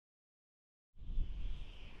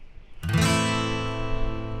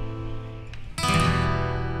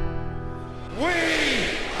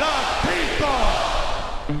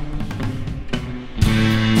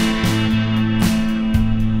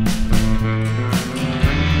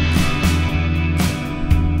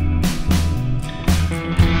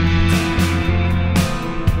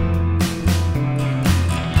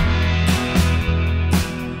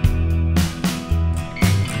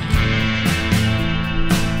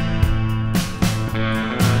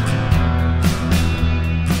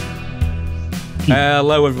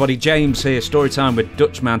Hello everybody, James here, Storytime with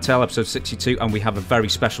Dutch Mantell, episode 62, and we have a very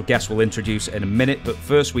special guest we'll introduce in a minute, but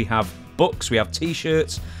first we have books, we have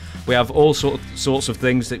t-shirts, we have all sorts of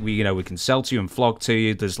things that we can sell to you and flog to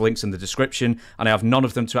you. There's links in the description, and I have none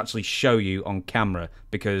of them to actually show you on camera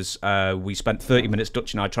because we spent 30 minutes,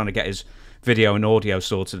 Dutch and I, trying to get his video and audio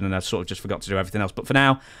sorted, and I sort of just forgot to do everything else. But for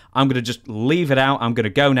now, I'm going to just leave it out. I'm going to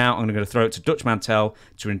go now. I'm going to throw it to Dutch Mantell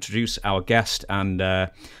to introduce our guest, and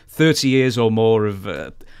 30 years or more of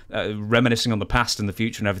reminiscing on the past and the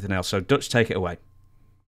future and everything else. So Dutch, take it away.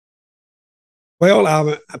 Well,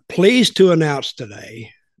 I'm pleased to announce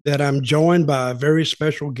today that I'm joined by a very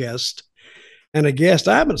special guest, and a guest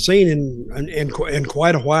I haven't seen in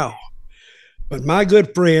quite a while. But my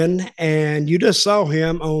good friend, and you just saw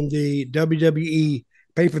him on the WWE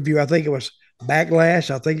pay-per-view. I think it was Backlash.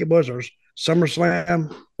 I think it was, or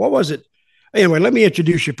SummerSlam. What was it? Anyway, let me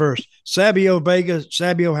introduce you first. Savio Vega.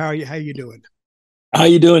 Savio, how you doing? How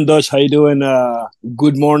you doing, Dutch? How you doing?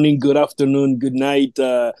 Good morning, good afternoon, good night.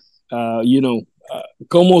 ¿Cómo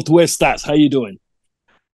tú estás? How you doing?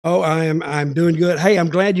 Oh, I'm doing good. Hey, I'm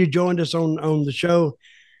glad you joined us on the show.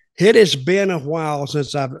 It has been a while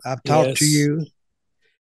since I've talked to you,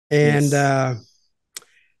 and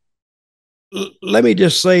let me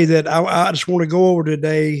just say that I just want to go over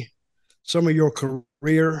today some of your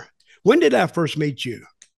career. When did I first meet you?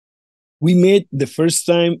 We met the first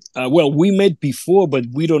time. We met before, but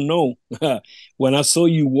we don't know. When I saw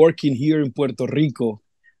you working here in Puerto Rico,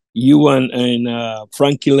 you and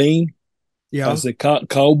Frankie Lane, as the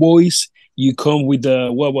Cowboys. You come with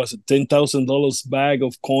 $10,000 bag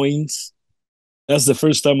of coins. That's the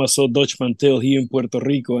first time I saw Dutch Mantell here in Puerto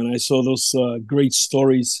Rico, and I saw those great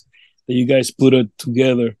stories that you guys put it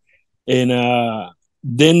together. And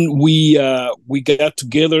then we got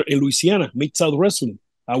together in Louisiana, Mid-South Wrestling.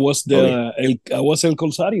 I was El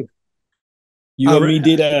Corsario. You and me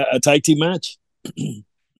did a tag team match.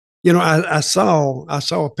 I saw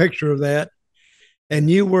a picture of that. And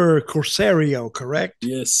you were Corsario, correct?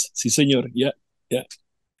 Yes, sí, señor. Yeah.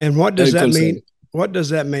 And what does that mean? What does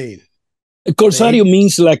that mean? Corsario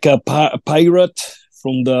means like a pirate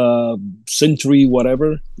from the century,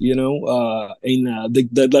 whatever,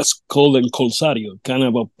 that's called a Corsario, kind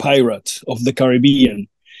of a pirate of the Caribbean.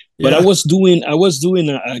 Yeah. But I was doing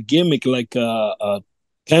a gimmick, like a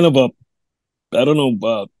kind of a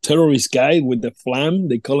terrorist guy with the flam.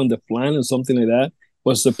 They call him the flam or something like that.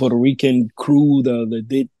 Was the Puerto Rican crew that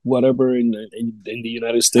did whatever in the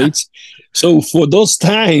United States. So for those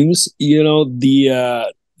times,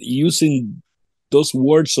 the using those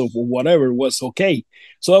words of whatever was okay.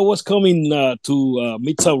 So I was coming to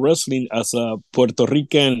Mid-South Wrestling as a Puerto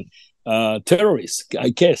Rican terrorist, I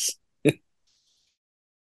guess.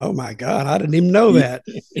 Oh my God, I didn't even know that.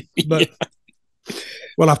 But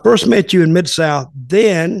well, I first met you in Mid-South.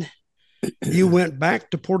 Then you went back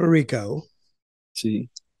to Puerto Rico. See,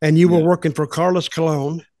 and you were working for Carlos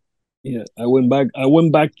Colon. Yeah, I went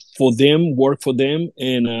back for them, worked for them,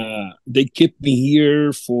 and they kept me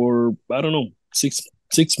here for I don't know, six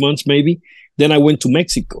months maybe. Then I went to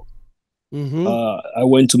Mexico. Mm-hmm. I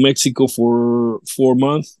went to Mexico for 4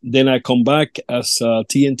 months. Then I come back as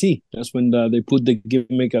TNT. That's when they put the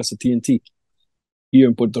gimmick as a TNT here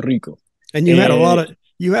in Puerto Rico. And you had a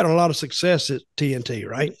lot of success at TNT,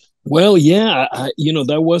 right? Well, yeah,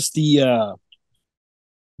 that was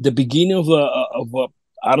the beginning of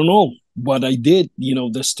I don't know what I did.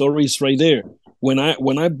 The story is right there. When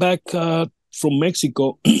I back from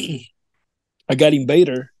Mexico, I got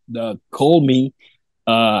Invader that called me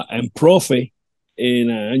and Profe and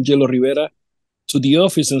Angelo Rivera to the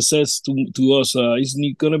office and says to us, "Is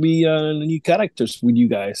gonna be new characters with you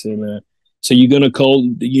guys, and so you're gonna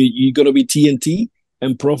you're gonna be TNT,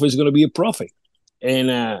 and Profe is gonna be a Profe." And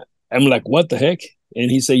I'm like, "What the heck?" And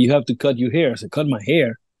he said, "You have to cut your hair." I said, "Cut my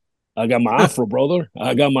hair? I got my afro, brother.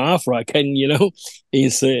 I got my afro. I can, He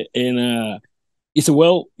said,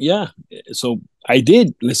 well, yeah. So I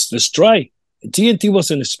did. Let's try. TNT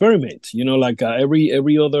was an experiment, like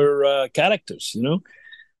every other characters,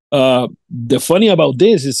 The funny about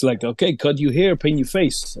this is like, okay, cut your hair, paint your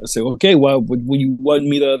face. I said, okay, well, what you want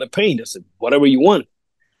me to paint? I said, whatever you want.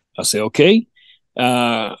 I said, okay.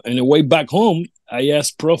 And the way back home, I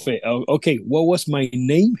asked Profe, okay, what was my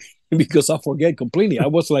name? Because I forget completely. I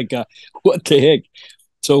was like, what the heck?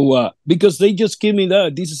 So, because they just give me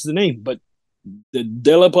this is the name, but the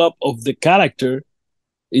develop of the character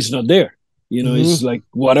is not there. It's like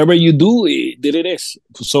whatever you do, it is.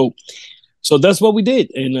 So that's what we did.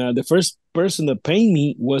 And the first person that paid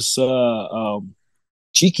me was Chiqui.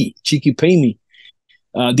 Chiqui paid me.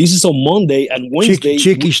 This is on Monday, and Wednesday.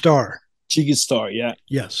 Chiqui Star. Chiqui Star, yeah.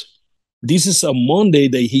 Yes. this is a Monday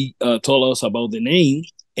that he told us about the name,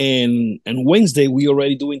 and Wednesday we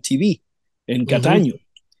already doing TV in Cataño.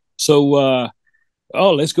 So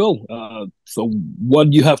oh, let's go. So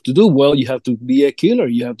what you have to do? Well, you have to be a killer.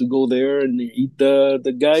 You have to go there and eat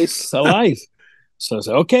the guys alive. So I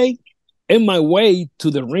said, okay. In my way to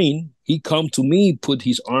the ring, he come to me, put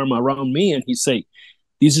his arm around me, and he say,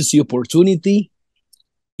 "This is the opportunity.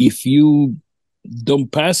 If you don't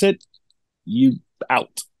pass it, you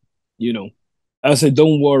out." You know. I said,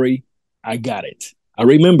 "Don't worry, I got it." I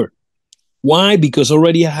remember. Why? Because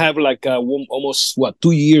already I have like almost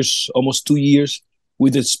 2 years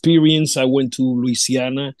with experience. I went to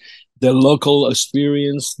Louisiana, the local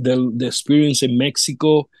experience, the experience in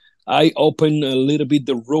Mexico. I opened a little bit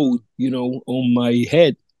the road, on my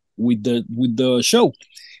head with the show,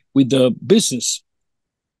 with the business.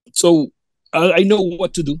 So I know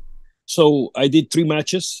what to do. So I did 3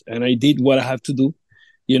 matches and I did what I have to do.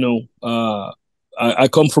 I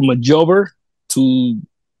come from a jobber to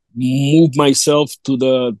move myself to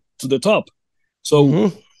the top.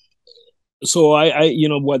 So so I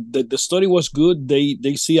what the study was good.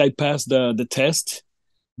 They see I passed the test.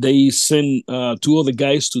 They send 2 other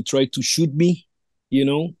guys to try to shoot me,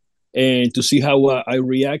 and to see how I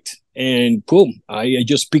react. And boom, I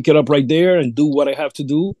just pick it up right there and do what I have to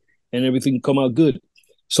do, and everything come out good.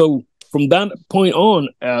 So from that point on,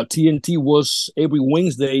 TNT was every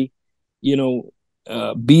Wednesday,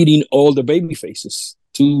 beating all the baby faces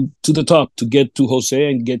to the top to get to Jose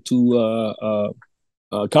and get to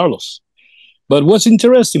Carlos. But what's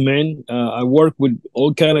interesting, man, I work with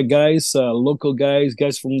all kind of guys, local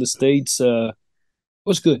guys from the States.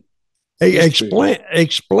 What's good? Hey,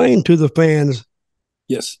 explain to the fans.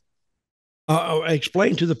 Yes.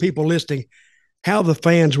 Explain to the people listening how the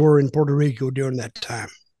fans were in Puerto Rico during that time.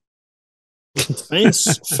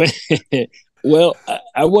 Fans. Well,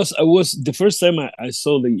 I was the first time I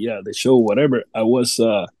saw the show, whatever. I was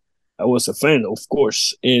a fan, of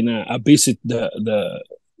course, and I visit the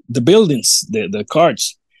buildings, the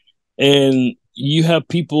cards, and you have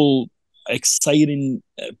people, exciting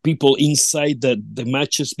people inside the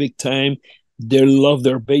matches big time. They love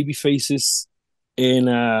their baby faces, and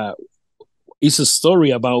it's a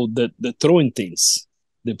story about the throwing things.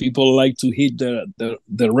 The people like to hit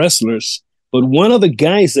the wrestlers, but one of the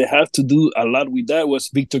guys that have to do a lot with that was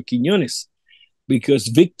Victor Quiñones, because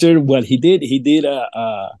Victor, what he did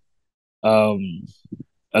a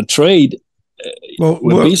trade. Well,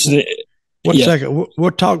 one second.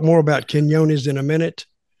 We'll talk more about Quiñones in a minute.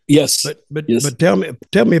 Yes, but yes. But tell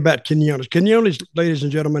me about Quiñones. Quiñones, ladies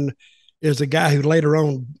and gentlemen, is the guy who later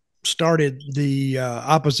on started the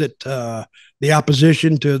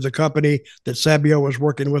opposition to the company that Savio was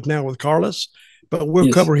working with now with Carlos. But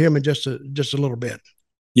we'll cover him in just a little bit.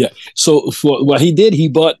 Yeah. So for what he did, he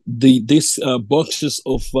bought these boxes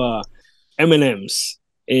of M&Ms.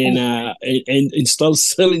 And start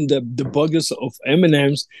selling the buckets of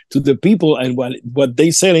M&Ms to the people, and what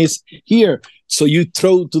they say is, here, so you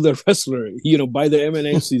throw to the wrestler, buy the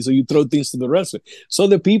M&Ms, so you throw things to the wrestler. So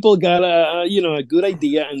the people got a good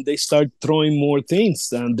idea, and they start throwing more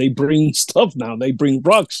things, and they bring stuff now. They bring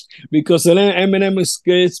rocks because the M&M is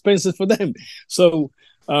expensive for them. So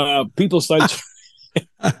people start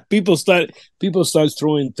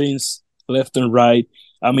throwing things left and right.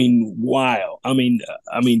 I mean, wow. I mean,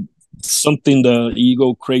 something that you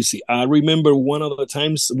go crazy. I remember one of the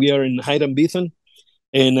times we are in Hyde and Beaton,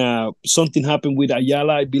 and something happened with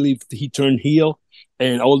Ayala. I believe he turned heel,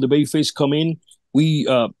 and all the babyface come in. We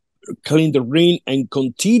clean the ring and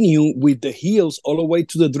continue with the heels all the way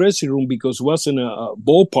to the dressing room, because it was in a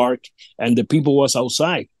ballpark and the people was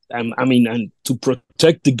outside. And to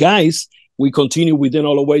protect the guys, we continue with them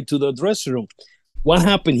all the way to the dressing room. What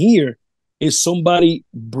happened here is somebody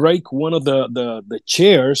break one of the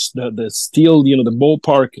chairs, the steel, the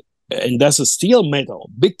ballpark, and that's a steel metal,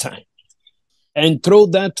 big time, and throw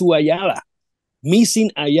that to Ayala, missing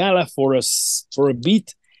Ayala for a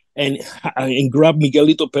beat, and grab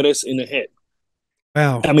Miguelito Perez in the head.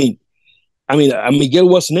 Wow. I mean, Miguel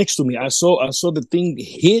was next to me. I saw the thing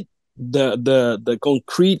hit the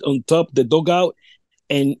concrete on top, the dugout,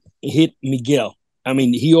 and hit Miguel.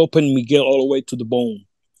 He opened Miguel all the way to the bone.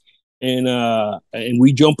 And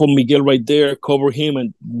we jump on Miguel right there, cover him,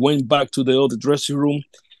 and went back to the other dressing room.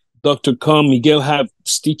 Doctor come, Miguel had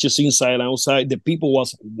stitches inside and outside. The people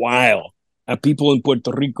was wild. People in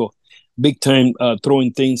Puerto Rico, big time,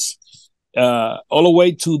 throwing things all the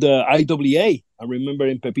way to the IWA. I remember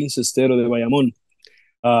in Pepín Cestero de Bayamón.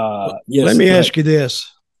 Yes. Let me ask you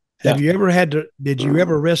this: Did you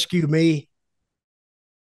ever rescue me?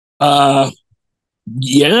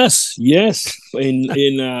 Yes, yes,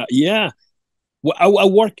 yeah. Well, I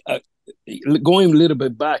work going a little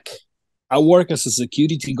bit back. I work as a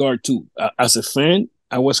security guard too. As a fan,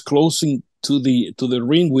 I was closing to the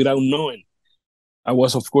ring without knowing. I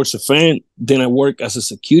was, of course, a fan. Then I worked as a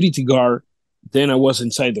security guard. Then I was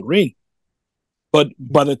inside the ring. But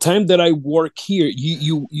by the time that I work here,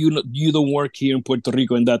 you don't work here in Puerto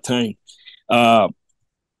Rico in that time. Uh,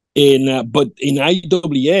 but in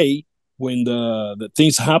IWA, when the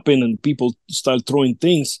things happen and people start throwing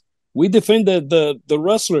things, we defended the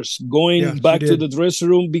wrestlers going back to the dressing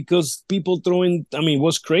room because people throwing. I mean,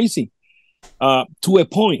 was crazy. To a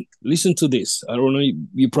point. Listen to this. I don't know.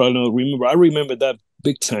 You probably don't remember. I remember that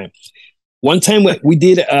big time. One time we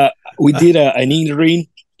did an in ring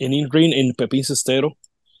in Pepin Cestero,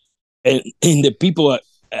 and the people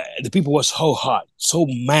was so hot, so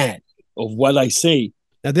mad of what I say.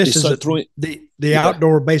 Now this is the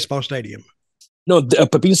outdoor baseball stadium. No,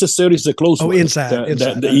 Pepin Cestero is the close one. Inside.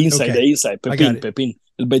 The inside. Pepin,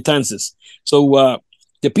 Betances. So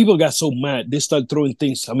the people got so mad, they started throwing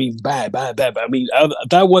things. I mean, bad. I mean,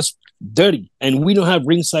 that was dirty, and we don't have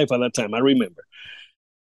ringside at that time. I remember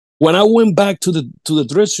when I went back to the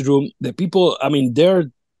dressing room. The people, I mean,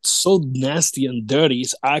 they're so nasty and dirty.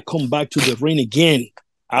 I come back to the ring again.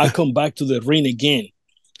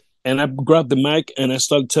 And I grabbed the mic and I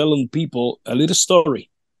started telling people a little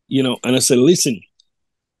story, and I said, listen,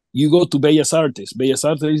 you go to Bellas Artes. Bellas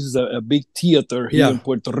Artes is a big theater here in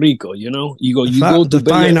Puerto Rico, You go to the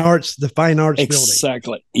fine arts building.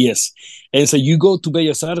 Exactly, yes. And so you go to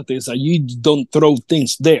Bellas Artes and you don't throw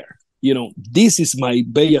things there. This is my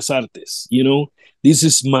Bellas Artes, This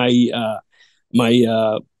is my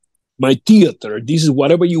my theater. This is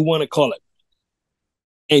whatever you want to call it.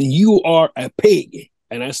 And you are a pig.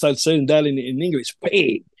 And I started saying that in English,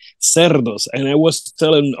 pig, cerdos. And I was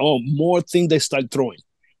telling, more things they start throwing.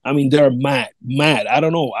 I mean, they're mad. I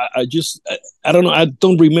don't know. I don't know. I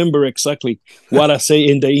don't remember exactly what I say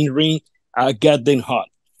in the in-ring. I got them hot.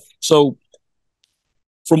 So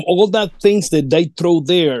from all that things that they throw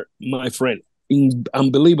there, my friend,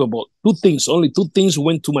 unbelievable. Only two things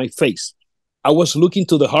went to my face. I was looking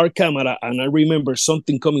to the hard camera and I remember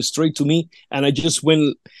something coming straight to me and I just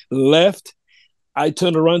went left. I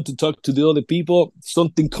turned around to talk to the other people.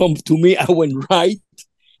 Something come to me. I went right.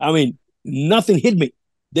 I mean, nothing hit me.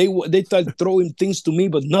 They started throwing things to me,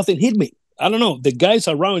 but nothing hit me. I don't know. The guys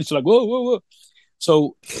around, it's like, whoa.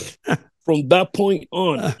 So from that point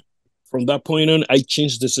on, I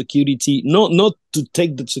changed the security. Not to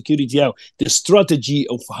take the security out, the strategy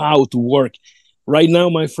of how to work. Right now,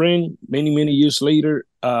 my friend, many years later,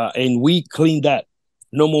 and we cleaned that.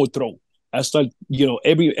 No more throw. I start,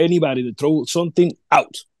 anybody to throw something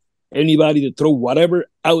out, anybody to throw whatever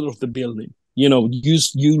out of the building, you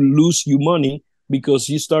lose your money because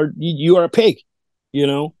you are a pig,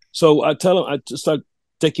 So I tell them, I just start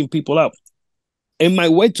taking people out. In my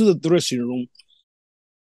way to the dressing room,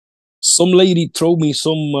 some lady throw me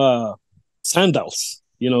some sandals,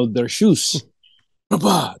 their shoes.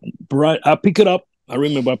 I pick it up. I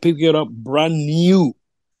remember I pick it up brand new.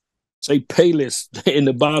 Say Payless in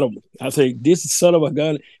the bottom. I say, this son of a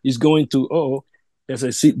gun is going to, as I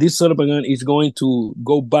see, this son of a gun is going to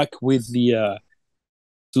go back with the,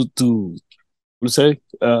 to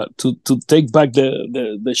take back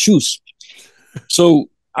the shoes. So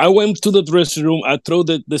I went to the dressing room. I throw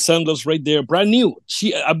the sandals right there, brand new.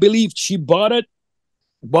 I believe she bought it,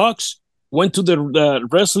 box, went to the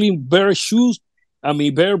wrestling bare shoes,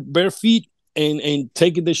 bare feet, and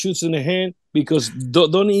taking the shoes in the hand, because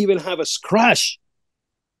don't even have a scratch.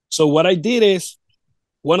 So what I did is,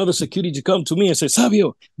 one of the security come to me and said,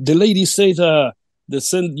 Savio, the lady says,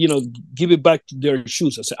 give it back to their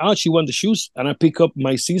shoes. I said, she want the shoes? And I pick up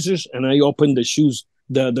my scissors and I open the shoes,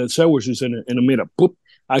 the shower shoes in the middle. Boop.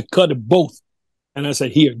 I cut it both. And I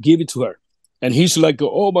said, here, give it to her. And he's like,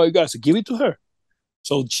 oh my God, so give it to her.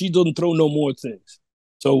 So she don't throw no more things.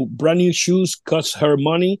 So brand new shoes cost her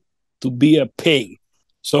money to be a pig.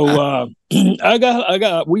 So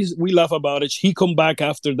we laugh about it. He come back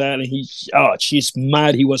after that and she's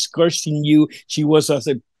mad. He was cursing you. She was, I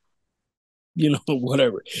said,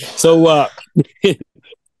 whatever. So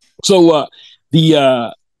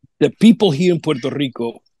the people here in Puerto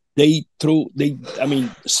Rico,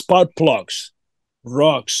 spark plugs,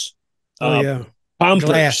 rocks,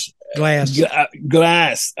 pampers,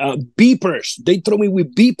 glass, beepers. They throw me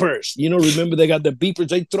with beepers. Remember they got the beepers.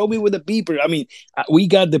 They throw me with the beeper. I mean, we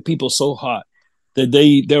got the people so hot that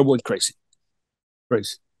they went crazy.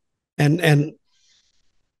 And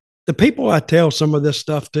the people I tell some of this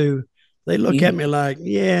stuff to, they look at me like,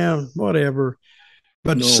 yeah, whatever.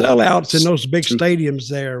 But No, sellouts in those big true. stadiums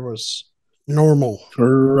there was normal.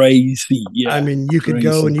 Crazy. Yeah. I mean, you could crazy.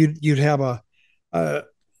 go and you'd have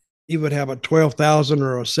you would have a 12,000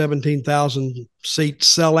 or a 17,000 seat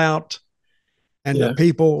sellout, and Yeah. the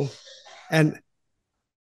people and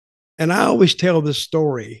I always tell this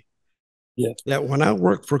story. Yeah. That when I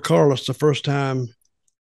worked for Carlos the first time,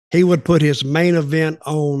 he would put his main event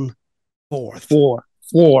on fourth. Four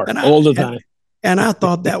and all the time. And I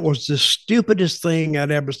thought that was the stupidest thing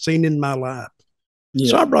I'd ever seen in my life.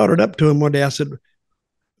 Yeah. So I brought it up to him one day. I said,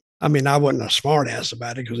 I mean, I wasn't a smart ass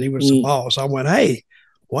about it because he was the boss. I went, hey,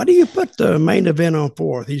 why do you put the main event on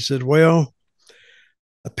fourth? He said, well,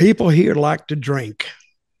 the people here like to drink.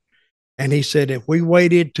 And he said, if we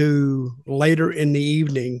waited to later in the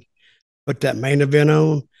evening, put that main event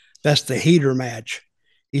on, that's the heater match.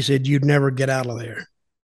 He said, you'd never get out of there.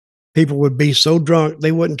 People would be so drunk,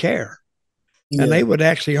 they wouldn't care. Yeah. And they would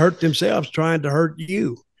actually hurt themselves trying to hurt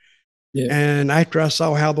you. Yeah. And after I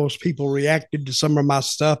saw how those people reacted to some of my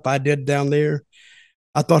stuff I did down there,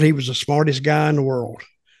 I thought he was the smartest guy in the world,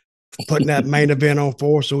 putting that main event on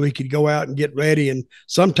for us so we could go out and get ready and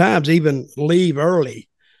sometimes even leave early.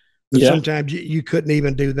 But sometimes you couldn't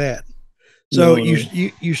even do that. So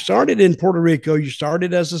you started in Puerto Rico. You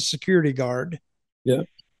started as a security guard. Yeah.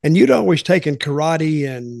 And you'd always taken karate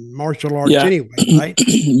and martial arts anyway, right?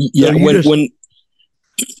 Yeah.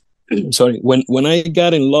 So when I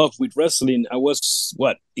got in love with wrestling, I was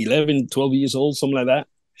 11, 12 years old, something like that.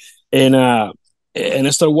 And I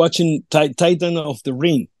started watching Titan of the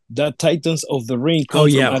Ring. That Titans of the Ring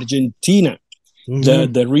comes from Argentina.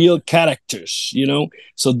 Mm-hmm. The real characters,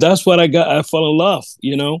 So that's what I got. I fell in love,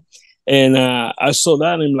 And I saw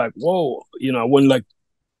that and I'm like, whoa, when like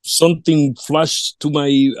something flashed to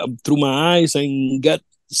through my eyes and got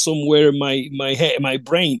somewhere in my head, my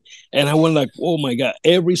brain, and I went like, oh my God!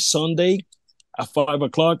 Every Sunday at 5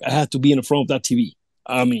 o'clock, I had to be in the front of that TV.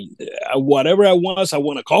 I mean, whatever I want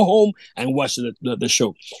to go home and watch the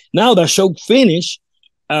show. Now that show finished,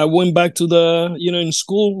 I went back to the in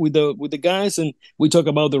school with the guys, and we talk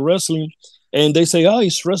about the wrestling, and they say, oh,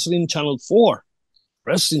 it's Wrestling Channel 4.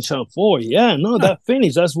 Wrestling Channel 4. Yeah, no, that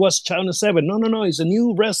finished. That was Channel 7. No, it's a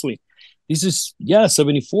new wrestling. This is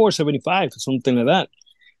 74, 75, something like that.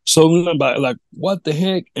 So I'm like, what the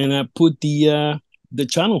heck? And I put the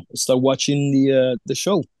channel, start watching the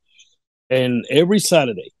show, and every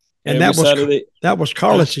Saturday. And that was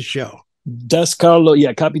Carlos's show. That's Carlos,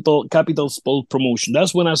 Capital Sport Promotion.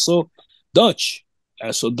 That's when I saw Dutch. I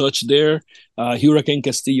saw Dutch there. Hurricane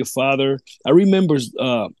Castillo father. I remember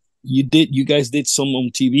you guys did some on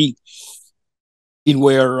TV in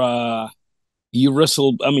where you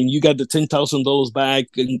wrestled. I mean, you got the $10,000 back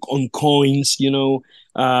on coins. You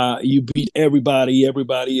beat everybody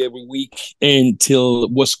every week until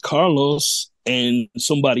it was Carlos and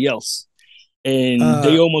somebody else, and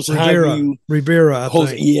they almost have you Rivera. I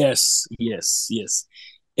think. Yes.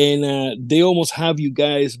 And they almost have you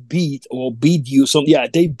guys beat you.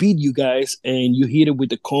 They beat you guys, and you hit it with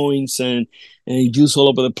the coins and juice all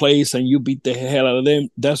over the place, and you beat the hell out of them.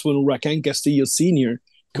 That's when Hurricane Castillo Sr.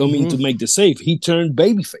 come in to make the save. He turned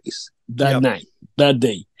babyface that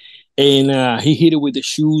day. And he hit it with the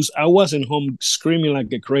shoes. I wasn't home screaming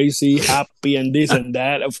like a crazy, happy and this and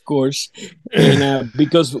that, of course. And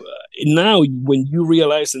because now when you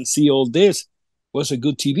realize and see all this, was a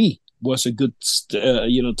good TV, was a good,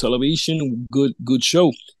 television, good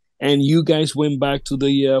show. And you guys went back to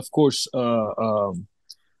the, of course, the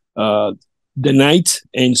night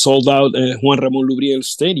and sold out Juan Ramon Lubriel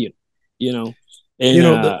Stadium, And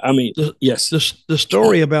yes. The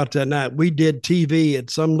story about that night, we did TV at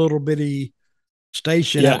some little bitty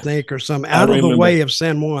station, I think, or some out of the way of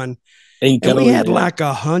San Juan. And we had like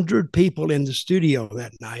 100 people in the studio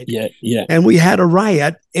that night. Yeah. And we had a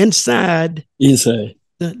riot inside the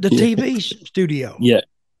TV studio. Yeah.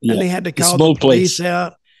 And they had to call the police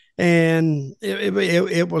out. And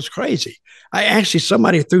it was crazy.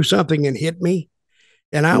 Somebody threw something and hit me.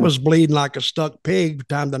 And I was bleeding like a stuck pig by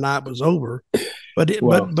the time the night was over. But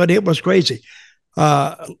it was crazy.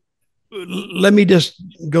 Let me just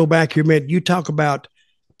go back here a minute. You talk about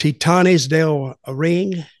Titanes del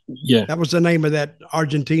Ring. Yeah. That was the name of that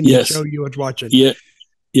Argentinian show you was watching. Yeah.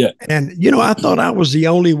 Yeah. And, I thought I was the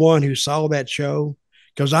only one who saw that show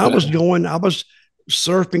because I was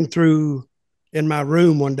surfing through in my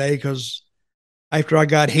room one day because after I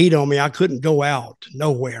got heat on me, I couldn't go out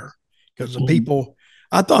nowhere because the people,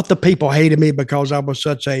 I thought the people hated me because I was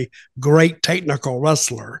such a great technical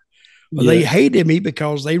wrestler. But they hated me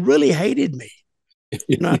because they really hated me.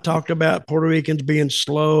 I talked about Puerto Ricans being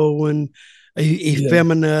slow and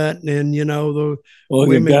effeminate, and the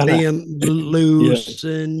women being loose,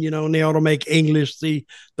 and and they ought to make English the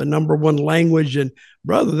number one language. And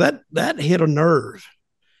brother, that hit a nerve.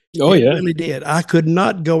 It really did. I could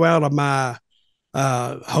not go out of my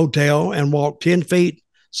hotel and walk 10 feet.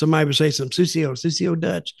 Somebody would say some Susio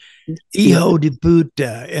Dutch, Hijo de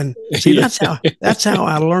puta. And see, that's how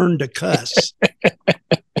I learned to cuss.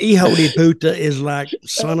 Hijo de puta is like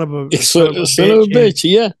son of a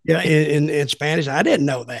bitch. Yeah. In Spanish. I didn't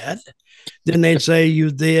know that. Then they'd say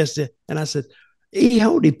you this, and I said,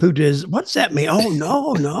 Hijo de puta is, what's that mean? Oh,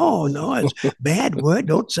 no, it's a bad word.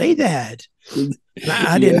 Don't say that.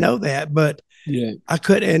 I didn't know that, but I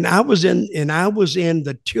could, and I was in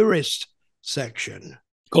the tourist section.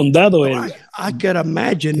 Condado area. I could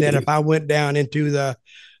imagine that if I went down into the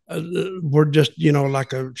we're just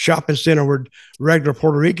like a shopping center where regular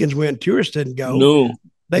Puerto Ricans went, tourists didn't go.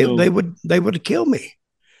 They would kill me.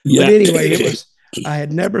 Yeah. But anyway, I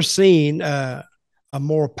had never seen a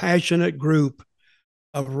more passionate group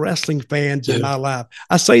of wrestling fans in my life.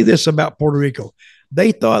 I say this about Puerto Rico: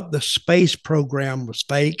 they thought the space program was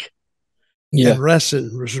fake. Yeah, and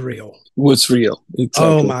wrestling was real. Was real. Exactly.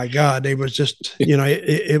 Oh my God, it was just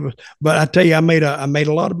it was. But I tell you, I made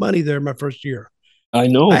a lot of money there my first year. I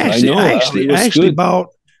know. I actually bought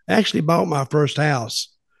my first house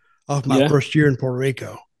off my first year in Puerto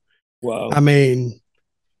Rico. Wow. I mean, it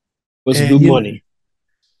was good money.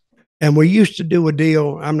 And we used to do a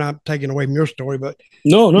deal. I'm not taking away from your story, but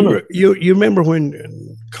no. You remember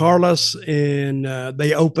when Carlos and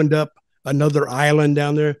they opened up another island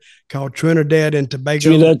down there called Trinidad and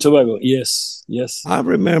Tobago? Yes. I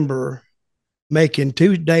remember making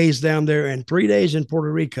 2 days down there and 3 days in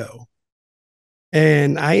Puerto Rico.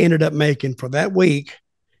 And I ended up making for that week,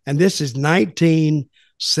 and this is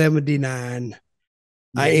 1979,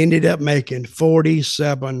 I ended up making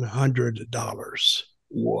 $4,700.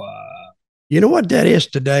 Wow. You know what that is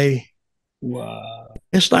today? Wow.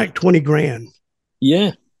 It's like 20 grand.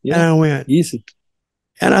 Yeah. And I went, easy.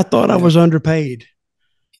 And I thought I was underpaid.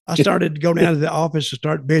 I started to go down to the office and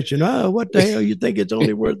start bitching. Oh, what the hell? You think it's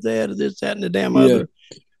only worth that or this, that, and the damn other?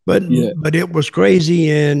 But it was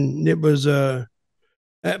crazy, and it was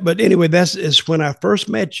but anyway, is when I first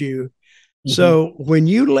met you. Mm-hmm. So when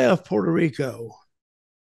you left Puerto Rico,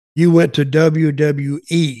 you went to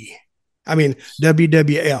WWE. I mean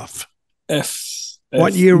WWF.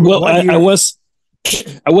 What year? Well, what year? I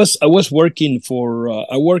was working for.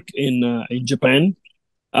 I work in Japan.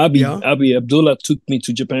 Abi Abdullah took me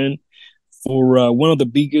to Japan for one of the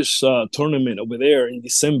biggest tournament over there in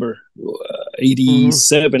December,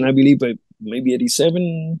 87, mm-hmm. I believe, maybe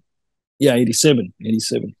 87. Yeah, 87.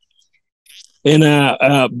 And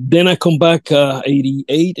then I come back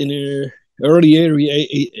 88 in early area.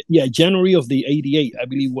 January of the 88, I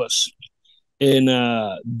believe was. And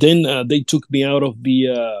then they took me out of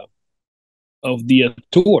the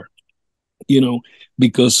tour,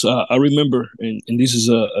 because I remember, and this is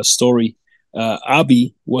a story,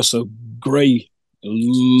 Abby was a great,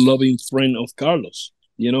 loving friend of Carlos,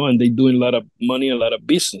 and they doing a lot of money, a lot of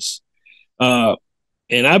business.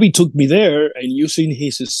 And Abby took me there, and using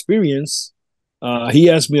his experience, he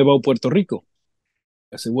asked me about Puerto Rico.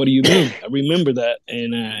 I said, what do you mean? I remember that.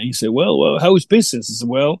 And he said, well, how is business? I said,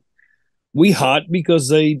 well, we hot because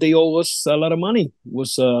they owe us a lot of money. It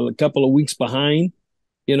was a couple of weeks behind,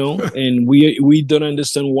 and we don't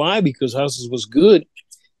understand why, because houses was good.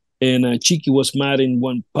 And Chiqui was mad in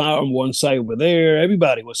one side over there.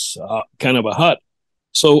 Everybody was kind of a hot.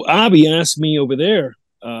 So Abby asked me over there,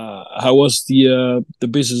 how was the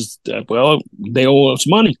business? Well, they owe us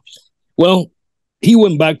money. Well, he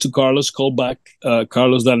went back to Carlos, called back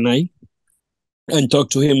Carlos that night, and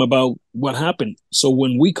talked to him about what happened. So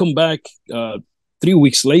when we come back 3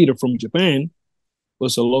 weeks later from Japan,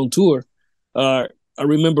 was a long tour. I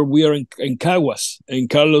remember we are in Caguas, and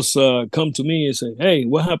Carlos come to me and say, hey,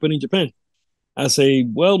 what happened in Japan? I say,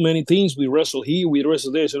 well, many things. We wrestle here, we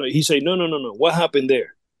wrestle there. So he said, no. What happened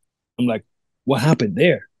there? I'm like, what happened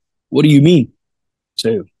there? What do you mean?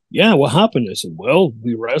 So, yeah, what happened? I said, well,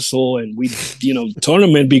 we wrestle and we,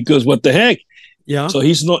 tournament, because what the heck? Yeah. So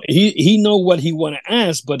he know what he want to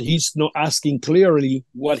ask, but he's not asking clearly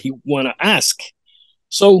what he want to ask.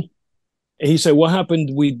 So he said, what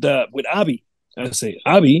happened with Abby? I say,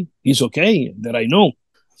 Abby, he's okay, that I know.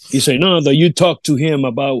 He said, no, that you talk to him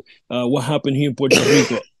about what happened here in Puerto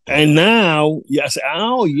Rico. And now, yes,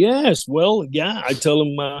 oh, yes. Well, yeah, I tell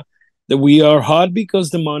him that we are hot because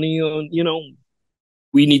the money,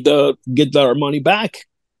 we need to get our money back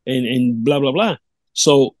and blah, blah, blah.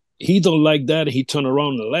 So he don't like that. He turned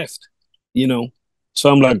around and left, So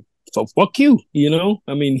I'm like, fuck you,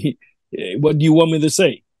 I mean, What do you want me to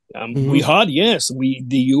say? Mm-hmm. We hot? Yes.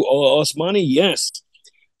 Do you owe us money? Yes.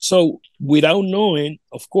 So without knowing,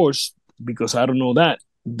 of course, because I don't know that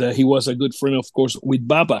he was a good friend, of course, with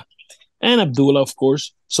Baba and Abdullah, of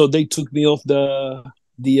course. So they took me off the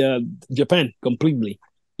Japan completely,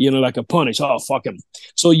 like a punish. Oh, fuck him.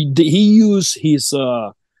 So he used his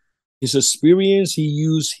experience, he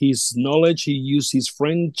used his knowledge, he used his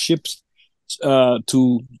friendships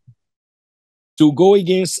to go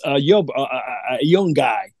against a young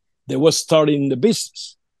guy that was starting the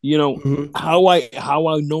business. Mm-hmm. How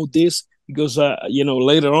I know this because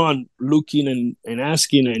later on looking and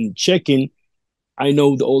asking and checking, I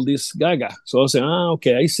know all this gaga. So I say,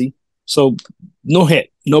 okay, I see. So no head,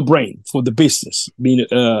 no brain for the business. Being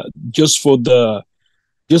just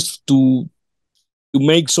to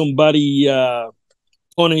make somebody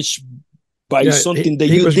punished by Yeah, something that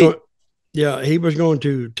he you was did. going. Yeah, he was going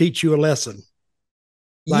to teach you a lesson.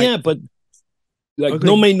 Yeah, but like Okay.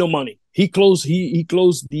 no made no money. He closed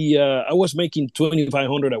the I was making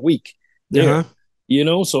 2,500 a week there.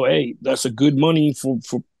 Uh-huh. So hey, that's a good money for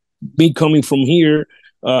me coming from here.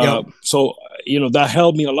 Yep. So that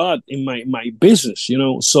helped me a lot in my business.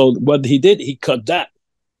 So what he did, he cut that.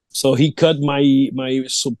 So he cut my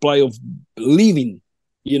supply of living.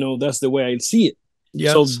 That's the way I see it.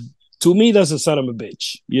 So Yes. to me, that's a son of a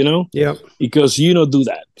bitch. Yep. Because you don't do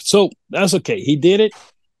that. So that's okay. He did it.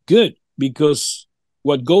 Good, because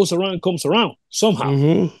what goes around comes around somehow.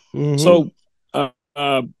 Mm-hmm. Mm-hmm. So a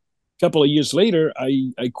couple of years later,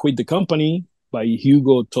 I quit the company. By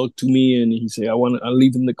Hugo talked to me and he said, I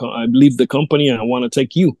leave the company and I want to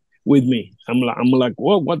take you with me. I'm like,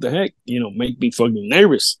 whoa, what the heck? Make me fucking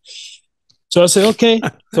nervous. So I said, okay.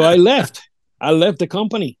 So I left the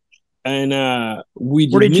company and we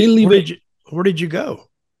Where did me you leave where did you go?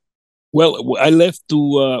 Well, I left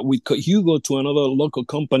to with Hugo to another local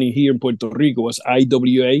company here in Puerto Rico. It was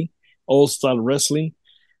IWA, All Star Wrestling.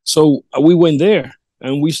 So we went there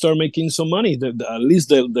and we started making some money. At least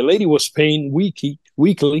the lady was paying weekly,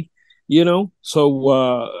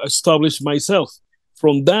 So established myself.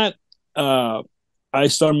 From that, I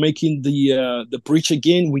started making the bridge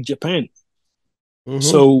again with Japan. Mm-hmm.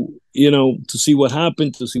 So to see what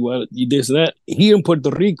happened, to see what this and that. Here in Puerto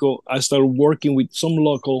Rico, I started working with some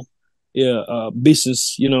local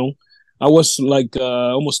business. I was like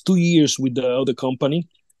almost 2 years with the other company.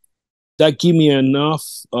 That gave me enough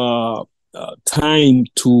time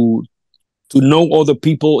to know other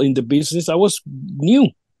people in the business. I was new,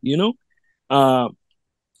 uh,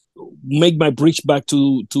 make my bridge back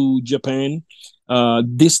to Japan.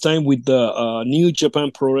 This time with the New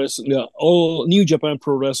Japan Pro Wrestling, all New Japan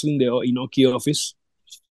Pro Wrestling, the Inoki office.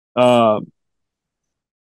 I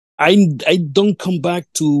don't come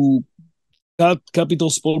back to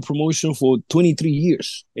Capital Sport Promotion for 23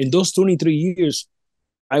 years. In those 23 years,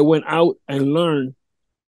 I went out and learned,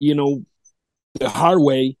 the hard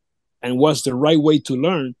way and what's the right way to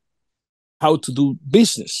learn how to do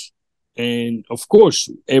business. And of course,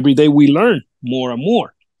 every day we learn more and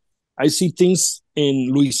more. I see things in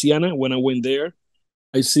Louisiana when I went there.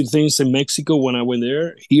 I see things in Mexico when I went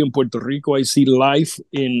there. Here in Puerto Rico, I see life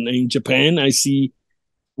in Japan. I see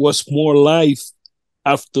what's more life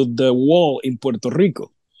after the wall in Puerto Rico.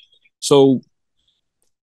 So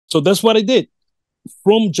that's what I did.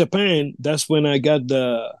 From Japan, that's when I got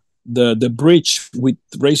the bridge with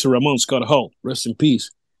Razor Ramon, Scott Hall, rest in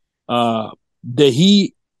peace. That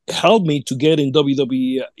he helped me to get in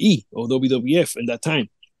WWE or WWF in that time.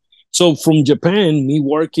 So from Japan, me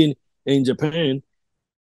working in Japan,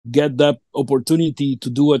 get that opportunity to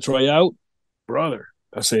do a tryout, brother.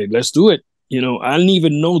 I said, let's do it. I didn't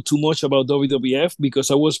even know too much about WWF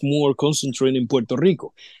because I was more concentrated in Puerto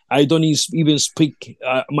Rico. I don't even speak.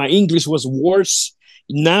 My English was worse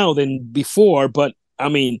now than before, but I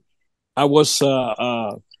mean, I was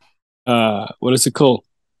what is it called?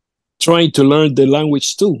 Trying to learn the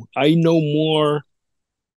language too. I know more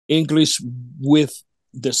English with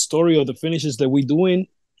the story or the finishes that we're doing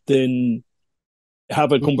than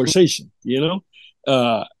have a conversation.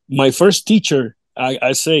 My first teacher,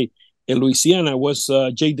 I say, in Louisiana was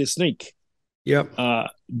Jake the Snake. Yep.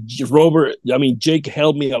 Jake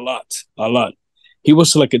helped me a lot. He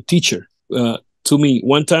was like a teacher to me.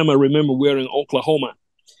 One time I remember we were in Oklahoma,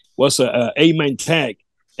 was a 8-man tag,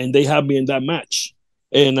 and they had me in that match.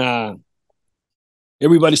 And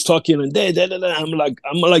everybody's talking, and I'm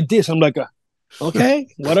like this. I'm like, okay,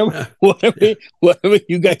 whatever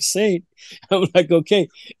you guys say. I'm like, okay.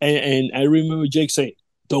 And I remember Jake saying,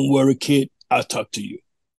 don't worry, kid, I'll talk to you.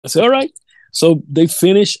 I said, all right. So they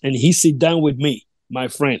finished and he sit down with me, my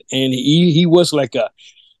friend. And he was like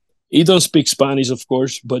He don't speak Spanish, of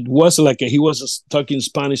course, but was like he was talking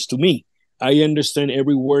Spanish to me. I understand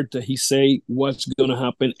every word that he say, what's gonna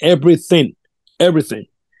happen, everything, everything.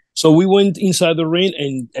 So we went inside the ring,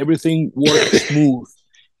 and everything worked smooth.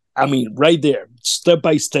 I mean, right there, step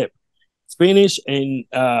by step, finish, and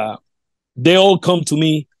they all come to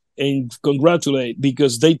me and congratulate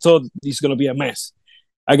because they thought it's gonna be a mess.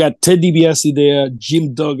 I got Ted DiBiase there,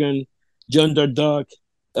 Jim Duggan, John Dardock,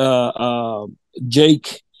 uh, uh,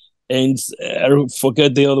 Jake, and I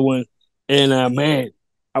forget the other one. And man,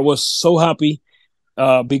 I was so happy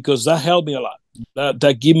because that helped me a lot.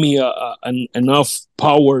 That gave me enough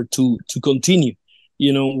power to continue,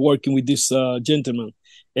 working with this gentleman.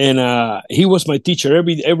 And he was my teacher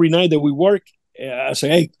every night that we work. I say,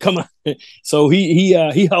 hey, come on. So he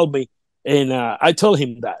helped me, and I told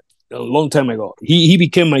him that a long time ago. He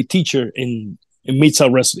became my teacher in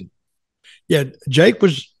Mid-South Wrestling. Yeah, Jake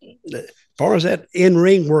was, as far as that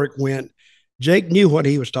in-ring work went, Jake knew what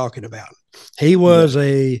he was talking about. He was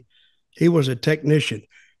a technician.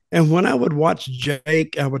 And when I would watch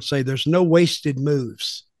Jake, I would say there's no wasted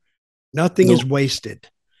moves. Nothing is wasted.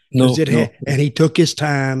 No. And he took his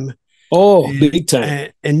time. Oh, big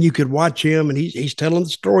time. And you could watch him, and he's telling the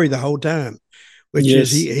story the whole time, which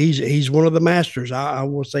is he's one of the masters. I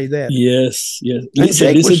will say that. Yes, yes.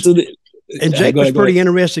 And Jake was pretty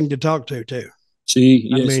interesting to talk to too. See,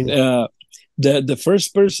 yes. I mean, the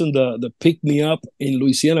first person that picked me up in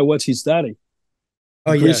Louisiana was his daddy.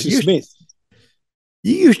 Oh, Chris Smith.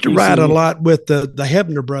 You used to ride a lot with the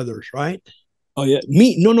Hebner brothers, right? Oh yeah,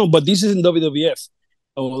 me no, but this is in WWF.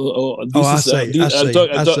 I'm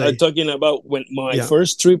talking about when my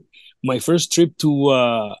first trip to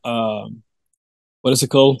what is it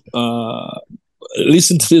called?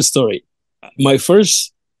 Listen to this story. My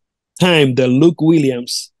first time that Luke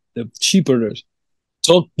Williams, the sheepherders,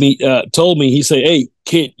 told me, he said, "Hey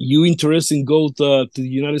kid, you interested in go to the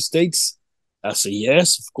United States?" I said,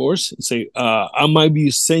 "Yes, of course." He said, "I might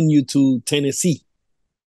be send you to Tennessee."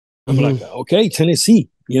 I'm like, "Okay, Tennessee,"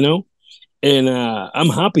 and I'm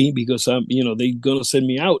happy because they're gonna send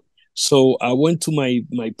me out. So I went to my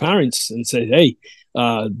parents and said, "Hey,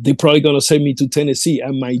 they're probably gonna send me to Tennessee."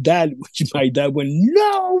 And my dad went,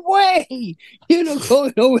 "No way, you're not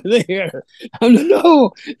going over there." I'm like,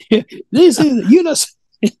 "No, this is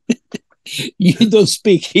you don't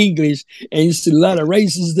speak English, and it's a lot of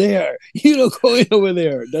races there. You're not going over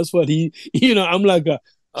there." That's what I'm like,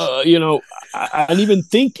 I didn't even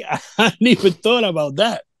think, I didn't even thought about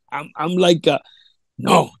that. I'm like,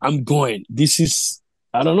 no, I'm going. This is,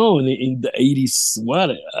 I don't know, in the 80s,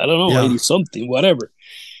 what? I don't know, 80 something, whatever.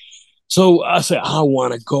 So I said, I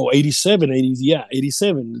want to go. 87, 80s,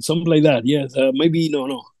 87, something like that. Yes, maybe,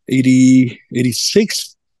 no, 80,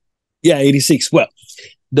 86. Yeah, 86. Well,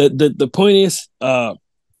 the point is,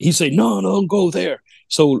 he said, no, don't go there.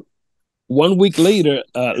 So 1 week later,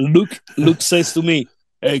 Luke says to me,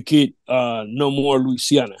 "Hey kid, no more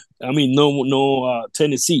Louisiana. I mean, no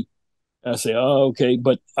Tennessee." I say, "Oh, okay,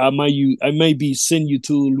 but I may be send you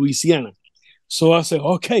to Louisiana." So I said,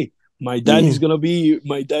 "Okay, my dad's gonna be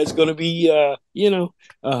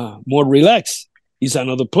more relaxed. It's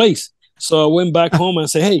another place." So I went back home and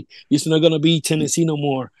said, "Hey, it's not gonna be Tennessee no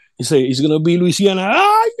more." He said, "It's gonna be Louisiana."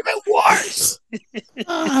 Even worse.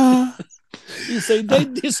 He said, "They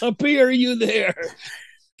disappear you there."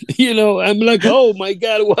 I'm like, oh my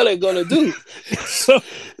God, what am I gonna do? So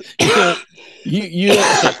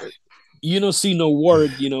you don't see no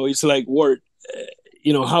word, it's like word.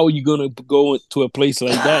 How are you gonna go to a place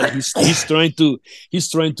like that? He's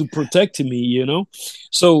trying to protect me,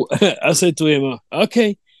 So I said to him,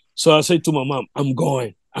 okay. So I said to my mom, I'm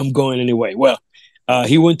going anyway. Well,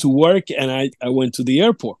 he went to work, and I went to the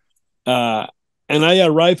airport, and I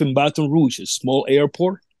arrived in Baton Rouge, a small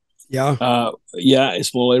airport. A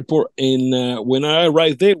small airport. And when I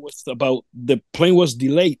arrived there, the plane was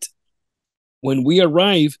delayed. When we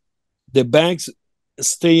arrived, the bags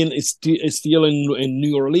still in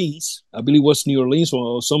New Orleans. I believe it was New Orleans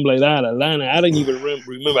or something like that. Atlanta. I don't even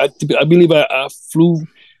remember. I believe I flew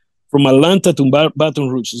from Atlanta to Baton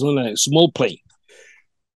Rouge. It's only a small plane.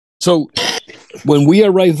 So when we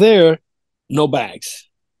arrived there, no bags.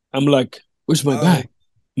 I'm like, where's my bag?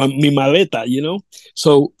 Mi maleta,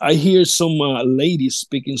 So I hear some ladies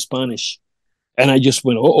speaking Spanish, and I just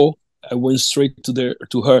went, I went straight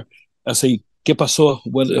to her. I say, ¿Qué pasó?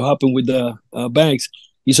 What happened with the bags?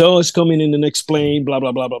 He said, it's coming in the next plane, blah,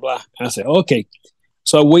 blah, blah, blah, blah. I said, okay.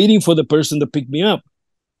 So I'm waiting for the person to pick me up.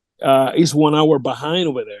 It's 1 hour behind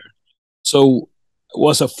over there. So it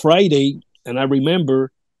was a Friday, and I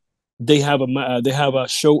remember they have a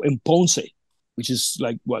show in Ponce. which is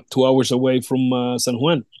like, what, 2 hours away from San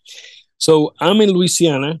Juan. So I'm in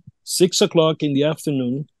Louisiana, 6 o'clock in the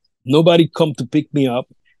afternoon. Nobody come to pick me up.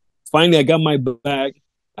 Finally, I got my bag.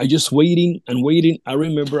 I just waiting and waiting. I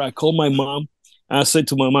remember I called my mom. I said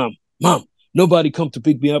to my mom, Mom, nobody come to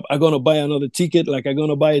pick me up. I'm going to buy another ticket, like I'm going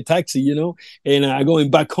to buy a taxi, and I'm going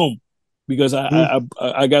back home because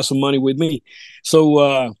I got some money with me.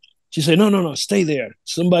 So she said, no, stay there.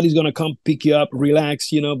 Somebody's going to come pick you up, relax,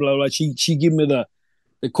 blah, blah. She gave me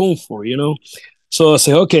the comfort, So I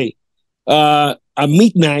said, okay. At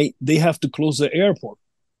midnight, they have to close the airport.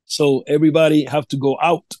 So everybody have to go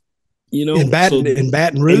out, In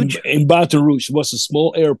Baton Rouge? In Baton Rouge. It was a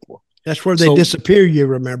small airport. That's where they disappear, you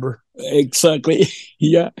remember. Exactly.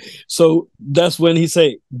 Yeah. So that's when he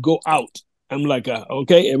said, go out. I'm like,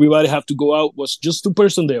 okay, everybody have to go out. Was just 2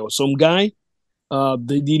 person there. Some guy,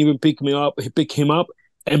 they didn't even pick me up. He picked him up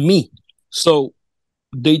and me. So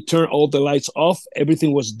they turned all the lights off.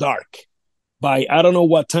 Everything was dark. By I don't know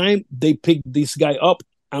what time, they picked this guy up.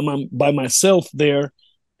 I'm by myself there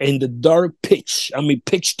in the dark pitch. I mean,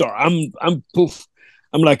 pitch dark. I'm poof.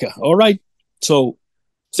 I'm like, all right. So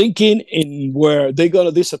thinking in where they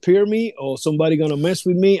gonna disappear me or somebody gonna mess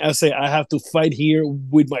with me, I say I have to fight here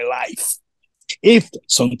with my life. If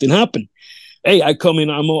something happened, hey, I come in,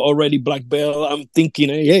 I'm already black belt. I'm thinking,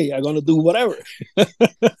 hey, I'm gonna do whatever.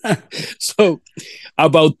 So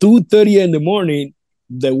about 2:30 in the morning,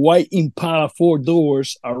 the white Impala 4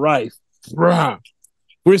 doors arrive.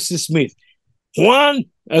 Christy Smith, Juan?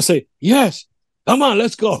 I say, yes, come on,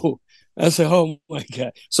 let's go. I say, oh my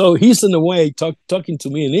God. So he's in the way talking to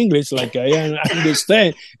me in English, like I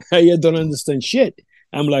understand. I don't understand shit.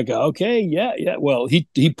 I'm like, okay, yeah. Well,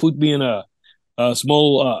 he put me in a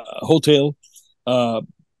small hotel.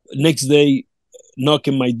 Next day,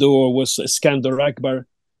 knocking my door was Skandar Akbar,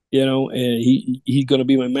 and he gonna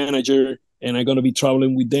be my manager, and I'm gonna be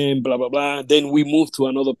traveling with them, blah blah blah. Then we moved to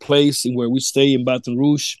another place in where we stay in Baton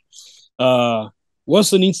Rouge.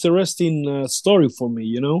 Was an interesting story for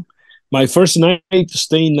me, My first night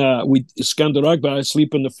staying with Skandar Akbar, I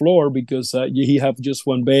sleep on the floor because he have just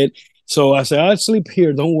one bed. So I said, I'll sleep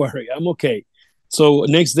here. Don't worry, I'm okay. So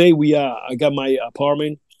next day I got my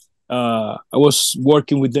apartment. I was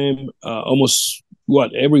working with them almost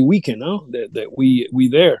every weekend now that we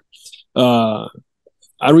there.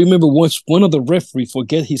 I remember once one of the referee,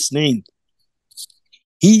 forget his name.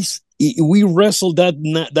 We wrestled that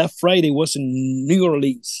Friday, was in New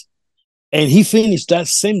Orleans, and he finished that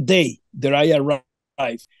same day that I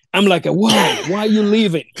arrived. I'm like, why are you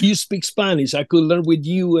leaving? You speak Spanish. I could learn with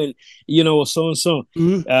you, and so and so.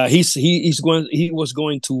 Mm-hmm. He was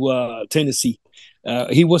going to Tennessee.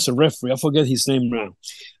 He was a referee. I forget his name now.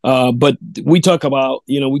 But we talk a lot,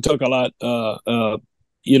 in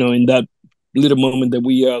that little moment that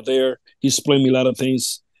we are there. He explained me a lot of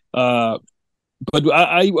things. But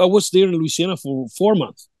I was there in Louisiana for 4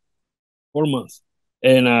 months. 4 months.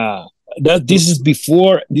 And this is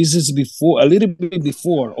before a little bit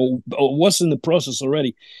before, or was in the process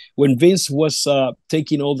already, when Vince was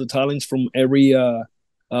taking all the talents from every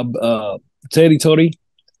territory.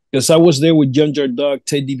 Because I was there with John Dog,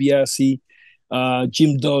 Ted DiBiase,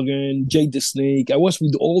 Jim Duggan, Jay the Snake. I was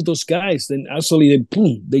with all those guys. Then actually, they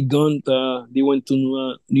went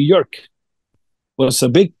to New York. It was a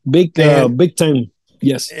big time.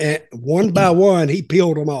 Yes. And one by one, he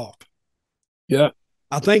peeled them off. Yeah.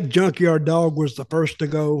 I think Junkyard Dog was the first to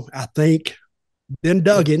go, then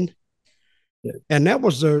Duggan. Yeah. And that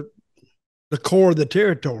was the core of the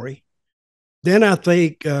territory. Then I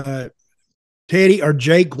think Teddy or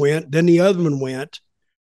Jake went, then the other one went.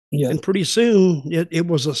 Yeah. And pretty soon it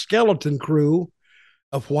was a skeleton crew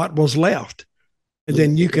of what was left. And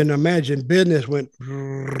then you can imagine business went.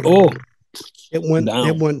 It went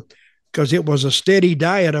because it was a steady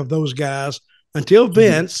diet of those guys until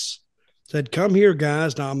Vince said, come here,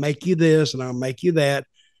 guys, and I'll make you this and I'll make you that.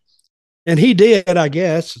 And he did, I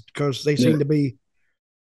guess, because they seemed to be,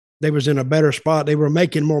 they was in a better spot. They were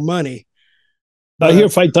making more money. I hear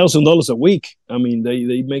 $5,000 a week. I mean,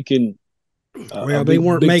 they making they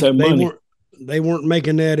weren't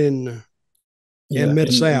making that in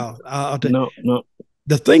Mid-South. No.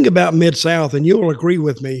 The thing about Mid-South, and you'll agree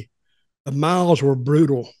with me, the miles were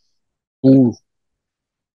brutal. Ooh.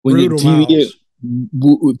 Brutal miles.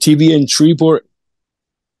 TV in Shreveport.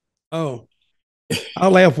 Oh, I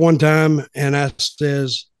left one time and I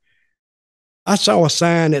saw a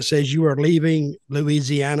sign that says you are leaving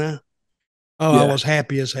Louisiana. Oh, yeah. I was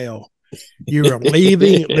happy as hell. You are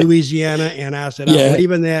leaving Louisiana. And I said, I'm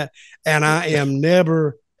leaving that. And I am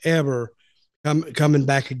never, ever coming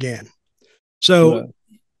back again. So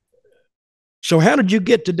So how did you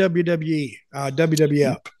get to WWE,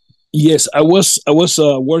 WWF? Yes, I was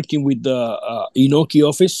working with the Inoki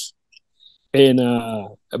office, and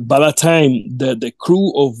by that time the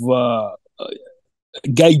crew of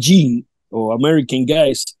Gaijin or American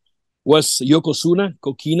guys was Yokozuna,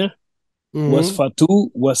 Kokina, was Fatu,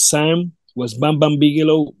 was Sam, was Bam Bam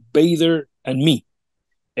Bigelow, Bader, and me.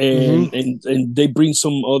 And they bring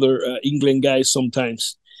some other England guys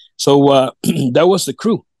sometimes. So that was the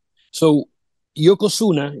crew. So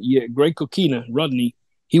Yokozuna, yeah, Greg Kokina, Rodney,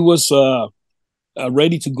 he was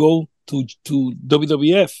ready to go to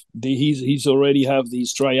WWF. He's already have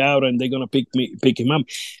these tryout, and they're gonna pick him up.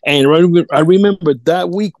 And I remember that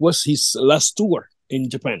week was his last tour in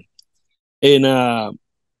Japan, and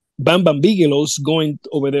Bam Bam Bigelow's going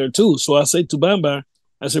over there too. So I said to Bam Bam,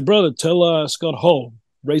 I said, brother, tell Scott Hall,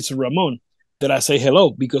 Razor Ramon, that I say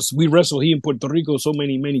hello, because we wrestled here in Puerto Rico so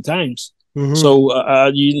many times. So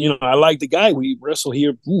you know, I like the guy. We wrestle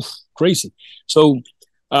here, crazy. So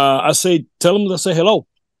I say, tell him to say hello.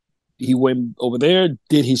 He went over there,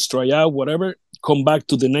 did his tryout, whatever. Come back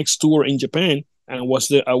to the next tour in Japan, and I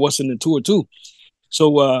was in the tour too.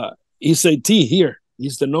 So he said, T, here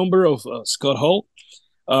is the number of Scott Hall.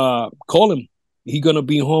 Call him. He gonna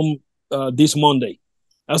be home this Monday.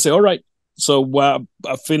 I said, all right. So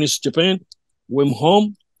I finished Japan, went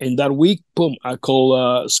home, and that week, boom, I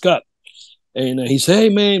call Scott, and he said, hey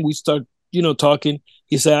man, we start talking.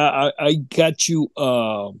 He said, I got you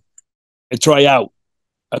a tryout.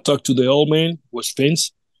 I talked to the old man, was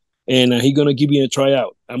Vince, and he gonna give me a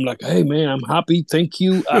tryout. I'm like, hey man, I'm happy, thank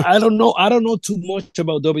you. I don't know too much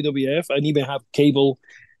about WWF. I didn't even have cable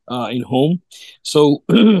in home, so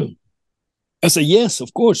I said yes,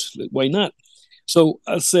 of course, why not? So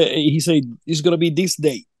he said it's gonna be this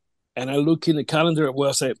date, and I look in the calendar. Well,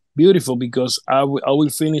 I said beautiful, because I will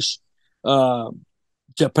finish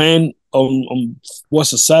Japan on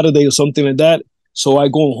what's a Saturday or something like that. So I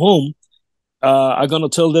go home. I'm gonna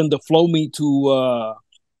tell them to flow me to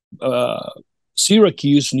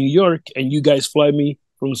Syracuse, New York, and you guys fly me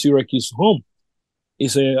from Syracuse home. He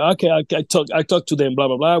said, okay, I talked to them, blah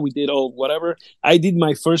blah blah. We did all whatever. I did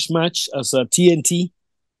my first match as a TNT,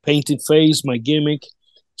 painted face, my gimmick.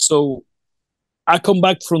 So I come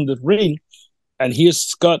back from the ring, and here's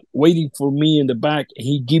Scott waiting for me in the back, and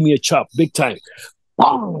he give me a chop, big time.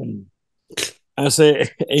 Boom. I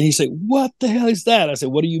said, and he said, what the hell is that? I said,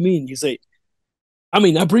 what do you mean? He said, I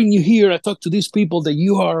mean, I bring you here. I talk to these people that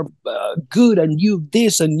you are good, and you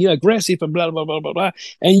this, and you're aggressive, and blah blah blah blah blah.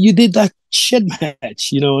 And you did that shit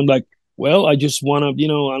match, I'm like, well, I just want to, I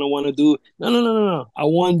don't want to do. No. I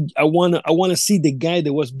want to see the guy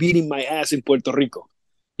that was beating my ass in Puerto Rico.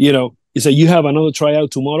 He said, you have another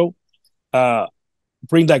tryout tomorrow.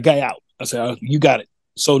 Bring that guy out. I said, you got it.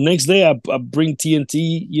 So next day, I bring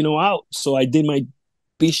TNT, out. So I did my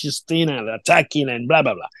vicious thing and attacking and blah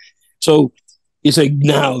blah blah. So he said,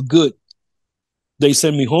 now, good. They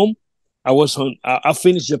sent me home. I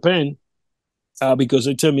finished Japan because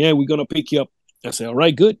they tell me, hey, we're going to pick you up. I said, all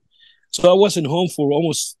right, good. So I wasn't home for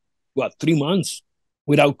almost, 3 months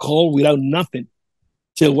without call, without nothing.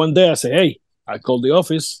 Till one day I said, hey, I called the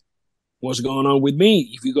office. What's going on with me?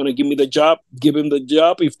 If you're going to give me the job, give him the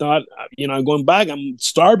job. If not, I'm going back. I'm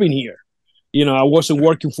starving here. I wasn't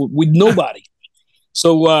working with nobody.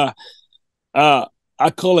 So I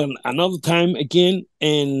call him another time again,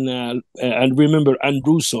 and remember Ann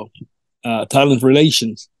Russo, talent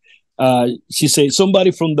relations. She said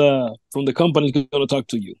somebody from the company is going to talk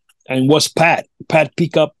to you, and was Pat. Pat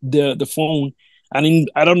pick up the phone, and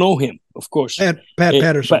I don't know him, of course. Pat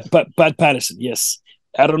Patterson. Pat Patterson, yes.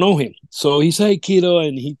 I don't know him. So he said, hey, kiddo,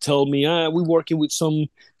 and he told me, we're working with some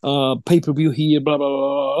pay-per-view here, blah, blah,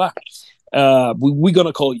 blah, blah. We're going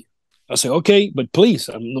to call you. I said, okay, but please,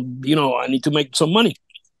 I need to make some money.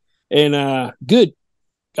 And good.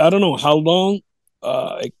 I don't know how long,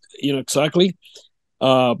 exactly.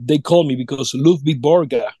 They called me because Ludwig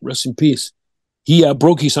Borga, rest in peace, he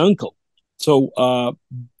broke his ankle. So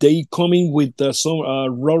they coming with some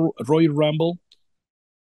Royal Rumble.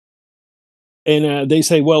 And they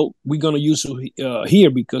say, well, we're going to use you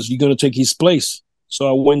here because you're going to take his place. So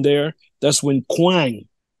I went there. That's when Quang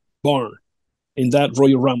born in that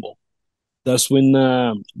Royal Rumble. That's when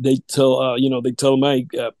they tell Mike,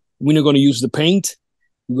 we're not going to use the paint.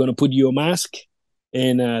 We're going to put you a mask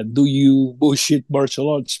and do you bullshit martial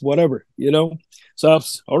arts, whatever, So I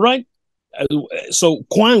was, all right. So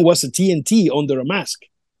Quang was a TNT under a mask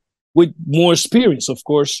with more experience, of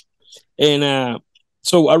course. And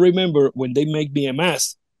so I remember when they make me a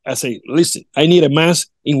mask, I say, listen, I need a mask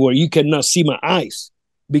in where you cannot see my eyes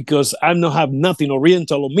because I don't have nothing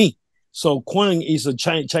oriental on me. So Quan is a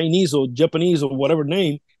Chinese or Japanese or whatever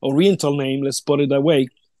name, Oriental name. Let's put it that way.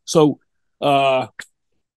 So how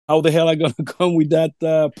the hell I gonna come with that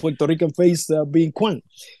Puerto Rican face being Quan?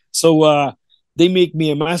 So they make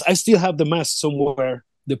me a mask. I still have the mask somewhere,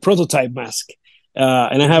 the prototype mask,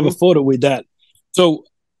 and I have a photo with that. So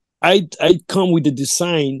I come with the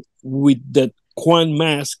design with the Quan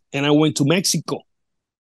mask, and I went to Mexico.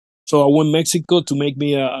 So I went to Mexico to make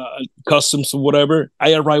me a customs or whatever.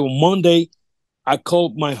 I arrived on Monday. I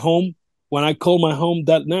called my home. When I called my home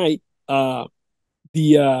that night, my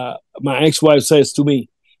ex-wife says to me,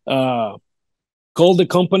 call the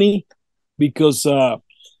company because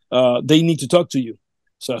they need to talk to you.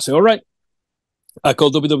 So I say, all right. I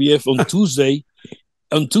called WWF on Tuesday.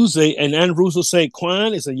 And Ann Russo said,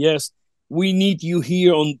 Quan, I said, yes, we need you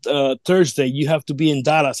here on Thursday. You have to be in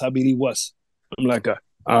Dallas, I believe it was. I'm like,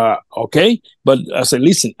 okay. But I said,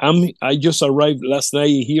 listen, I just arrived last night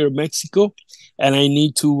here in Mexico, and I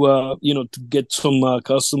need to, to get some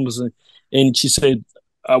customers. And she said,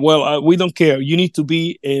 we don't care. You need to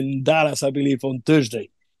be in Dallas, I believe, on Thursday.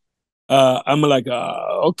 I'm like,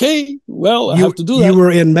 okay, well, I have to do that. You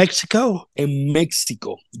were in Mexico? In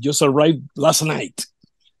Mexico. Just arrived last night.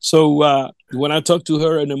 So when I talked to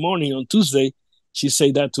her in the morning on Tuesday, she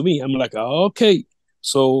said that to me. I'm like, okay.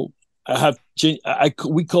 So I have changed.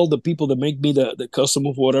 We call the people that make me the customer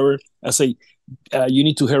or whatever. I say, you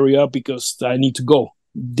need to hurry up because I need to go.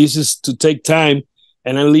 This is to take time,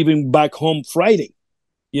 and I'm leaving back home Friday,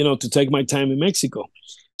 to take my time in Mexico.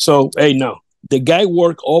 So, hey, no. The guy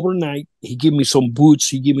worked overnight. He gave me some boots.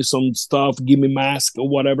 He gave me some stuff, give me mask or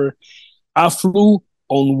whatever. I flew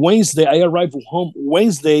on Wednesday. I arrived home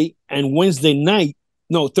Wednesday, and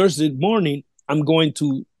Thursday morning, I'm going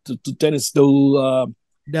to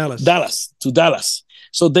Dallas.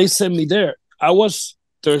 So they sent me there. I was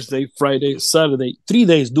Thursday, Friday, Saturday, 3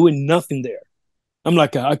 days doing nothing there. I'm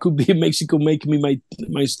like, I could be in Mexico making me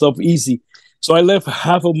my stuff easy. So I left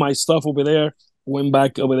half of my stuff over there. Went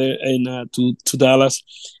back over there and to Dallas,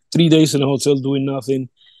 3 days in a hotel doing nothing,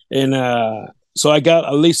 and so I got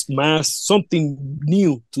at least something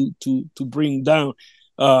new to bring down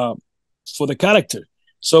for the character.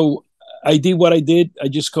 So I did what I did. I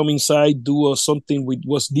just come inside, do something with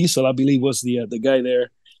was Diesel, I believe was the guy there.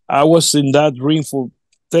 I was in that ring for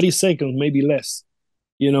 30 seconds, maybe less,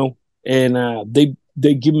 and they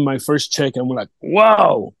give me my first check. I'm like,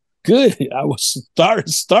 wow. Good. I was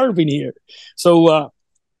starving here. So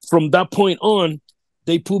from that point on,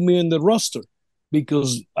 they put me in the roster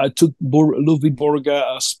because I took Ludwig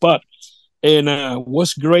Borga's spot. And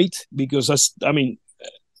was great because,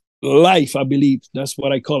 life, I believe. That's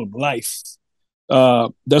what I call him, life.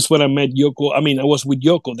 That's when I met Yoko. I was with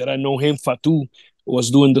Yoko that I know him. Fatu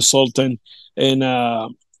was doing the Sultan. And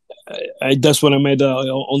that's when I met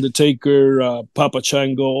Undertaker, Papa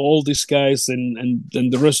Chango, all these guys, and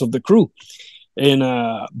the rest of the crew. And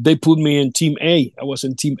they put me in Team A. I was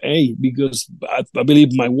in Team A because I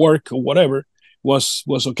believe my work or whatever was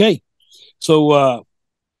okay. So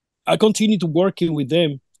I continued to working with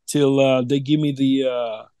them till they give me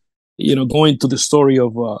the, going to the story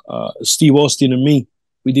of Steve Austin and me.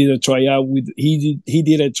 We did a tryout he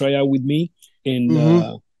did a tryout with me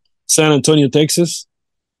in San Antonio, Texas.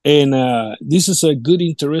 And this is a good,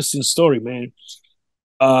 interesting story, man.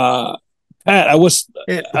 Pat, what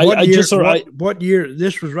year?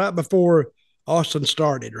 This was right before Austin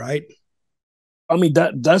started, right?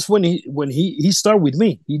 That's when he started with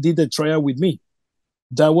me. He did the tryout with me.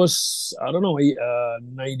 That was, I don't know,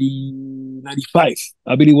 95.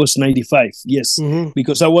 I believe it was 95. Yes,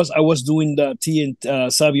 because I was doing the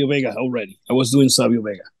Savio Vega already. I was doing Savio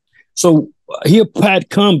Vega. So here Pat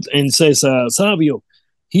comes and says, Savio,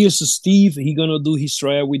 here's Steve. He gonna do his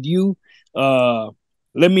tryout with you.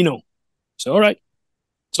 Let me know. So all right.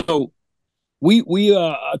 So we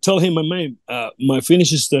tell him, my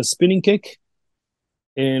finish is the spinning kick,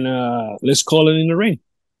 and let's call it in the ring.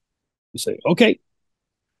 He say okay,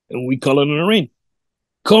 and we call it in the ring.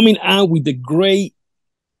 Coming out with the great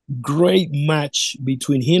match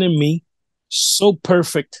between him and me, so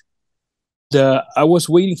perfect. I was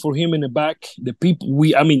waiting for him in the back. The people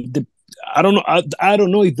I don't know. I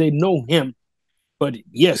don't know if they know him, but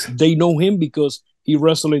yes, they know him because he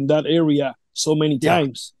wrestled in that area so many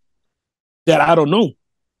times that I don't know.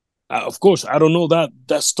 Of course, I don't know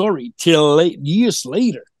that story till years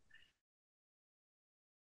later.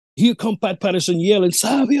 Here come Pat Patterson yelling,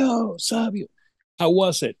 Savio, Savio. How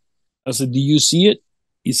was it? I said, do you see it?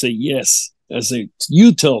 He said, yes. I said,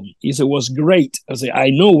 you tell me. He said, it was great. I said, I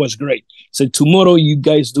know it was great. He said, tomorrow you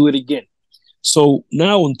guys do it again. So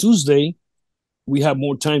now on Tuesday, we have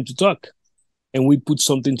more time to talk. and we put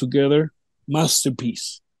something together.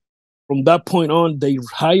 Masterpiece. From that point on, they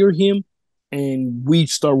hire him, and we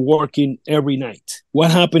start working every night.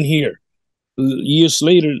 What happened here? Years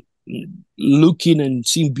later, looking and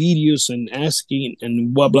seeing videos and asking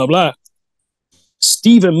and blah blah blah.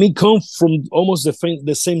 Steve and me come from almost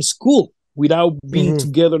the same school without being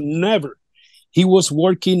together. Never. He was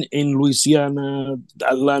working in Louisiana,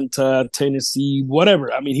 Atlanta, Tennessee,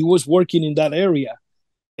 whatever. I mean, he was working in that area,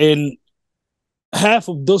 and half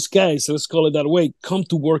of those guys, let's call it that way, come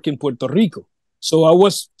to work in Puerto Rico. So I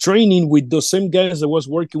was training with those same guys that was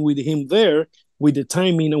working with him there, with the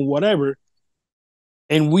timing and whatever.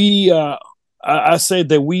 And I said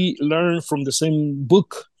that we learned from the same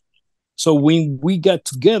book. So when we got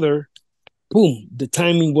together, boom, the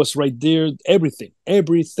timing was right there.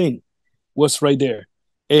 Everything was right there.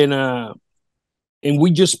 And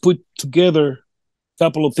we just put together a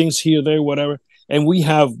couple of things here, there, whatever. And we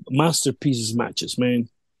have masterpieces matches, man.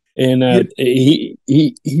 And he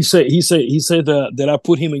said that I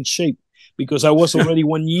put him in shape because I was already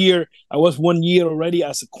 1 year. I was 1 year already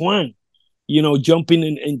as a Quan, jumping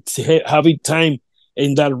and having time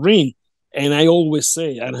in that ring. And I always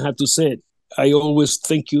say, and I have to say it, I always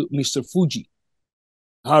thank you, Mr. Fuji,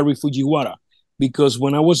 Harry Fujiwara, because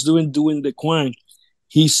when I was doing the Quan,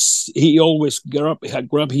 he always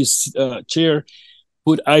grabbed his chair,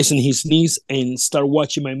 put ice on his knees, and start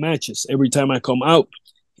watching my matches. Every time I come out,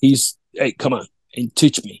 he's, hey, come on, and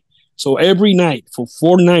teach me. So every night, for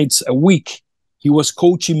 4 nights a week, he was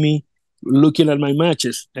coaching me, looking at my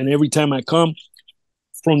matches. And every time I come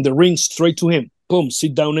from the ring straight to him, boom,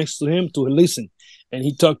 sit down next to him to listen. And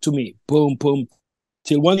he talked to me, boom, boom,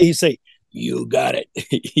 till one day he say, you got it,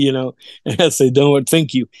 And I say, don't worry,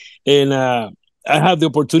 thank you. And I had the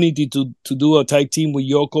opportunity to do a tag team with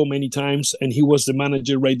Yoko many times, and he was the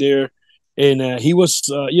manager right there. And he was,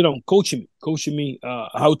 coaching me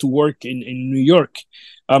how to work in New York.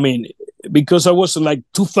 I mean, because I was like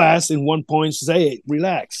too fast in one point, say, hey,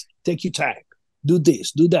 relax, take your time, do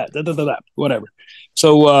this, do that, whatever.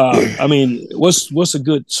 So, I mean, it was a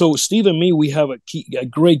good. So Steve and me, we have a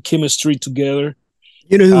great chemistry together.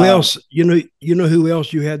 You know who else? You know who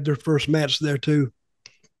else you had their first match there too?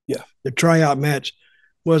 Yeah, the tryout match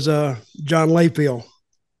was John Layfield.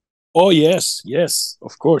 Oh yes,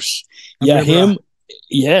 of course. Yeah, him.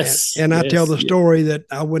 Yes. And I yes, tell the story that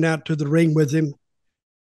I went out to the ring with him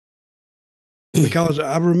because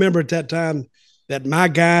I remember at that time that my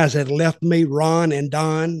guys had left me, Ron and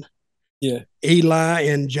Don. Yeah. Eli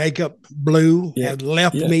and Jacob Blue had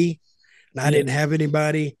left me, and I didn't have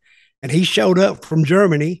anybody. And he showed up from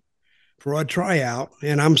Germany for a tryout,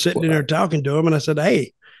 and I'm sitting in there talking to him, and I said,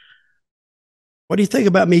 hey, what do you think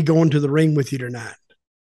about me going to the ring with you tonight?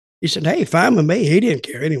 He said, hey, fine with me. He didn't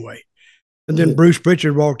care anyway. And then Bruce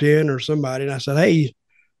Pritchard walked in or somebody, and I said, hey,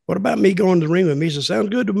 what about me going to the ring with me? He said, sounds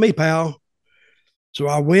good to me, pal. So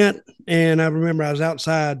I went, and I remember I was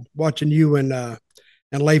outside watching you and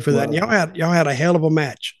Lay for that. And y'all had a hell of a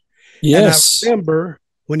match. Yes. And I remember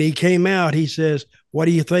when he came out, he says, what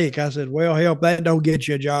do you think? I said, well, help, that don't get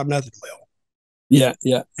you a job, nothing will. Yeah.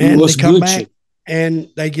 And they come back, and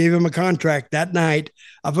they gave him a contract that night.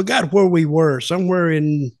 I forgot where we were, somewhere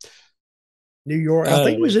in New York. I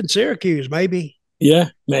think it was in Syracuse, maybe. Yeah,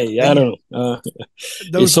 maybe. I don't know.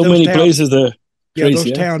 There's so many places there. Yeah,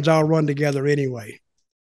 those towns all run together anyway.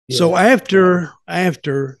 Yeah. So after,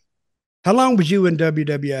 how long was you in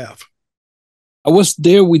WWF? I was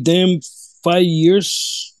there with them 5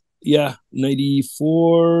 years. Yeah,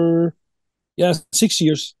 94. Yeah, 6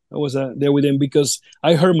 years. I was there with them because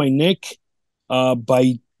I hurt my neck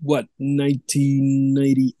by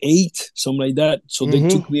 1998, something like that. So they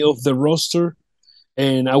took me off the roster,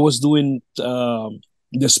 and I was doing the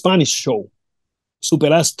Spanish show, Super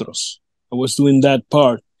Astros. I was doing that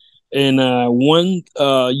part. And when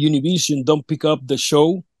Univision don't pick up the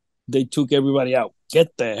show, they took everybody out.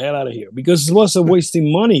 Get the hell out of here. Because it was a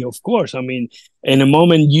wasting money, of course. I mean, in a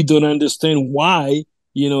moment you don't understand why,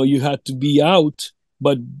 you had to be out,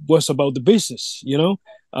 but what's about the business,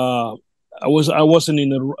 I wasn't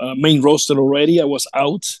in the main roster already. I was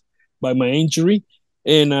out by my injury.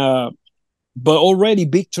 And but already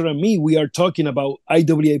Victor and me, we are talking about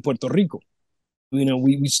IWA Puerto Rico.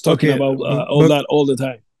 We talking about all that all the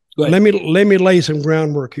time. Go ahead. Let me lay some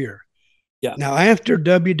groundwork here. Yeah. Now, after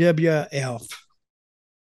WWF,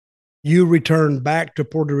 you returned back to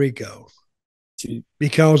Puerto Rico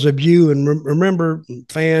because of you. And remember,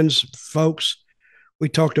 fans, folks, we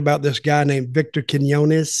talked about this guy named Victor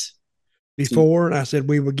Quinones before, and I said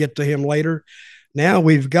we would get to him later. Now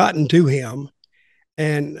we've gotten to him.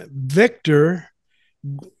 And Victor,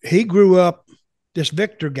 he grew up this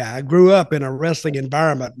Victor guy grew up in a wrestling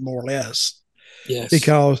environment, more or less. Yes.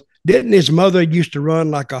 Because didn't his mother used to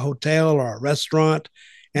run like a hotel or a restaurant,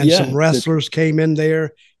 and some wrestlers came in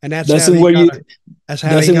there, and that's how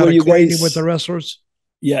he got acquainted with the wrestlers.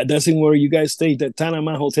 Yeah, that's where you guys stayed, the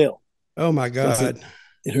Tanama Hotel. Oh my God!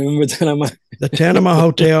 Remember Tanama? The Tanama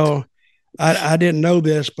Hotel. I didn't know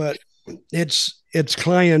this, but its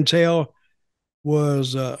clientele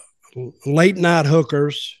was late night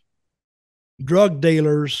hookers, drug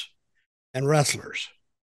dealers, and wrestlers.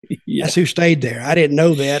 Yeah. That's who stayed there. I didn't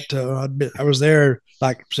know that. I was there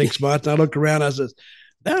like 6 months. And I looked around. I said,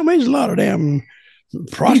 "Damn, there's a lot of damn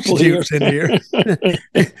prostitutes in here.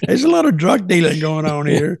 There's a lot of drug dealing going on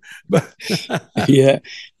here." But yeah,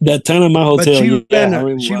 that Tanama Hotel.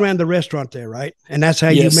 But she ran the restaurant there, right? And that's how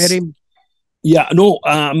you met him. Yeah, no,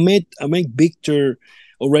 I met Victor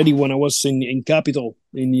already when I was in Capital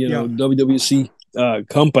in WWC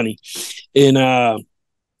company, and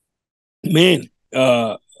man,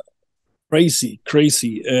 crazy.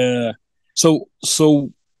 So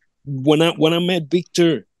when I met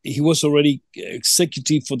Victor, he was already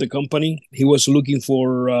executive for the company. He was looking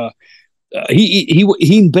for he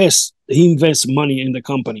invests money in the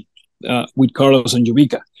company with Carlos and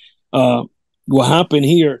Jovica. What happened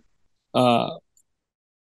here?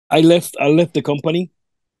 I left the company.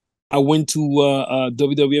 I went to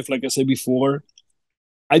WWF, like I said before.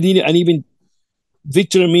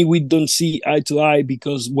 Victor and me, we don't see eye to eye,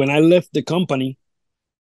 because when I left the company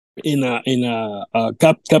in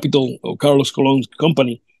Capital or Carlos Colon's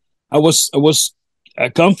company, I was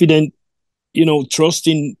confident,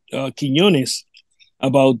 trusting Quiñones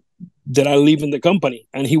about that I leave in the company,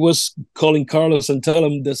 and he was calling Carlos and tell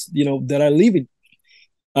him this, that I leave it.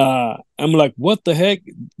 I'm like, what the heck?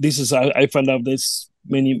 This is I found out this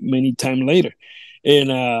many time later,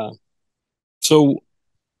 and so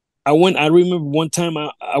I went. I remember one time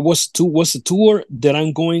I was a tour that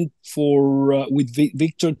I'm going for with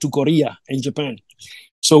Victor to Korea in Japan.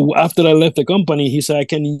 So after I left the company, he said, "I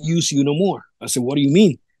can't use you no more." I said, "What do you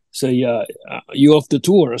mean?" Say, "You off the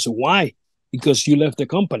tour." I said, "Why?" "Because you left the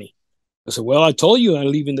company." I said, "Well, I told you I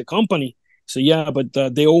leave in the company." So yeah, but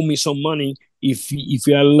they owe me some money. If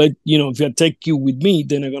I take you with me,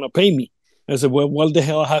 then they're gonna pay me. I said, "Well, what the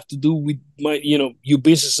hell I have to do with my, your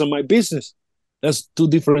business and my business? That's two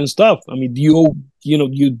different stuff. I mean, you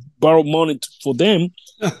borrow money for them.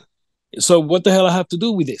 So what the hell I have to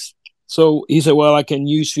do with this?" So he said, "Well, I can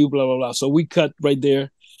use you, blah, blah, blah." So we cut right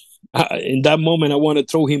there. In that moment, I want to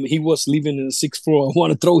throw him. He was living in the 6th floor. I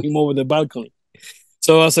want to throw him over the balcony.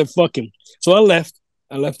 So I said, "Fuck him." So I left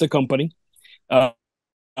the company.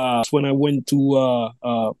 When I went to,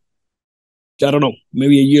 I don't know,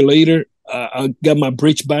 maybe a year later, I got my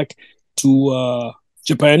bridge back to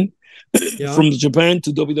Japan. Yeah. From Japan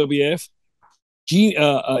to WWF. He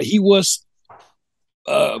was,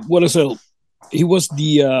 what is it? He was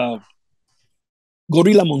the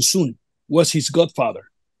Gorilla Monsoon, was his godfather.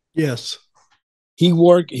 Yes. He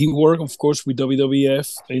worked, of course, with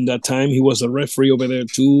WWF in that time. He was a referee over there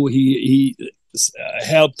too. He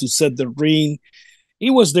helped to set the ring. He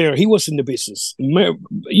was there. He was in the business.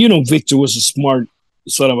 Victor was a smart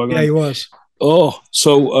son of a gun. Yeah, he was. Oh,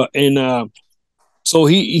 so so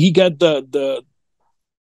he got the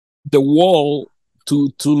wall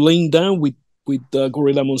to lean down with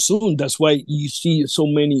Gorilla Monsoon. That's why you see so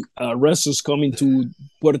many wrestlers coming to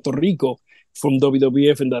Puerto Rico from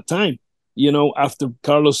WWF in that time. After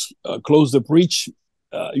Carlos closed the breach,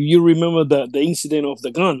 you remember the incident of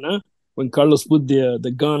the gun, huh? When Carlos put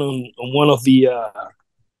the gun on one of the,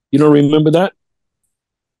 you don't remember that?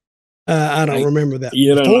 I don't remember that.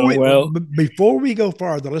 You don't know. Before we go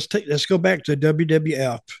farther, let's go back to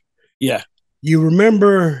WWF. Yeah. You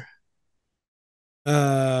remember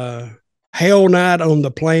Hell Night on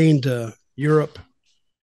the plane to Europe?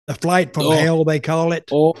 The flight from hell, they call it.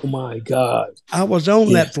 Oh my God. I was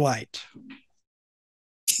on that flight.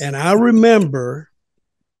 And I remember,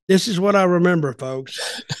 this is what I remember,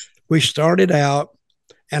 folks. We started out,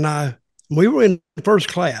 and we were in first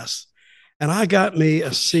class, and I got me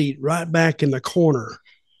a seat right back in the corner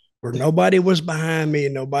where nobody was behind me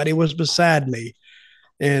and nobody was beside me.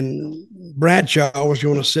 And Bradshaw was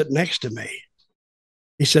going to sit next to me.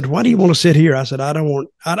 He said, "Why do you want to sit here?" I said,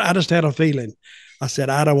 I just had a feeling. I said,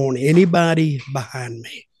 "I don't want anybody behind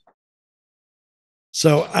me."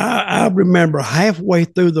 So I remember halfway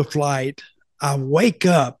through the flight, I wake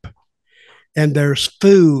up and there's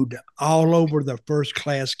food all over the first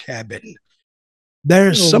class cabin.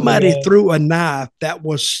 There's somebody threw a knife that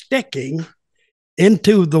was sticking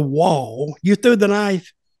into the wall. You threw the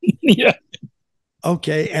knife? Yeah.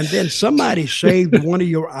 Okay. And then somebody shaved one of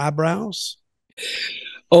your eyebrows.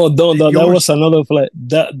 Oh, no, no, that Yours, was another flight.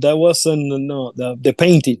 That wasn't no the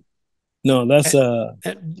painting. No, that's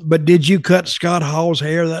but did you cut Scott Hall's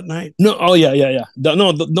hair that night? no. Oh yeah, yeah, yeah. No,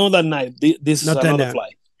 no, that night. This is Not that another night.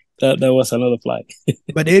 flight. That was another flight.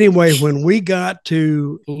 But anyway, when we got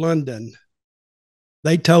to London,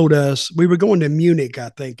 they told us we were going to Munich, I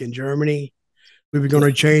think, in Germany. We were going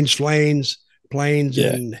to change planes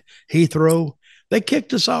Yeah, in Heathrow. They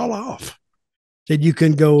kicked us all off. Said you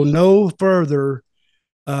can go no further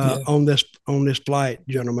yeah. on this flight,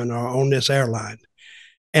 gentlemen, or on this airline.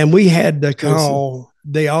 And we had to Crazy. call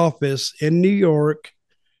the office in New York,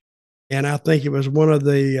 and I think it was one of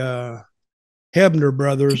the Hebner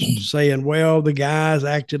brothers saying, "Well, the guys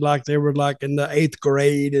acted like they were like in the 8th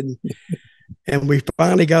grade," and we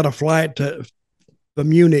finally got a flight to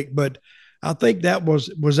Munich. But I think that was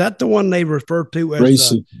that the one they referred to as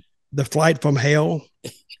Crazy. the flight from hell.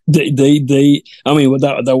 They. I mean,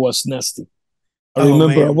 that was nasty. I Oh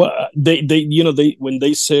remember man, what they when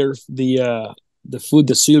they served the food,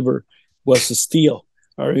 the silver was steel.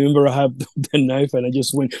 I remember I have the knife and I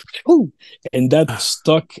just went, whoo, and that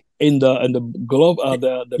stuck in the glove,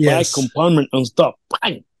 the back yes, compartment on top.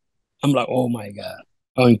 Bang! I'm like, oh my god,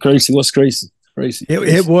 oh, and crazy, it was crazy, crazy, it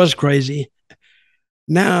crazy. was crazy.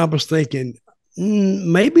 Now I was thinking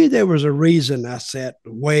maybe there was a reason I sat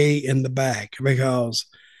way in the back because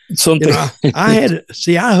Something,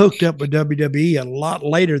 I hooked up with WWE a lot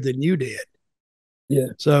later than you did. yeah,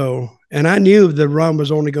 So, and I knew the run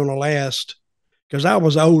was only going to last because I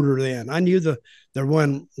was older then. I knew the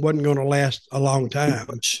run wasn't going to last a long too time,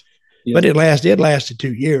 much. Yeah, but it lasted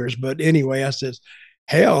 2 years. But anyway, I says,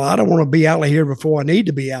 hell, I don't want to be out of here before I need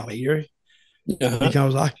to be out of here uh-huh.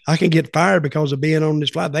 because I can get fired because of being on this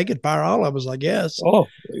flight. They could fire all of us, I guess. Oh,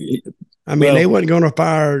 I mean, they well, wasn't going to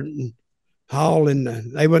fire Hall and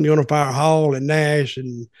they wasn't going to fire Hall and Nash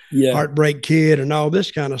and yeah, Heartbreak Kid and all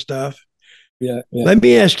this kind of stuff. yeah, yeah. Let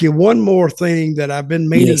me ask you one more thing that I've been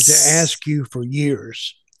meaning to Yes. ask you for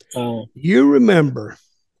years. Uh, You remember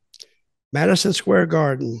Madison Square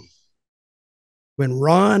Garden when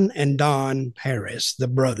Ron and Don Harris, the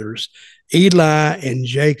brothers, Eli and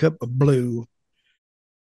Jacob Blue,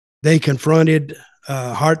 they confronted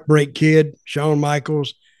Heartbreak Kid, Shawn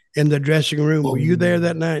Michaels, in the dressing room. Were you there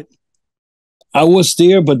that oh, night? I was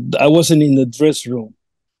there, but I wasn't in the dress room.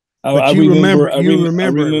 I But remember, you I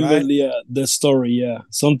remember it, remember right? the story. Yeah,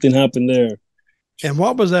 something happened there. And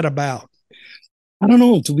what was that about? I don't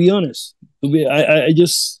know, to be honest. I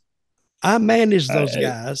just, I managed those I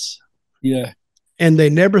guys, yeah, and they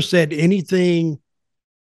never said anything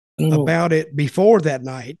I don't know. about it before that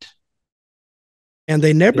night. And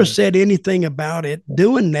they never Yeah, said anything about it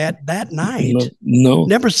doing that no, night. no,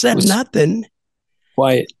 Never it said was nothing.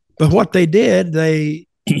 quiet. But what they did, they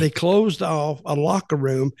closed off a locker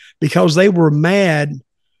room because they were mad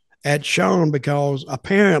at Sean because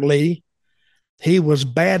apparently he was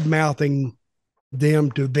bad mouthing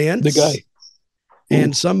them to The Vince, guy. Ooh,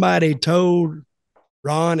 and somebody told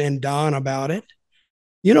Ron and Don about it.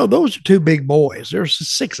 You know, those are two big boys. They're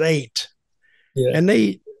 6'8", yeah, and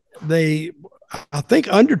they I think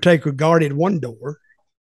Undertaker guarded one door,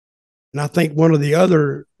 and I think one of the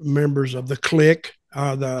other members of the clique,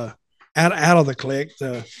 the out of the clique,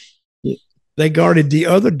 yeah, they guarded the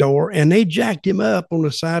other door, and they jacked him up on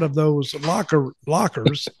the side of those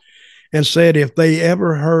lockers, and said if they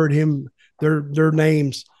ever heard him their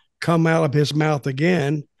names come out of his mouth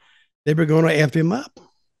again, they were going to f him up.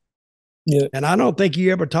 yeah, And I don't think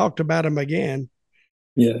you ever talked about him again.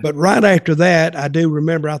 yeah. But right after that, I do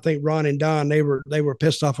remember. I think Ron and Don they were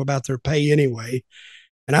pissed off about their pay anyway,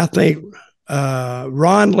 and I think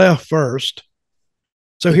Ron left first.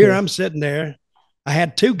 So here Okay. I'm sitting there. I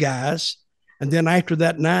had two guys, and then after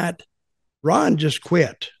that night, Ron just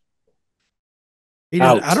quit. He did.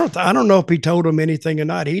 Out. I don't know if he told him anything or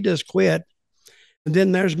not. He just quit. And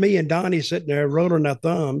then there's me and Donnie sitting there rolling our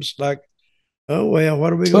thumbs, like, oh well,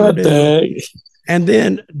 what are we going What to the do? heck? And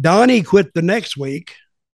then Donnie quit the next week.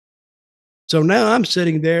 So now I'm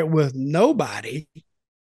sitting there with nobody.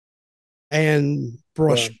 And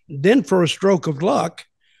Well, for a stroke of luck,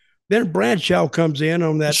 then Bradshaw comes in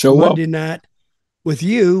on that show up Monday night with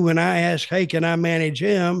you, and I asked, "Hey, can I manage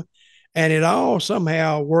him?" And it all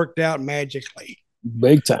somehow worked out magically.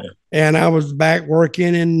 big time. And I was back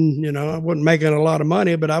working, and I wasn't making a lot of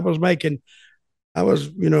money, but I was making a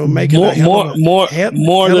More, more, more, more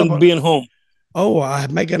hell of than a being home.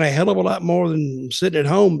 I'm making a hell of a lot more than sitting at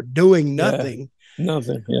home doing Yeah, nothing.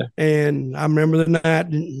 nothing. Yeah, And I remember the night,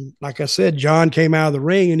 and like I said, John came out of the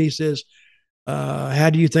ring and he says, how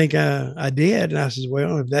do you think I did? And I says,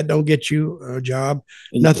 well, if that don't get you a job,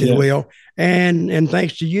 nothing will. And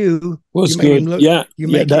thanks to you, was you made good. him look. Yeah, You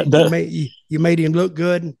yeah. make it. You made him look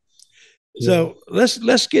good. So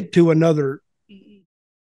let's get to another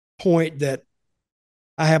point that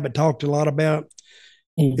I haven't talked a lot about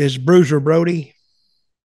is Bruiser Brody.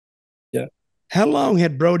 Yeah. How long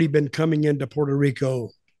had Brody been coming into Puerto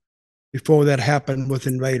Rico before that happened with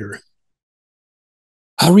Invader?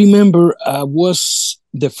 I remember was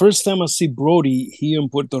the first time I see Brody here in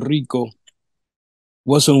Puerto Rico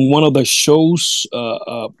was on one of the shows,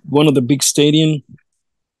 one of the big stadium,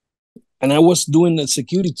 and I was doing the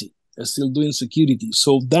security. I still doing security.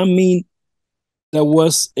 So that mean that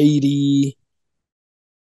was 80,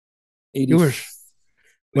 80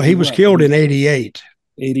 he was killed in 88.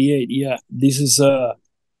 88, yeah. This is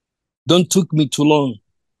don't took me too long.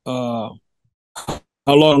 How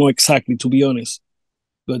long exactly, to be honest?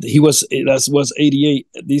 But that was 88.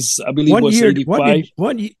 This I believe was 85.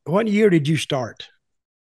 What year did you start?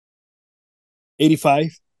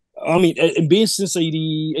 85. I mean, being since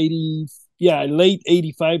 80, yeah, late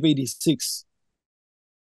 85, 86.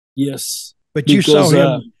 Yes. But because,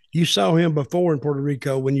 you saw him before in Puerto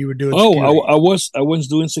Rico when you were doing security. I was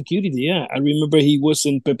doing security, yeah. I remember he was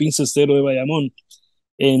in Pepín Cestero de Bayamón,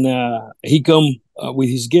 and he come with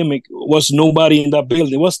his gimmick. Was nobody in that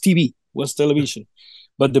building. It was TV, was television.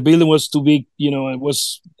 But the building was too big, it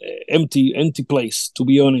was empty place, to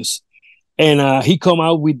be honest. And he come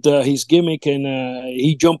out with his gimmick, and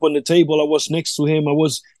he jumped on the table. I was next to him. I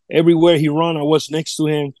was everywhere he run. I was next to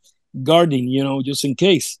him, guarding, just in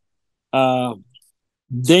case.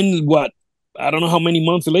 Then what? I don't know how many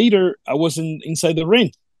months later, I was inside the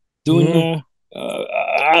ring doing.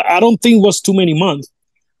 I don't think it was too many months,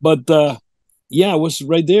 but yeah, I was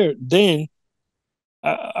right there. Then,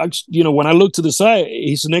 when I look to the side,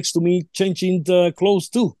 he's next to me changing the clothes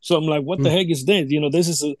too. So I'm like, what the heck is that? This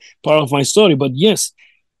is a part of my story. But yes,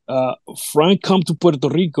 Frank come to Puerto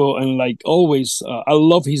Rico, and like always, I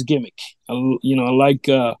love his gimmick.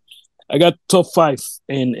 I got top 5,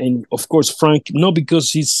 and of course Frank, not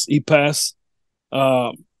because he passed.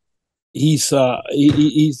 He's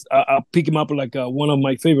I pick him up like one of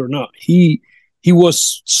my favorite. No, he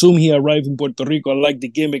was soon he arrived in Puerto Rico. I like the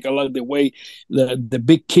gimmick. I like the way the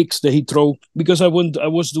big kicks that he throw, because I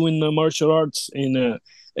was doing martial arts, and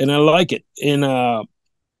I like it. And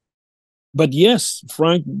but yes,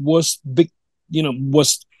 Frank was big.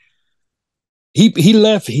 Was he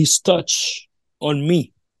left his touch on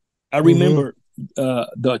me. I remember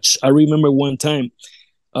Dutch. I remember one time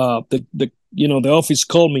the office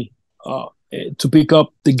called me to pick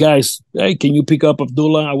up the guys. Hey, can you pick up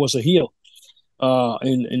Abdullah? I was a heel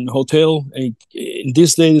in hotel. And in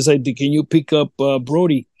this day, they said, can you pick up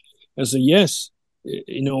Brody? I said, yes.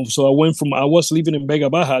 So I was living in Vega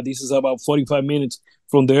Baja. This is about 45 minutes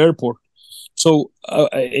from the airport. So,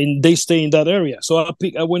 and they stay in that area. So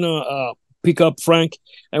I went to pick up Frank,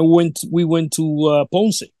 and we went to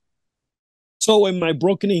Ponce. So in my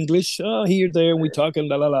broken English, here, there, and we talking,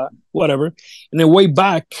 la, la, la, whatever. And then way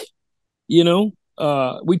back, we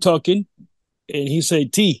talking, and he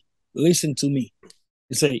said, T, listen to me.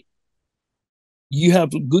 He said, you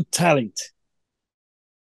have good talent.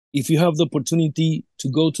 If you have the opportunity to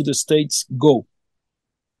go to the States, go.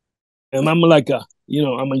 And I'm like,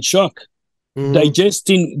 I'm in shock,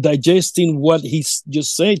 digesting what he's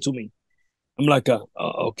just said to me. I'm like,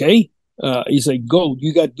 okay. He said, go,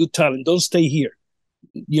 you got good talent. Don't stay here.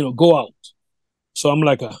 Go out. So I'm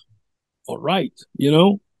like, all right,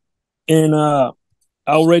 and I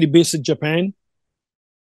already visited Japan.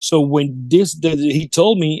 So when that he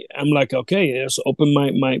told me, I'm like, okay, let's open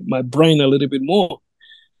my brain a little bit more.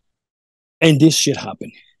 And this shit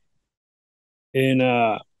happened. And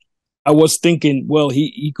I was thinking, well,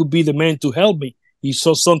 he could be the man to help me. He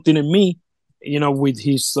saw something in me, with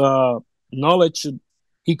his knowledge.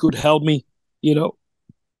 He could help me,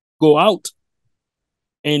 go out.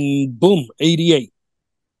 And boom, 88,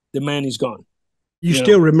 the man is gone. You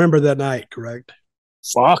still remember that night, correct?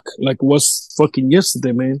 Fuck, like it was fucking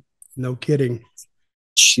yesterday, man. No kidding.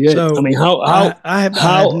 Shit. So, I mean,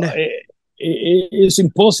 it's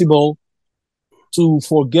impossible to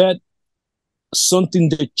forget something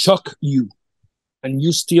that shocked you, and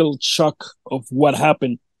you still shock of what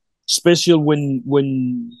happened, especially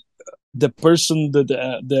when the person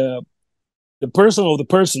the person or the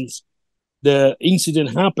persons the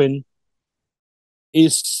incident happened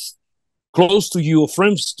is close to you or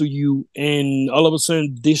friends to you, and all of a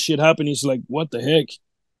sudden this shit happened. It's like, what the heck,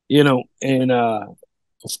 and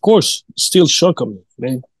of course still shock me,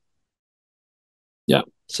 man. Yeah.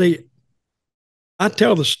 See, I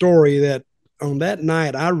tell the story that on that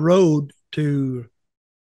night, I rode to,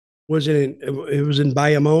 it was in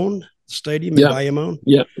Bayamon Stadium in Bayamon.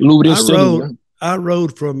 Yeah, Lubriel Stadium. I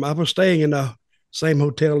was staying in the same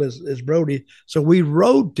hotel as Brody. So we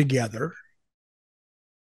rode together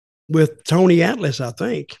with Tony Atlas, I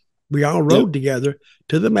think. We all rode together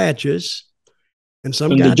to the matches. And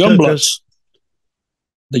guy took us.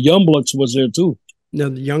 The Youngbloods was there too. The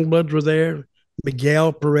Youngbloods were there.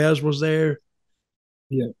 Miguel Perez was there.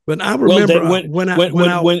 Yeah. But I remember when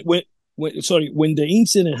the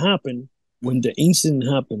incident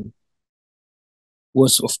happened,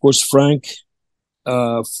 was of course Frank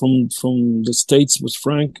from the States was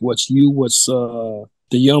Frank, was the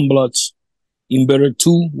Youngbloods, Inverter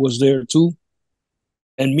 2 was there too,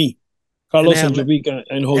 and me, Carlos and Jovica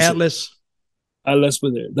and Jose. Atlas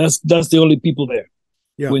were there. That's the only people there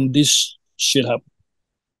when this shit happened.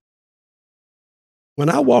 When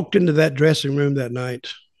I walked into that dressing room that night,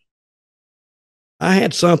 I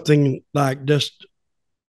had something like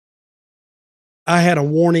I had a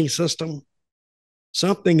warning system.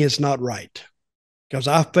 Something is not right, because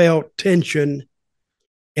I felt tension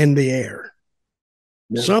in the air.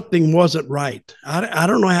 Yeah. Something wasn't right. I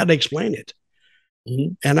don't know how to explain it.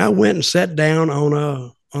 Mm-hmm. And I went and sat down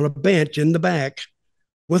on a bench in the back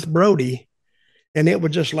with Brody, and it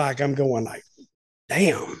was just like, I'm going like,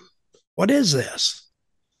 damn, what is this?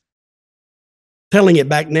 Telling it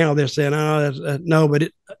back now, they're saying, no,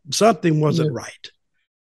 but something wasn't right.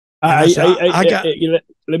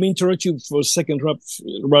 Let me interrupt you for a second,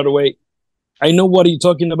 right away. I know what you're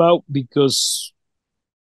talking about, because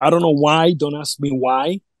I don't know why. Don't ask me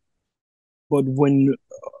why. But when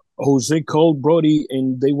Jose called Brody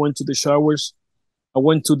and they went to the showers, I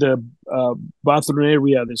went to the bathroom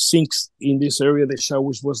area, the sinks in this area, the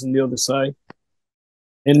showers was on the other side.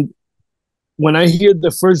 And when I hear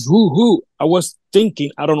the first who, I was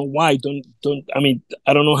thinking, I don't know why,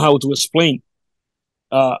 I don't know how to explain.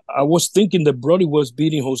 I was thinking that Brody was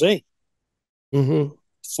beating Jose. Mm-hmm.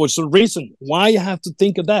 For some reason. Why I have to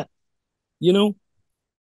think of that? You know?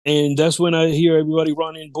 And that's when I hear everybody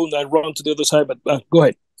running, boom, I run to the other side, but go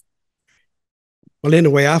ahead. Well,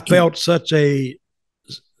 anyway, I felt such a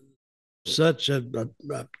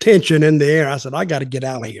tension in the air. I said, I got to get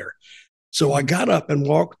out of here. So I got up and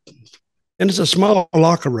walked, and it's a small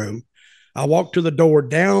locker room. I walked to the door,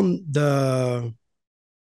 down the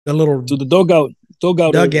little to the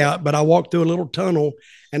dugout, but I walked through a little tunnel,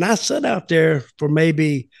 and I sat out there for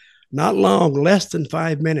maybe not long, less than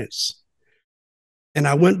 5 minutes. And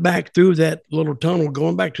I went back through that little tunnel,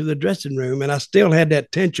 going back to the dressing room, and I still had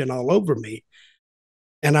that tension all over me.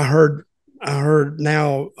 And I heard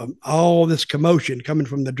now all this commotion coming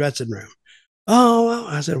from the dressing room. Oh,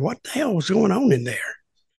 I said, what the hell was going on in there?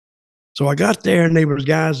 So I got there, and there was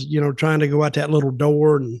guys, trying to go out that little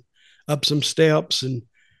door and up some steps. And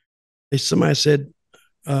somebody said,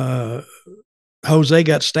 Jose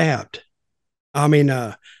got stabbed.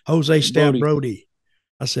 Jose stabbed Brody.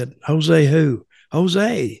 I said, Jose who?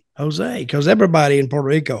 Jose, because everybody in Puerto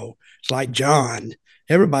Rico is like John.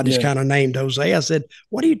 Everybody's kind of named Jose. I said,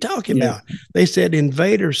 what are you talking about? They said,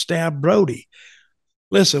 Invader stabbed Brody.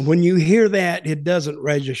 Listen, when you hear that, it doesn't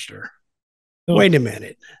register. Oh. Wait a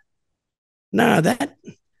minute. And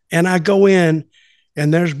I go in,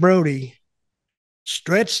 and there's Brody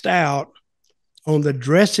stretched out on the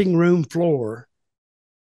dressing room floor,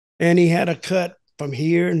 and he had a cut from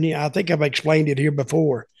here, and I think I've explained it here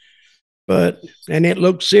before, and it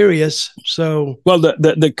looked serious. So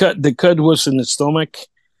the cut was in the stomach.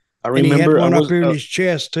 I remember, and he had one up here in his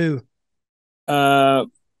chest too. But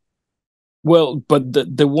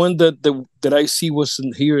the one that I see was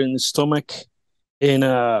here in the stomach, and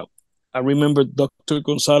I remember Dr.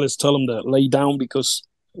 Gonzalez tell him to lay down, because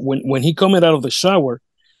when he coming out of the shower,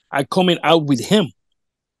 I coming out with him.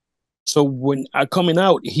 So when I coming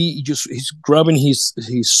out, he's grabbing his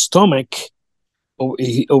stomach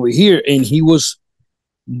over here, and he was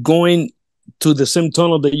going to the same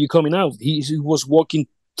tunnel that you coming out. He was walking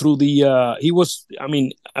through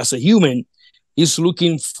as a human, he's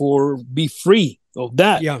looking for be free of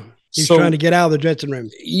that. Yeah. He's trying to get out of the dressing room.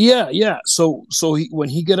 Yeah. So when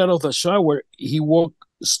he get out of the shower, he walked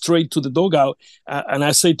straight to the dugout, and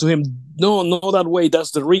I say to him, no, that way,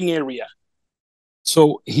 that's the ring area.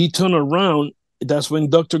 So he turned around. That's when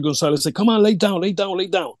Dr. Gonzalez said, come on, lay down.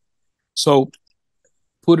 So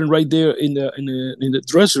put it right there in the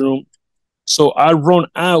dressing room. So I run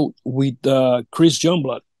out with Chris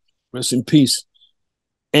Youngblood, rest in peace.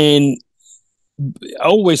 And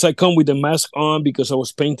always I come with the mask on, because I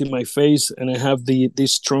was painting my face, and I have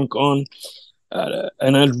this trunk on,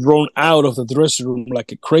 and I run out of the dressing room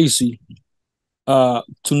like a crazy. to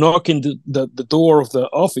knock in the door of the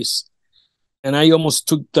office, and I almost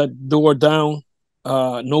took that door down.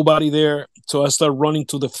 Nobody there, so I start running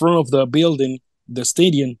to the front of the building, the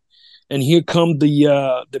stadium, and here come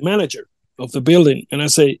the manager of the building, and I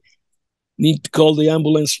say, "Need to call the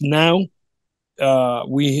ambulance now.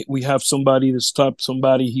 We have somebody to stop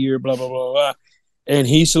somebody here." Blah blah blah blah. And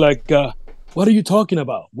he's like, "What are you talking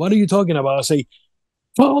about? What are you talking about?" I say,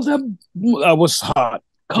 "Call them." I was hot.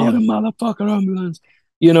 Call the motherfucker ambulance.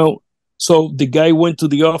 So the guy went to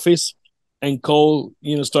the office and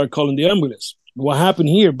start calling the ambulance. What happened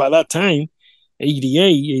here by that time,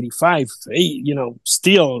 88, 85,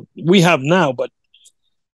 still we have now, but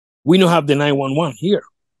we don't have the 911 here.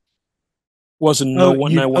 Wasn't no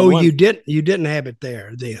one 911. You didn't have it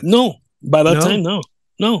there then? No, by that time, no.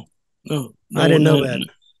 I didn't know that.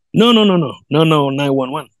 No,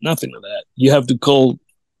 911, nothing of that. You have to call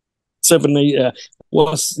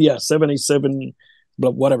 787,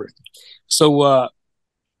 but whatever. So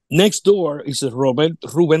next door is a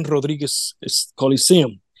Ruben Rodriguez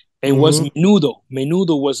Coliseum, and was Menudo.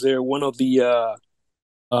 Menudo was there, one of the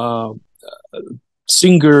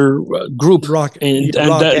singer group rock in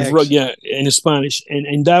Spanish,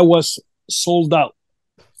 and that was sold out.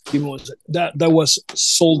 That was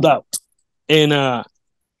sold out, and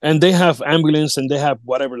they have ambulance and they have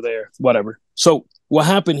whatever there, whatever. So what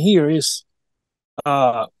happened here is,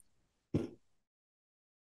 the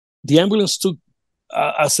ambulance took,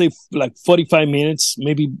 I say, like 45 minutes,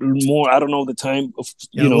 maybe more. I don't know the time of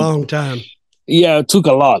a long time. Yeah, it took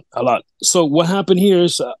a lot. So what happened here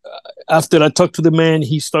is, after I talked to the man,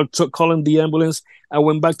 he started calling the ambulance. I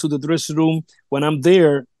went back to the dressing room. When I'm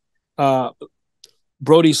there,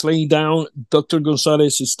 Brody's laying down. Dr.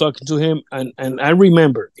 Gonzalez is talking to him, and I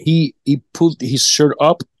remember he pulled his shirt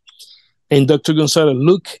up, and Dr. Gonzalez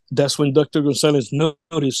looked. That's when Dr. Gonzalez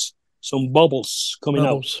noticed some bubbles coming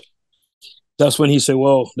out. That's when he said,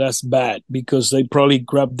 "Well, that's bad, because they probably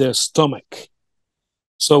grabbed their stomach."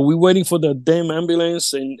 So we're waiting for the damn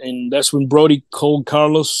ambulance, and that's when Brody called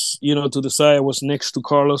Carlos, to the side. I was next to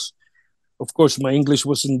Carlos. Of course, my English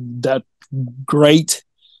wasn't that great,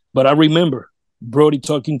 but I remember Brody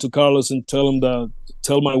talking to Carlos and tell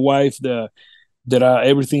my wife that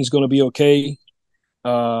everything's going to be okay.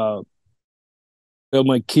 Tell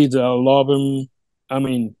my kids I love him. I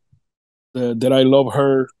mean, that I love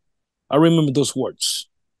her. I remember those words.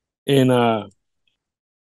 And I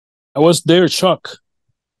was there shocked.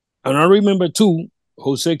 And I remember, too,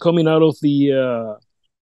 Jose coming out of the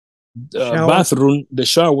bathroom, the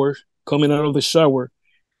shower, coming out of the shower.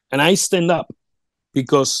 And I stand up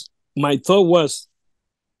because my thought was,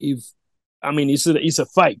 it's a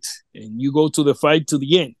fight. And you go to the fight to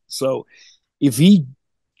the end. So if he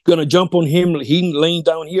going to jump on him, he laying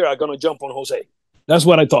down here, I'm going to jump on Jose. That's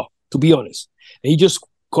what I thought, to be honest. And he just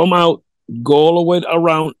come out, go all the way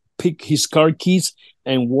around, pick his car keys,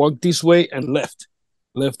 and walk this way and left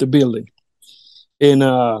the building. And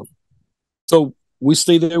so we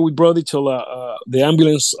stayed there with Brody till the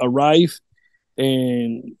ambulance arrived,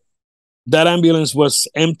 and that ambulance was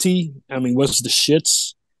empty. Was the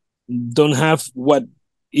shits. Don't have what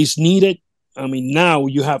is needed. Now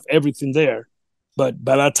you have everything there, but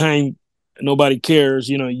by that time, nobody cares.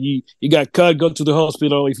 You got cut, go to the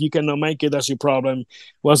hospital. If you cannot make it, that's your problem.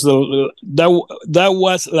 That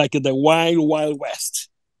was like the wild west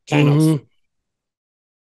kind of.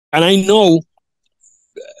 And I know,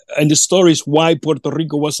 and the story is why Puerto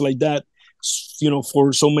Rico was like that,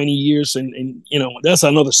 for so many years, and that's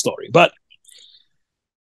another story. But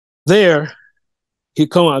there, he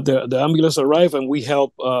come out, the ambulance arrived, and we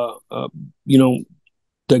help, the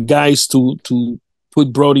guys to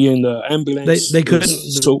put Brody in the ambulance. They couldn't.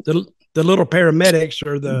 So the little paramedics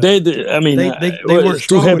or they weren't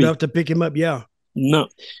strong enough to pick him up. Yeah. No.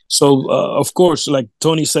 So of course, like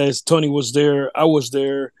Tony says, Tony was there. I was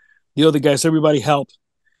there. The other guys, everybody helped.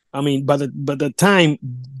 By the time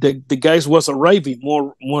the guys was arriving,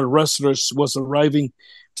 more wrestlers was arriving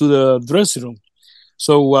to the dressing room.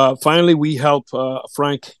 So finally, we helped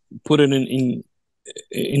Frank put it in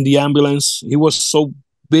the ambulance. He was so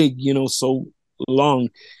big, so long.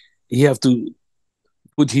 He have to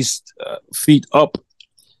put his feet up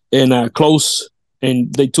and close,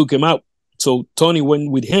 and they took him out. So Tony went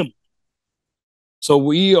with him. So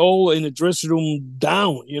we all in the dressing room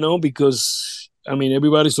down, because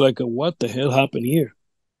everybody's like, what the hell happened here?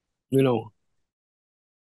 And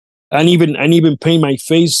even paint my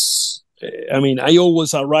face. I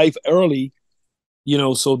always arrive early,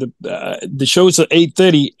 so the show is at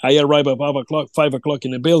 8:30. I arrive at 5 o'clock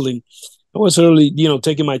in the building. I was early,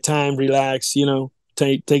 taking my time, relax,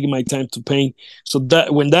 taking my time to paint. So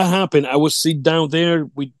that when that happened, I would sit down there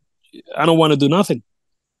I don't want to do nothing.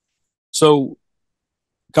 So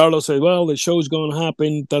Carlos said, well, the show is going to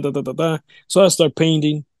happen. Da, da, da, da, da. So I start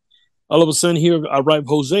painting. All of a sudden, here arrived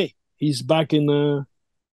Jose. He's back in the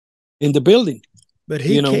building. But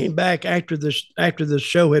he came back after the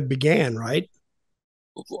show had began, right?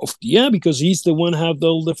 Yeah, because he's the one have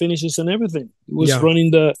all the finishes and everything. He was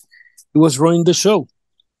running the show.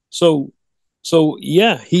 So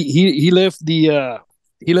yeah, he left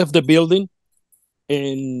the building,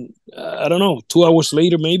 and I don't know, 2 hours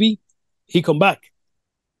later maybe he come back.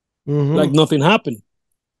 Like nothing happened.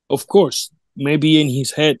 Of course, maybe in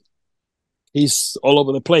his head he's all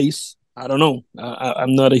over the place. I don't know.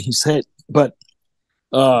 I'm not in his head, but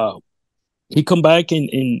he come back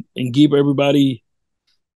and give everybody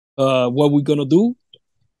what we're gonna do,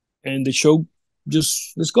 and the show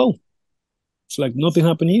just let's go. It's like nothing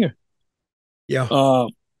happened here. Yeah.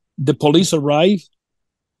 The police arrived.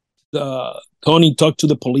 Tony talked to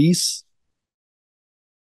the police,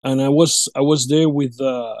 and I was there with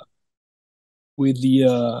the what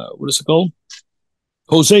is it called?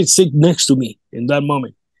 Jose sit next to me in that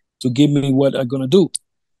moment to give me what I'm gonna do,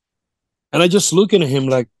 and I just looking at him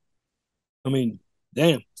like, I mean,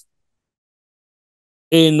 damn.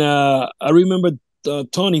 And I remember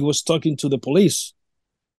Tony was talking to the police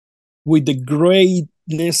with the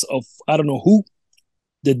greatness of I don't know who,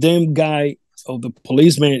 the damn guy of the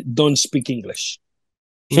policeman don't speak English.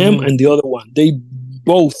 Him and the other one, they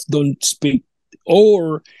both don't speak,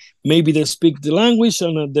 or maybe they speak the language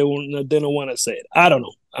and they don't want to say it. I don't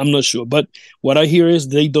know. I'm not sure. But what I hear is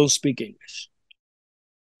they don't speak English.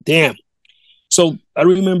 Damn. So I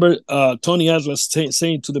remember Tony Atlas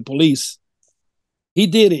saying to the police, he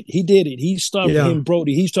did it. He stopped him,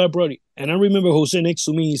 Brody. He stopped Brody. And I remember Jose next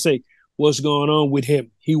to me, he said, what's going on with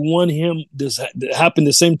him? He want him, this happened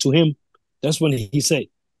the same to him. That's when he said.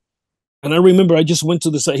 And I remember I just went to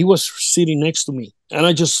the side. He was sitting next to me. And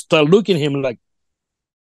I just started looking at him like,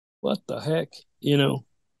 what the heck? You know,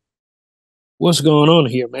 what's going on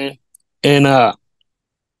here, man? And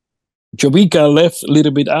Jovica left a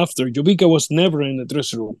little bit after. Jovica was never in the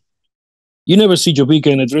dressing room. You never see Jovica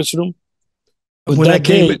in the dressing room. But when I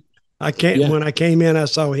came in, I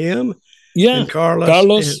saw him and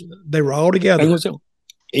Carlos and they were all together.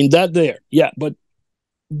 In that there, yeah. But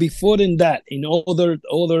before than that, in other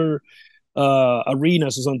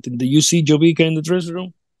arenas or something, do you see Jovica in the dressing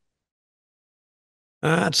room?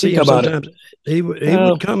 I'd see him sometimes. He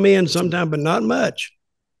would come in sometime, but not much.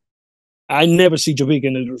 I never see Jovica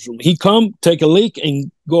in the dressing room. He come, take a leak,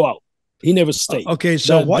 and go out. He never stayed. Okay,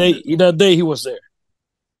 so that day he was there.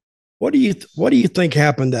 What do you think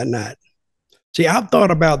happened that night? See, I've thought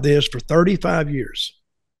about this for 35 years.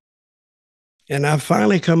 And I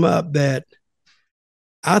finally come up that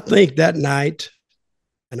I think that night,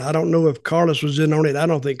 and I don't know if Carlos was in on it. I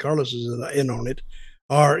don't think Carlos is in on it,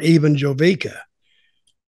 or even Jovica.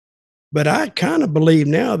 But I kind of believe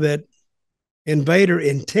now that Invader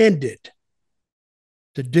intended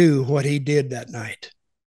to do what he did that night.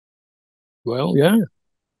 Well, yeah.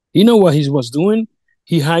 You know what he was doing?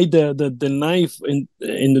 He hid the knife in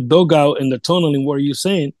the dugout in the tunneling where you're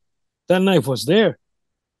saying that knife was there.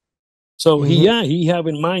 So he have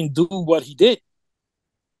in mind do what he did.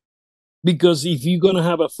 Because if you're gonna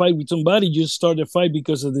have a fight with somebody, you start a fight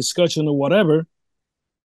because of discussion or whatever.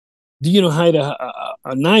 You don't hide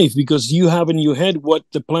a knife because you have in your head what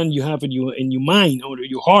the plan you have in your mind or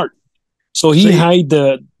your heart. So he have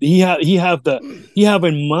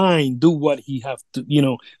in mind do what he have to, you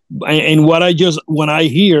know. And what I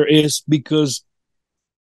hear is because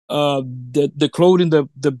the clothing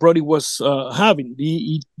the Brody was having,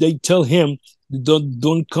 they tell him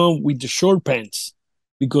don't come with the short pants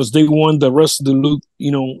because they want the rest to look,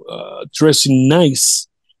 you know, dressing nice.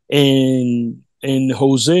 And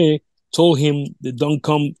Jose told him that don't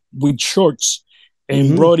come with shorts.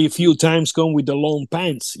 And Brody a few times come with the long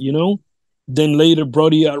pants, you know. Then later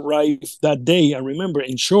Brody arrived that day, I remember,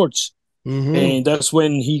 in shorts. And that's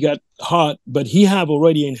when he got hot. But he have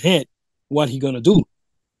already in head what he gonna do.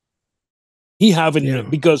 He haven't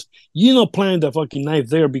because you not planting the fucking knife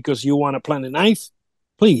there because you want to plant a knife.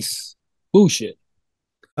 Please. Bullshit.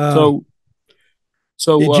 Did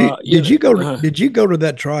you go to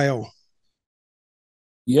that trial?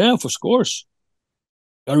 Yeah, of course.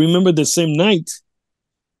 I remember the same night.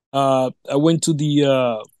 I went to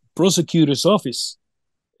the prosecutor's office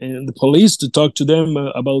and the police to talk to them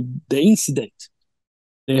about the incident.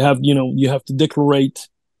 They have, you know, you have to declarate.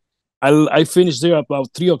 I finished there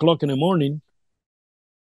about 3:00 in the morning.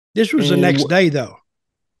 This was the next day, though.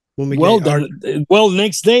 When we Well, get then,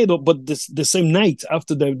 next day, though, but the same night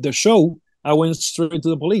after the show, I went straight to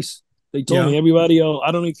the police. They told me, everybody,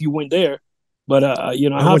 I don't know if you went there, but I have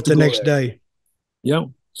went to the go next there. day. Yeah.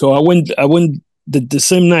 So I went the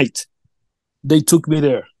same night. They took me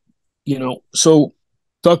there, So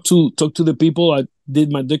talk to the people. I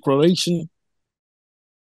did my declaration,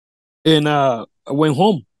 and I went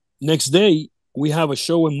home. Next day, we have a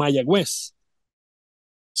show in Mayagüez.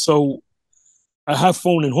 So I have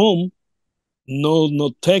phone at home,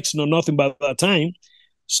 no text, no nothing by that time.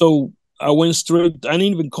 So I went straight. I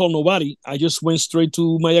didn't even call nobody. I just went straight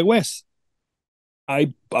to Mayagüez.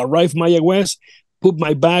 I arrived Mayagüez, put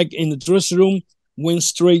my bag in the dressing room, went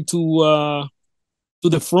straight to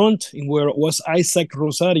the front in where it was Isaac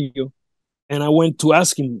Rosario, and I went to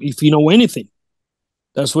ask him if he know anything.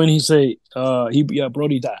 That's when he said,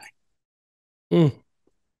 Brody died. Mm.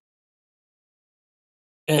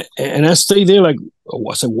 And I stayed there like,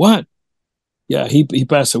 I said, what? Yeah, he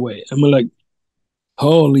passed away. I'm like,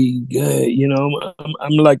 holy God,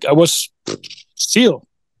 I'm like, I was still,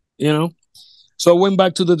 So I went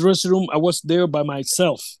back to the dressing room. I was there by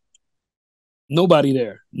myself. Nobody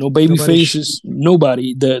there. No baby faces.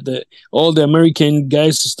 Nobody. All the American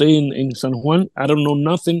guys stay in San Juan. I don't know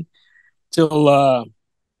nothing till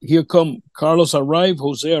here come Carlos arrived,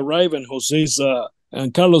 Jose arrived, and Jose's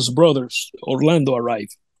and Carlos' brothers, Orlando,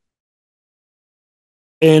 arrived.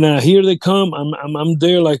 And here they come. I'm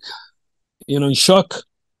there like, in shock.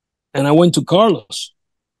 And I went to Carlos,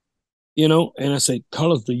 and I said,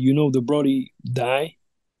 Carlos, do you know the Brody died?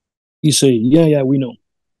 He said, yeah, we know.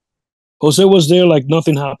 Jose was there like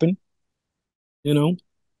nothing happened, And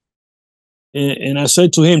I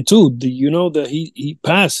said to him too, do you know that he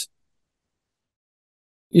passed?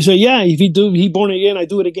 He said, yeah, if he born again, I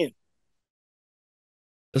do it again.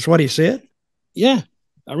 That's what he said? Yeah,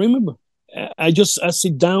 I remember. I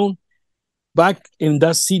sit down back in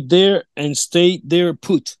that seat there and stay there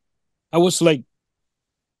put. I was like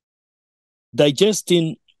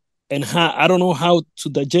digesting, and I don't know how to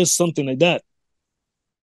digest something like that.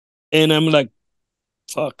 And I'm like,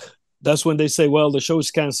 fuck. That's when they say, well, the show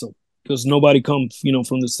is canceled because nobody comes,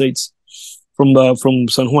 from the States, from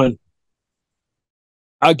San Juan.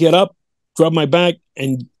 I get up, grab my bag,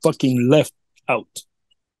 and fucking left out.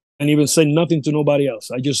 And even said nothing to nobody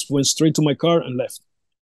else. I just went straight to my car and left.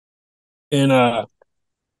 And I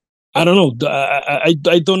don't know.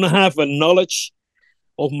 I don't have a knowledge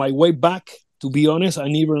of my way back, to be honest. I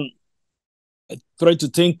tried to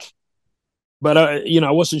think, but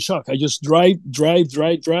I was in shock. I just drive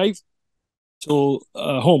to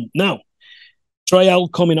home. Now,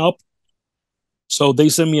 tryout coming up. So they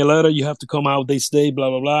sent me a letter. You have to come out. They stay, blah,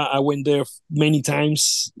 blah, blah. I went there many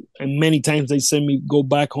times, and many times they sent me go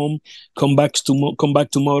back home, come back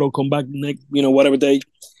tomorrow, come back next, whatever day.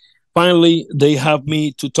 Finally, they have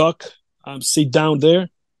me to talk, sit down there.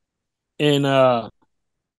 And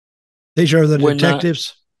these are the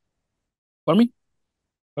detectives? Pardon me?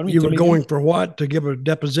 You were going for what? To give a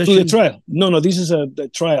deposition? To the trial. No, this is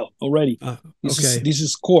the trial already. Okay. This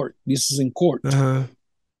is court. This is in court. Uh-huh.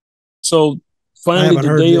 So finally,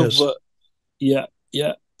 the day of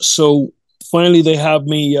yeah. So finally, they have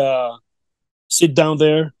me sit down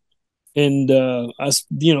there and ask,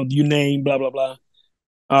 your name, blah blah blah.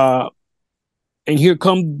 And here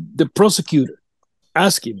come the prosecutor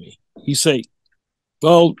asking me. He say,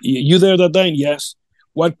 "Well, you there that day?" Yes.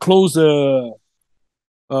 What clothes the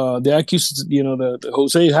accused, the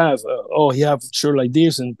Jose have? He have shirt like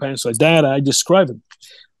this and pants like that. I describe him.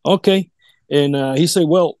 Okay. And he said,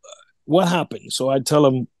 well, what happened? So I tell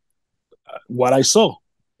him what I saw.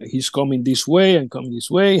 He's coming this way and coming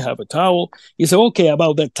this way, have a towel. He said, okay,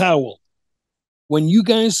 about that towel. When you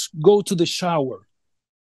guys go to the shower,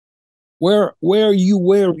 where you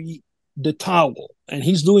wear the towel? And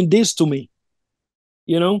he's doing this to me,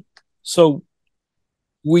 So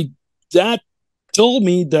with that told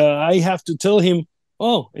me that I have to tell him,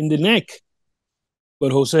 in the neck.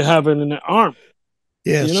 But Jose have it in the arm.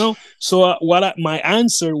 Yes. So my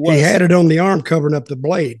answer was, he had it on the arm covering up the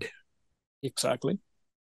blade. Exactly.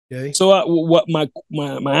 Okay. So what my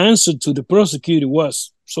answer to the prosecutor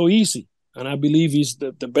was so easy, and I believe he's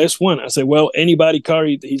the best one. I said, well, anybody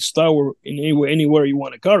carry his towel in anywhere you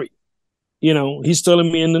want to carry. He's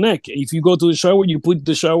telling me in the neck. If you go to the shower, you put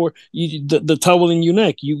the towel in your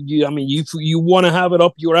neck. You want to have it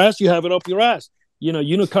up your ass, you have it up your ass. You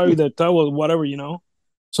don't carry the towel, whatever,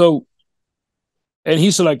 So, and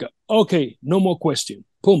he's like, okay, no more question.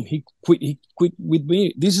 Boom, he quit with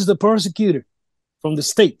me. This is the prosecutor from the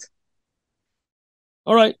state.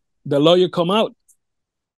 All right, the lawyer come out,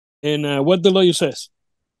 and what the lawyer says?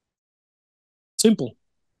 Simple.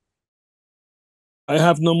 I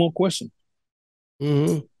have no more question.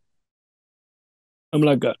 Mm-hmm. I'm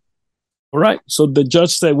like, all right. So the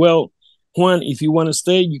judge said, well, Juan, if you want to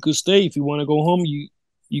stay, you could stay. If you want to go home,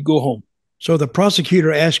 you go home. So the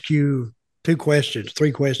prosecutor asked you three questions.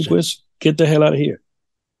 Get the hell out of here.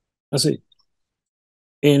 That's it.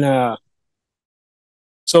 And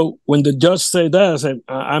so when the judge said that, I said,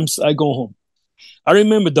 I go home. I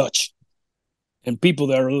remember Dutch and people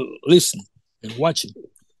that are listening and watching.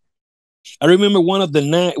 I remember one of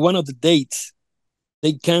the dates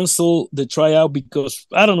they canceled the tryout because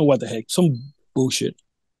I don't know what the heck, some bullshit.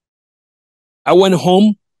 I went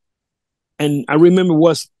home, and I remember it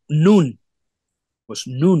was noon.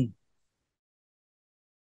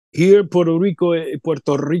 Here, Puerto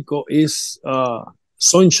Rico is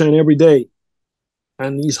sunshine every day,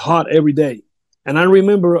 and it's hot every day. And I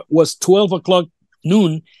remember it was 12 o'clock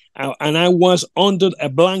noon, and I was under a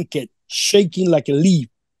blanket, shaking like a leaf.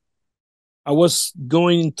 I was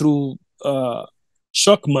going through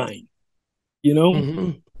shock mind, you know.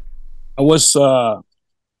 Mm-hmm. I was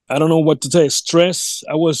I don't know what to say, stress.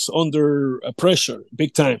 I was under a pressure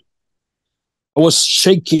big time. I was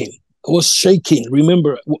shaking.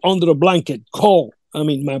 Remember, under a blanket, cold. I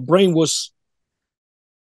mean, my brain was,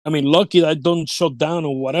 lucky that I don't shut down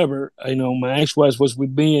or whatever. I know my ex-wife was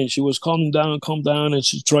with me and she was calm down. And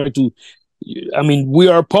she tried to, we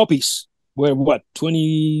are puppies. We're what,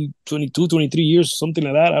 20, 22, 23 years, something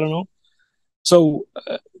like that. I don't know. So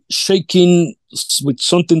shaking with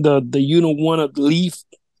something that you don't want to leave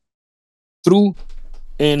through.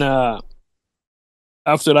 And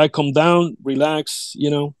after I come down, relax,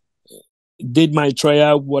 did my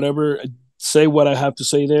tryout, whatever, say what I have to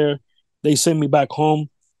say there. They send me back home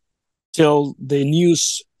till the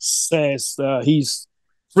news says he's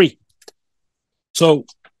free. So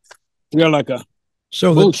we are like a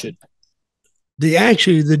bullshit.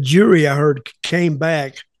 The jury, I heard, came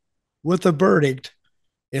back with a verdict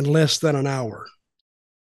in less than an hour.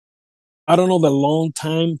 I don't know the long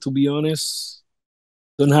time, to be honest.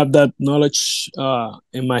 Don't have that knowledge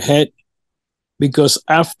in my head, because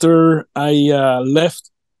after I left,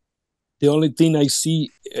 the only thing I see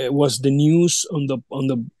was the news on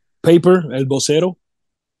the paper, El Vocero,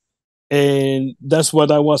 and that's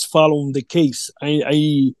what I was following the case.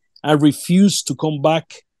 I refused to come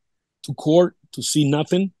back to court to see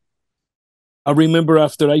nothing. I remember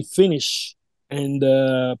after I finished, and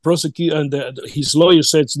the prosecutor and his lawyer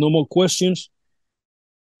said no more questions.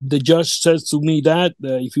 The judge says to me that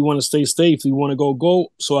if you want to stay, stay. If you want to go,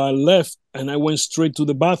 go. So I left and I went straight to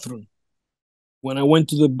the bathroom. When I went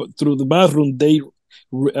through the bathroom, they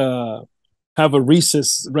have a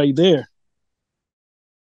recess right there,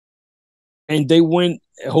 and they went,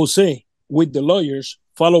 Jose with the lawyers,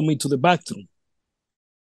 follow me to the bathroom.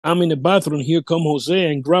 I'm in the bathroom. Here come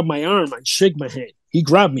Jose and grab my arm and shake my hand. He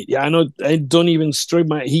grabbed me. Yeah, I know. I don't even straight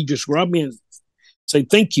my. He just grabbed me and say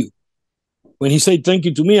thank you. When he said thank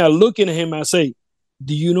you to me, I look at him. I say,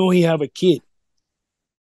 "Do you know he have a kid?"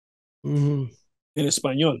 Mm-hmm. In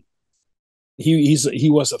Espanol. He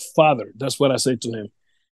was a father. That's what I said to him.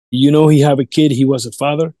 You know, he have a kid. He was a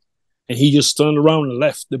father, and he just turned around and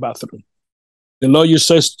left the bathroom. The lawyer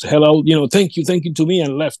says, "Hello, thank you to me,"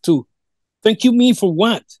 and left too. Thank you me for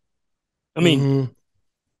what? I mean,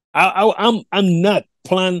 mm-hmm. I'm not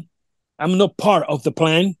plan. I'm not part of the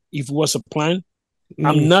plan. If it was a plan,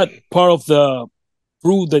 I'm not part of the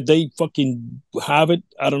proof that they fucking have it.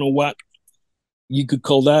 I don't know what you could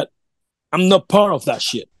call that. I'm not part of that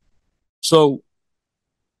shit. So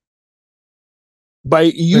by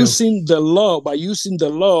using the law, using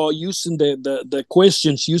the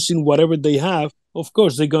questions, using whatever they have, of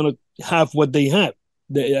course they're gonna have what they have.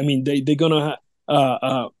 They're gonna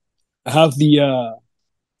have the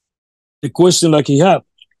question like he had.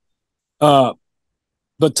 But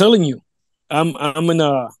telling you, I'm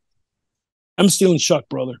still in shock,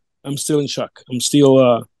 brother. I'm still in shock. I'm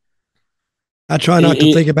still. I try not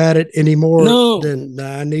to think about it anymore than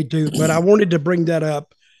I need to, but I wanted to bring that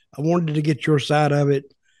up. I wanted to get your side of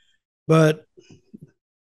it, but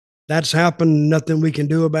that's happened. Nothing we can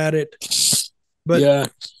do about it. But yeah.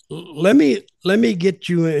 Let me get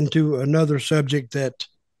you into another subject that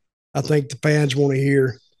I think the fans want to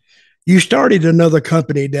hear. You started another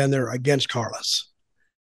company down there against Carlos.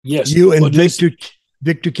 Yes. You and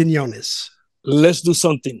Victor Quinones. Let's do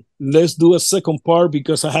something. Let's do a second part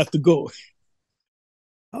because I have to go.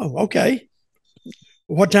 Oh, okay.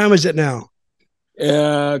 What time is it now?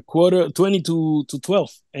 20 to 12,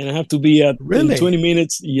 and I have to be at in 20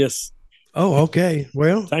 minutes. Yes. Oh, okay.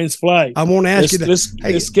 Well, times fly. I want to ask you this.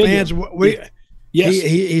 Hey, fans, yes.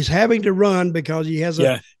 He's having to run because he has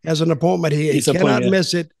an appointment. He cannot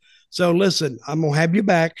miss it. So listen, I'm gonna have you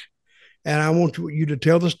back, and I want you to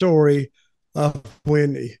tell the story of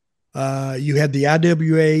when you had the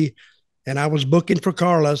IWA, and I was booking for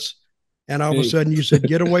Carlos, and all of a sudden you said,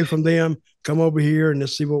 "Get away from them, come over here, and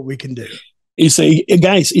let's see what we can do." It's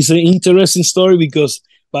an interesting story because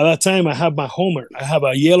by that time I have my Homer. I have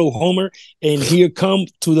a yellow Homer, and here come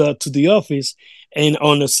to the office, and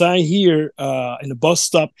on the side here, in the bus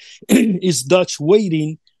stop, is Dutch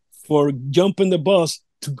waiting for jumping the bus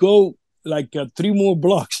to go like 3 more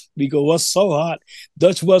blocks because it was so hot.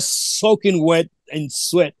 Dutch was soaking wet and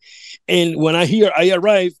sweat, and when I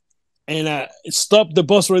arrived and I stopped the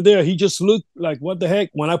bus right there, he just looked like, what the heck?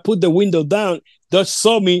 When I put the window down, Dutch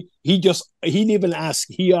saw me. He didn't even ask.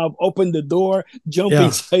 He opened the door, jumped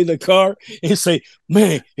inside the car, and say,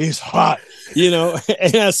 "Man, it's hot,"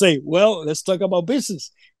 And I say, "Well, let's talk about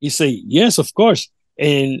business." He say, "Yes, of course."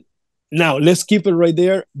 And now let's keep it right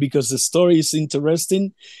there because the story is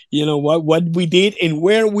interesting. What we did and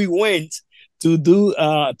where we went to do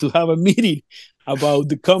to have a meeting about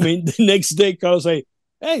the coming the next day. Carlos say,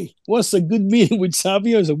 "Hey, what's a good meeting with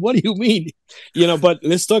Savio?" I said, "What do you mean?" But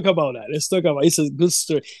let's talk about that. It's a good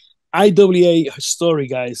story. IWA story,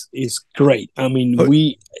 guys, is great. I mean,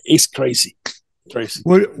 it's crazy. Crazy.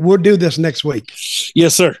 We'll do this next week.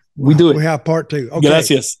 Yes, sir. We do it. We have part 2. Okay.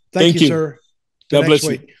 Gracias. Thank you, sir. God bless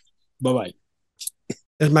you. Bye-bye.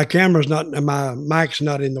 My mic's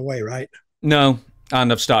not in the way, right? No. And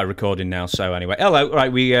I've started recording now, so anyway. Hello,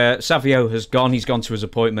 right, Savio has gone. He's gone to his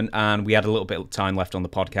appointment, and we had a little bit of time left on the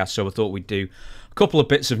podcast, so I thought we'd do a couple of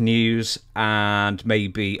bits of news and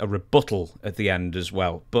maybe a rebuttal at the end as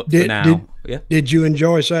well. But for now, Did you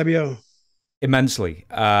enjoy Savio? Immensely.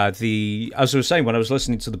 As I was saying, when I was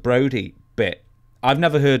listening to the Brody bit, I've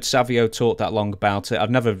never heard Savio talk that long about it.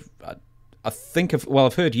 I've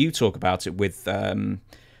heard you talk about it with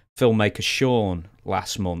filmmaker Sean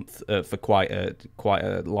last month for quite a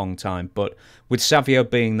long time, but with Savio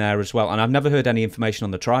being there as well, and I've never heard any information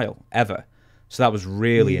on the trial ever, so that was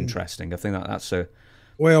really interesting. I think that's a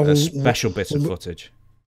special bit of footage.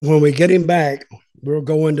 When we get him back, we'll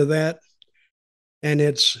go into that, and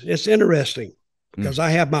it's interesting because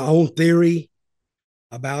I have my own theory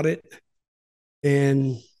about it,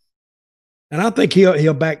 and I think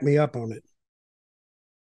he'll back me up on it.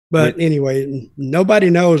 But anyway, nobody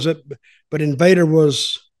knows it. But Invader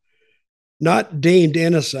was not deemed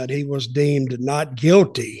innocent. He was deemed not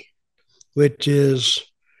guilty, but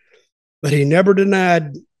he never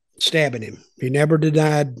denied stabbing him. He never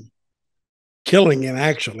denied killing him,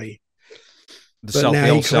 actually. The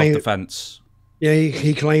old self-defense. Yeah,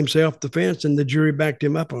 he claimed self-defense, and the jury backed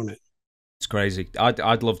him up on it. It's crazy.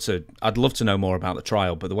 I'd love to know more about the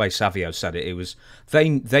trial, but the way Savio said it, was they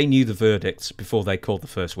knew the verdict before they called the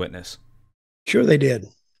first witness. Sure, they did.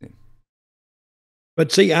 Yeah.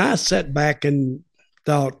 But see, I sat back and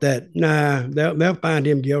thought that they'll find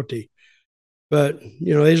him guilty. But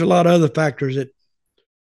there's a lot of other factors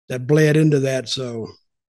that bled into that. So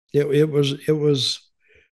it was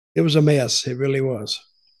a mess. It really was.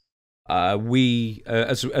 As we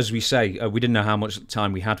say, we didn't know how much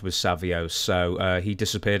time we had with Savio, so he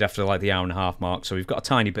disappeared after like the 1.5 hour mark. So we've got a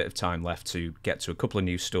tiny bit of time left to get to a couple of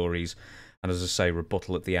news stories, and as I say,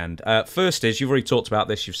 rebuttal at the end. First is, you've already talked about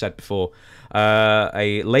this, you've said before,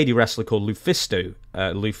 a lady wrestler called Lufisto,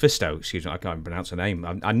 excuse me, I can't even pronounce her name.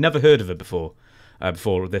 I never heard of her before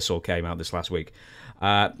this all came out this last week.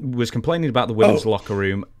 Was complaining about the women's locker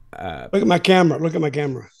room. Look at my camera.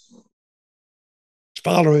 It's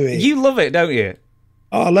following me. You love it, don't you?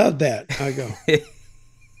 Oh, I love that. I go.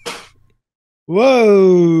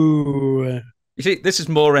 Whoa. You see, this is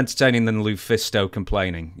more entertaining than Lufisto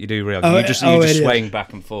complaining. You do realize you're just swaying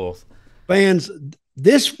back and forth. Fans,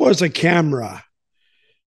 this was a camera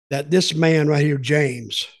that this man right here,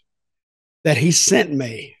 James, that he sent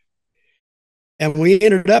me. And we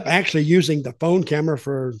ended up actually using the phone camera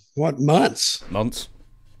for months? Months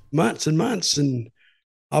and months. And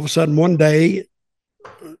all of a sudden one day,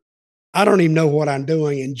 I don't even know what I'm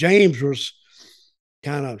doing. And James was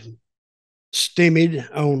kind of stymied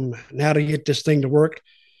on how to get this thing to work,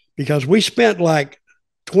 because we spent like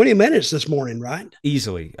 20 minutes this morning, right?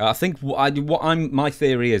 Easily. I think my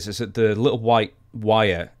theory is that the little white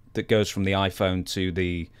wire that goes from the iPhone to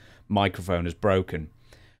the microphone is broken,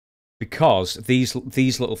 because these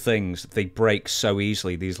little things, they break so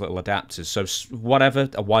easily, these little adapters. So whatever,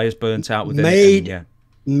 a wire's burnt out with it.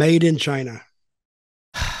 Made in China.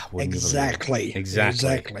 Exactly.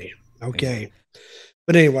 Okay.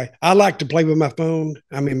 But anyway, I like to play with my phone.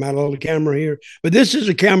 I mean, my little camera here. But this is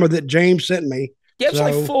a camera that James sent me Yeah, it's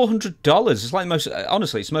like $400. It's like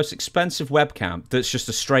honestly, it's the most expensive webcam that's just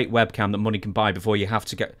a straight webcam that money can buy before you have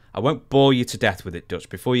to get... I won't bore you to death with it, Dutch,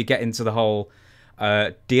 before you get into the whole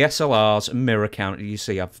DSLRs and mirror camera. You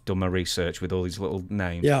see, I've done my research with all these little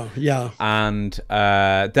names. Yeah. And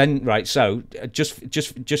then, right, so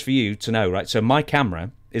just for you to know, right, so my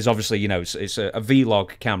camera is obviously, you know, it's a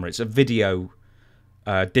vlog camera. It's a video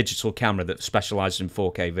digital camera that specializes in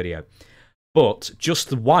 4K video. But just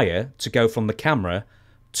the wire to go from the camera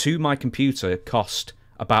to my computer cost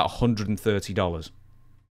about $130.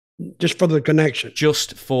 Just for the connection?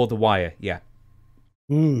 Just for the wire, yeah.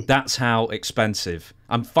 That's how expensive.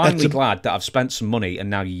 I'm finally glad that I've spent some money and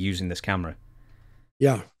now you're using this camera.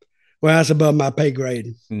 Yeah. Well, that's above my pay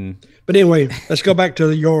grade. But anyway, let's go back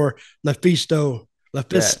to your Lufisto. Yeah,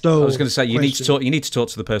 I was going to say, you need to talk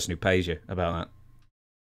to the person who pays you about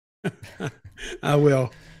that. I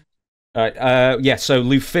will. All right, yeah, so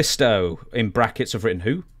Lufisto, in brackets, I've written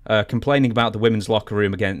who? Complaining about the women's locker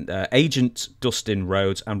room again. Agent Dustin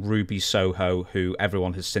Rhodes and Ruby Soho, who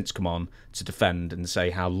everyone has since come on to defend and say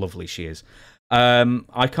how lovely she is.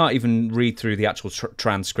 I can't even read through the actual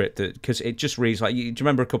transcript because it just reads like... Do you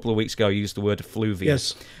remember a couple of weeks ago I used the word effluvium?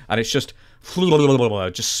 Yes. And it's just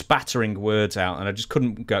spattering words out, and I just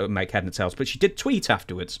couldn't go make head and tails. But she did tweet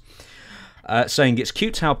afterwards. Saying it's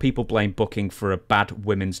cute how people blame booking for a bad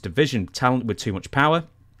women's division. Talent with too much power.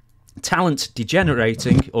 Talent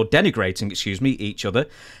degenerating, or denigrating, excuse me, each other.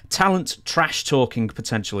 Talent trash-talking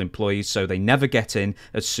potential employees so they never get in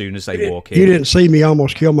as soon as they walk in. You didn't see me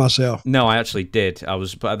almost kill myself. No, I actually did.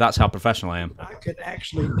 But that's how professional I am. I could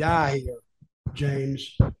actually die here,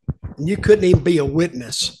 James. And you couldn't even be a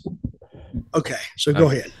witness. Okay, so go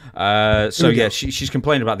ahead. So yeah, she's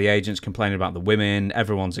complaining about the agents, complaining about the women,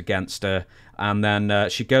 everyone's against her, and then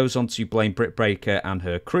she goes on to blame Britt Baker and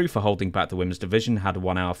her crew for holding back the women's division. Had a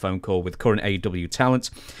 1-hour phone call with current AEW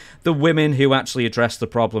talent. The women who actually addressed the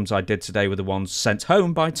problems I did today were the ones sent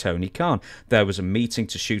home by Tony Khan. There was a meeting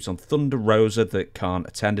to shoot on Thunder Rosa that Khan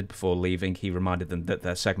attended before leaving. He reminded them that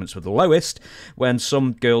their segments were the lowest. When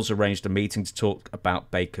some girls arranged a meeting to talk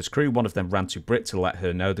about Baker's crew, one of them ran to Britt to let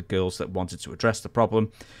her know the girls that wanted to address the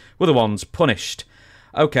problem were the ones punished.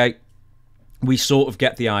 Okay, we sort of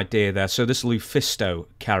get the idea there. So this Lufisto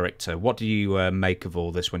character, what do you make of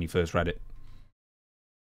all this when you first read it?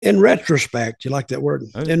 In retrospect, you like that word?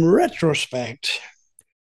 Oh. In retrospect,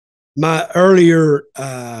 my earlier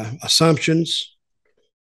assumptions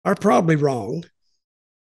are probably wrong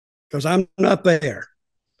because I'm not there.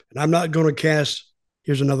 And I'm not going to cast,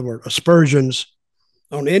 here's another word, aspersions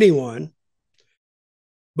on anyone.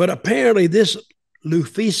 But apparently this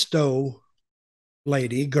Lufisto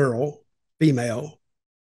lady, girl, female,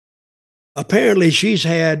 apparently she's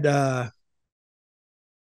had, I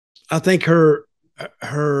think her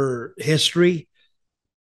history,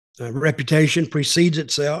 reputation precedes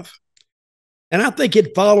itself. And I think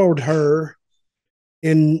it followed her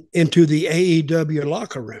into the AEW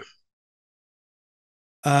locker room.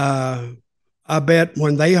 I bet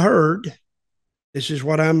when they heard, this is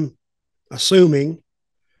what I'm assuming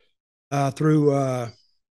through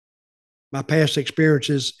my past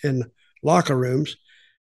experiences in locker rooms,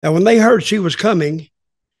 that when they heard she was coming,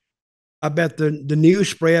 I bet the news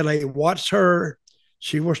spread, like, watch her,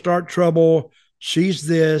 she will start trouble, she's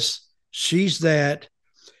this, she's that.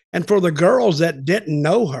 And for the girls that didn't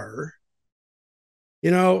know her, you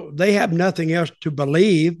know, they have nothing else to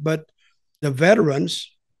believe, but the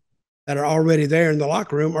veterans that are already there in the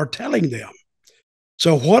locker room are telling them.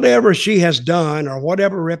 So whatever she has done or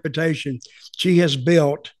whatever reputation she has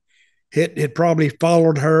built, it probably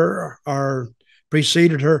followed her or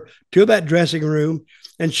preceded her to that dressing room.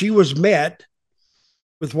 And she was met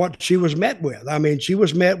with what she was met with. I mean, she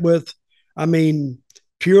was met with,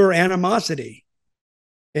 pure animosity.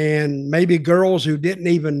 And maybe girls who didn't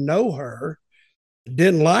even know her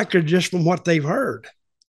didn't like her just from what they've heard.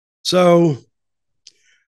 So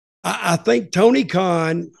I think Tony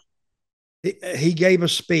Khan, he gave a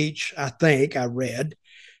speech, I think I read,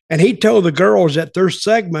 and he told the girls that their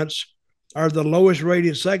segments are the lowest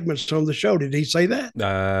rated segments on the show. Did he say that?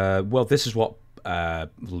 Well, this is what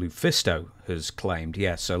Lufisto has claimed.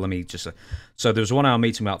 Yeah, so let me just... So there was a 1-hour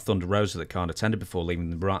meeting about Thunder Rosa that Khan attended before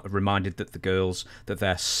leaving, reminded that the girls, that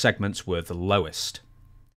their segments were the lowest.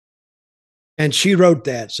 And she wrote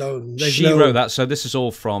that, so she wrote that. So this is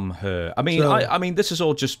all from her. I mean, I mean, this is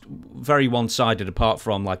all just very one-sided. Apart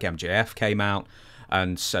from like MJF came out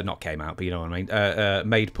and not came out, but you know what I mean.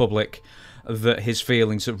 Made public that his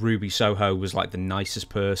feelings that Ruby Soho was like the nicest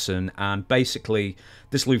person, and basically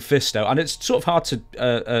this Lufisto, and it's sort of hard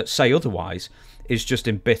to say otherwise, is just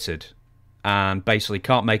embittered and basically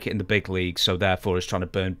can't make it in the big leagues, so therefore is trying to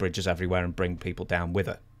burn bridges everywhere and bring people down with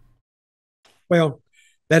her. Well,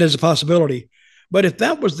 that is a possibility. But if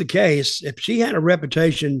that was the case, if she had a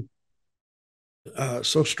reputation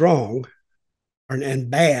so strong and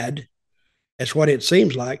bad, that's what it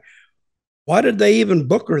seems like, why did they even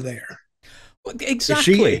book her there?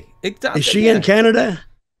 Exactly. Is she in Canada?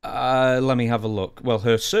 Let me have a look. Well,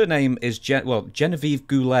 her surname is Genevieve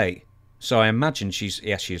Goulet. So I imagine she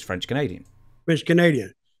is French Canadian. French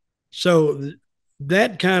Canadian. So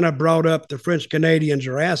that kind of brought up the French Canadians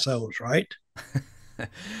are assholes, right?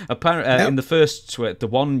 Apparently, in the first tweet, the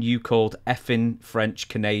one you called effing French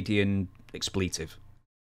Canadian expletive.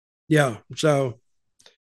 Yeah. So,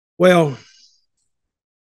 well,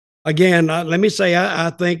 again, let me say, I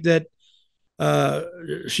think that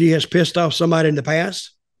she has pissed off somebody in the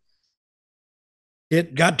past.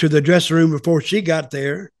 It got to the dressing room before she got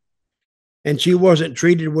there, and she wasn't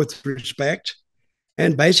treated with respect.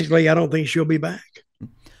 And basically, I don't think she'll be back.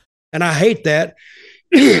 And I hate that,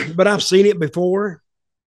 but I've seen it before.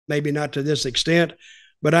 Maybe not to this extent,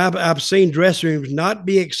 but I've seen dressing rooms not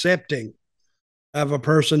be accepting of a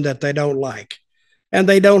person that they don't like, and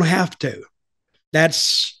they don't have to.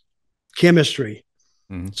 That's chemistry.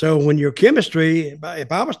 Mm-hmm. So when your chemistry,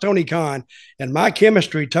 if I was Tony Khan and my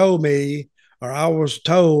chemistry told me, or I was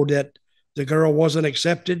told that the girl wasn't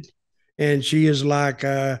accepted and she is like,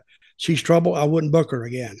 she's trouble, I wouldn't book her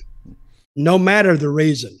again, no matter the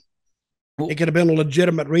reason. It could have been a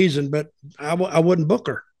legitimate reason, but I wouldn't book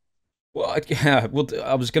her. Well, yeah,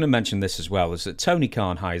 I was going to mention this as well, is that Tony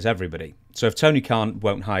Khan hires everybody. So if Tony Khan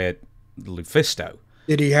won't hire Lufisto...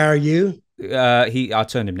 Did he hire you? I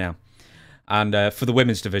turned him down. And for the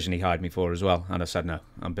women's division, he hired me for as well. And I said, no,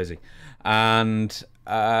 I'm busy. And,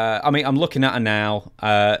 I mean, I'm looking at her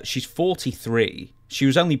now. She's 43. She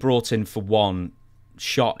was only brought in for one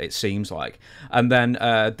shot, it seems like. And then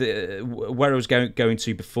where I was going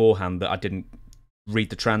to beforehand that I didn't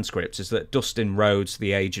read the transcripts is that Dustin Rhodes,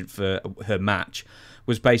 the agent for her match,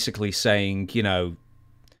 was basically saying, you know,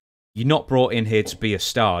 you're not brought in here to be a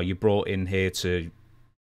star. You're brought in here to,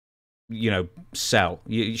 you know, sell.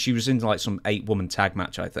 She was in like some 8-woman tag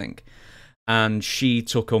match, I think. And she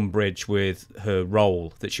took umbrage with her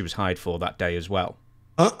role that she was hired for that day as well.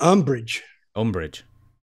 Umbrage. Umbrage.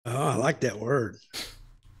 Oh, I like that word.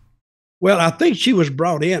 Well, I think she was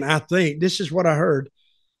brought in. I think this is what I heard,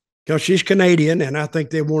 because she's Canadian, and I think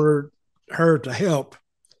they wanted her to help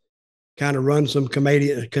kind of run some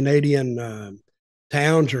Canadian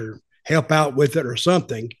towns or help out with it or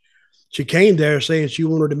something. She came there saying she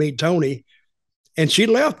wanted to meet Tony, and she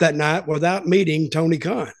left that night without meeting Tony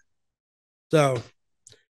Khan. So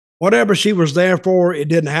whatever she was there for, it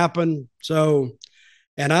didn't happen. So,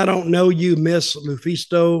 and I don't know you, Miss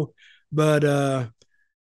Lufisto, but I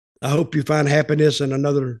hope you find happiness in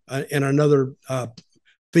another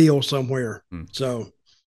field somewhere. So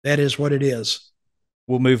that is what it is.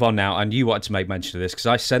 We'll move on now, and you wanted to make mention of this because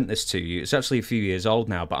I sent this to you. It's actually a few years old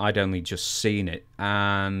now, but I'd only just seen it,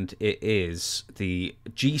 and it is the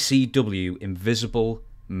GCW Invisible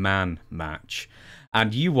Man match.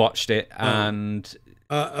 And you watched it, and...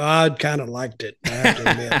 I kind of liked it, I have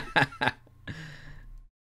to admit.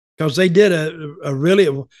 Because they did a really...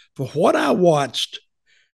 For what I watched,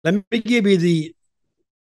 let me give you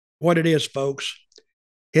what it is, folks.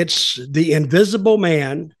 It's the Invisible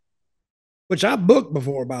Man, which I booked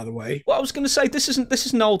before, by the way. Well, I was going to say, this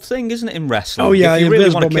is an old thing, isn't it, in wrestling? Oh, yeah, if you really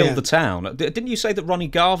want to Man. kill the town. Didn't you say that Ronnie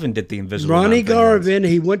Garvin did the Invisible Man? Ronnie Garvin,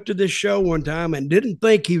 thing? he went to this show one time and didn't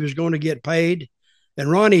think he was going to get paid. And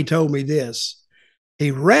Ronnie told me this.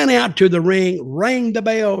 He ran out to the ring, rang the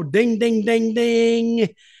bell, ding, ding, ding, ding,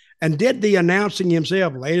 and did the announcing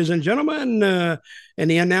himself. Ladies and gentlemen,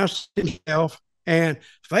 and he announced himself, and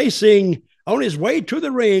facing on his way to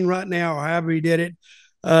the ring right now, however he did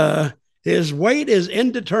it, his weight is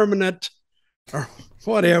indeterminate or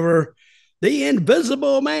whatever, the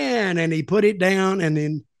Invisible Man. And he put it down,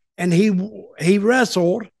 and he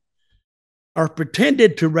wrestled or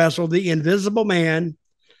pretended to wrestle the Invisible Man,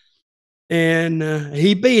 and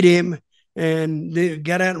he beat him, and they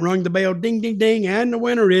got out and rung the bell, ding, ding, ding, and the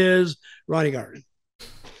winner is Ronnie Garvin.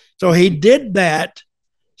 So he did that.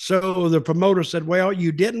 So the promoter said, well,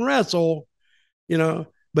 you didn't wrestle, you know,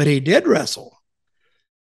 but he did wrestle.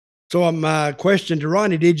 So my question to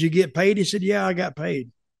Ronnie, did you get paid? He said, yeah, I got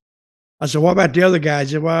paid. I said, what about the other guys?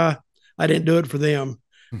 He said, well, I didn't do it for them.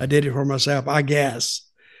 I did it for myself, I guess.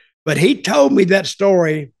 But he told me that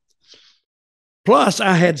story. Plus,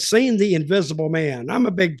 I had seen the Invisible Man. I'm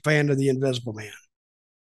a big fan of the Invisible Man.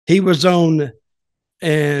 He was on,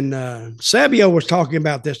 and Savio was talking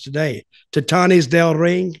about this today, Titanes del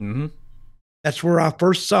Ring. Mm-hmm. That's where I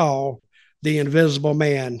first saw the Invisible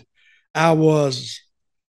Man. I was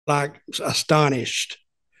like astonished.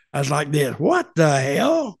 I was like this, what the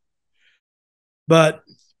hell? But,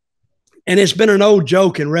 and it's been an old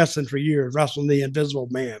joke in wrestling for years, wrestling the Invisible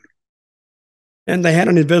Man. And they had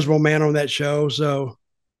an Invisible Man on that show. So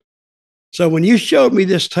when you showed me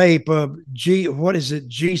this tape of what is it,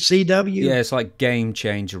 GCW? Yeah, it's like Game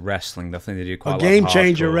Changer Wrestling. I think they do quite a lot Game of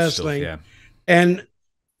Changer hardcore Wrestling. stuff, yeah. And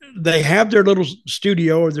they have their little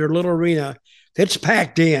studio or their little arena. It's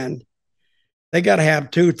packed in. They got to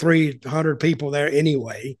have 200-300 people there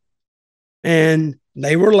anyway. And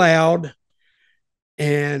they were loud.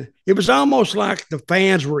 And it was almost like the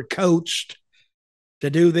fans were coached to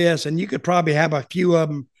do this. And you could probably have a few of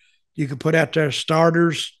them you could put out there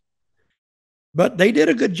starters. But they did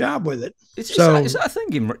a good job with it. Is that a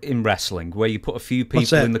thing in wrestling where you put a few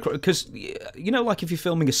people in the crowd? Because, you know, like if you're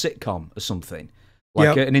filming a sitcom or something,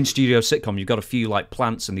 like an in-studio sitcom, you've got a few like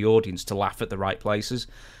plants in the audience to laugh at the right places.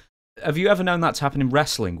 Have you ever known that to happen in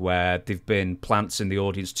wrestling where there've been plants in the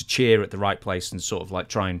audience to cheer at the right place and sort of like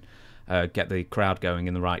try and get the crowd going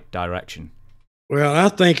in the right direction? Well, I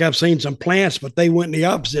think I've seen some plants, but they went in the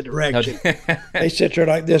opposite direction. They sit there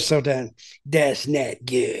like this sometimes. That's not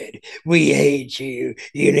good. We hate you.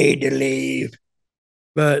 You need to leave.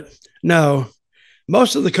 But no,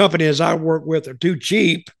 most of the companies I work with are too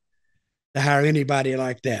cheap to hire anybody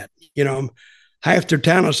like that. You know, half their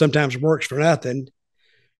talent sometimes works for nothing.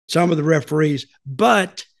 Some of the referees.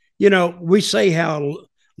 But, you know, we say how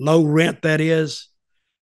low rent that is.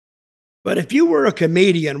 But if you were a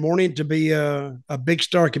comedian wanting to be a big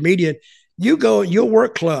star comedian, you'll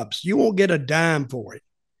work clubs. You won't get a dime for it,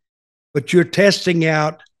 but you're testing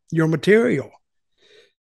out your material.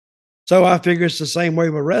 So I figure it's the same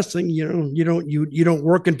way with wrestling. You know, you don't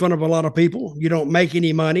work in front of a lot of people. You don't make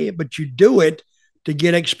any money, but you do it to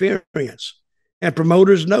get experience. And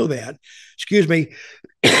promoters know that. Excuse me,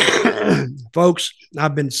 folks,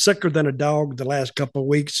 I've been sicker than a dog the last couple of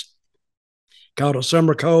weeks. Caught a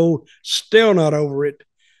summer cold, still not over it.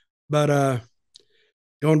 But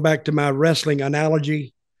going back to my wrestling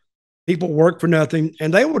analogy, people work for nothing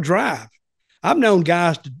and they will drive. I've known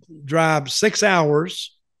guys to drive 6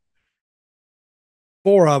 hours,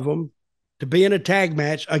 4 of them, to be in a tag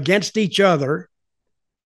match against each other,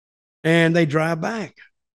 and they drive back.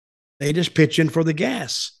 They just pitch in for the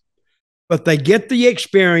gas. But they get the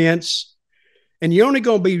experience, and you're only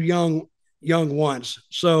going to be young once.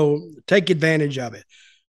 So take advantage of it.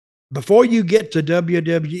 Before you get to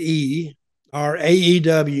WWE or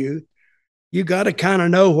AEW, you got to kind of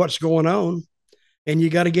know what's going on and you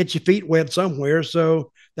got to get your feet wet somewhere.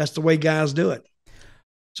 So that's the way guys do it.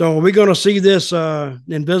 So are we going to see this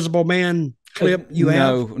Invisible Man clip you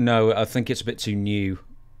have? No, I think it's a bit too new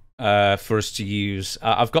for us to use.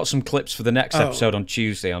 I've got some clips for the next episode on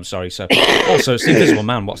Tuesday, I'm sorry. So also, it's the Invisible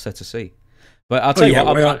Man, what's there to see? But I'll tell you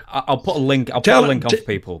what, I'll put a link. I'll put a link on for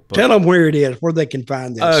people. But, tell them where it is, where they can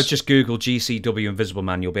find this. Just Google GCW Invisible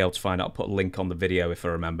Man. You'll be able to find it. I'll put a link on the video if I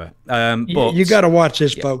remember. But you got to watch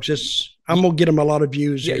this, folks. I'm gonna get them a lot of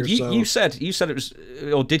views. Yeah, here, you said it was,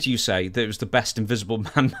 or did you say that it was the best Invisible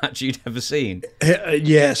Man match you'd ever seen?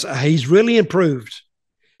 Yes, he's really improved.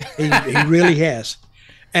 He really has,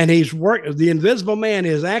 and he's worked. The Invisible Man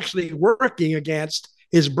is actually working against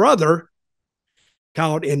his brother,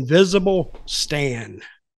 called Invisible Stan.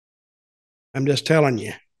 I'm just telling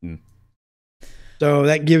you. So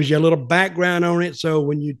that gives you a little background on it. So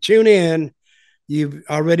when you tune in, you've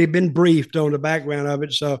already been briefed on the background of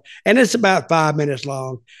it. So, and it's about 5 minutes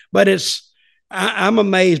long, but I'm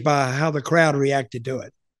amazed by how the crowd reacted to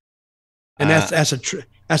it. And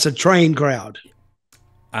that's a trained crowd.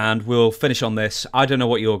 And we'll finish on this. I don't know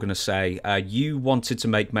what you're going to say. You wanted to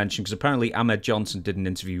make mention, because apparently Ahmed Johnson did an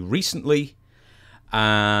interview recently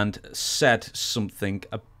and said something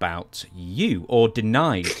about you, or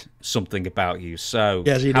denied something about you. So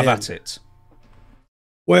yes, he have did. at it.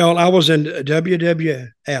 Well, I was in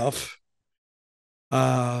WWF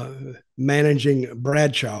managing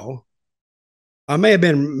Bradshaw. I may have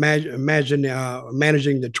been managing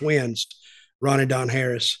the Twins, Ronnie Don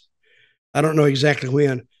Harris. I don't know exactly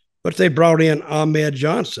when, but they brought in Ahmed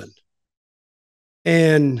Johnson.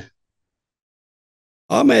 And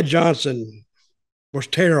Ahmed Johnson was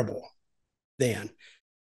terrible then,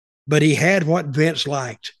 but he had what Vince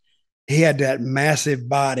liked. He had that massive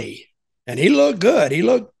body, and he looked good. He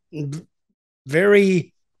looked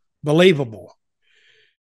very believable.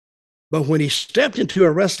 But when he stepped into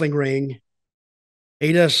a wrestling ring,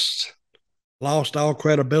 he just lost all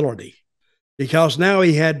credibility, because now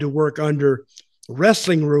he had to work under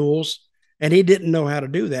wrestling rules, and he didn't know how to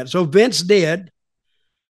do that. So Vince did.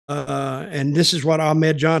 and this is what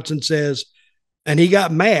Ahmed Johnson says. And he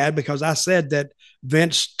got mad because I said that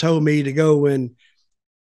Vince told me to go and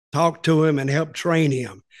talk to him and help train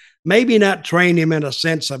him. Maybe not train him in a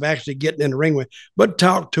sense of actually getting in the ring with, but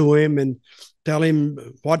talk to him and tell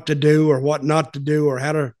him what to do or what not to do or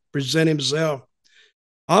how to present himself.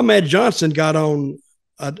 Ahmed Johnson got on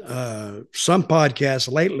some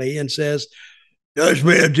podcast lately and says, Dutch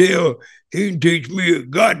Mantell, he can teach me a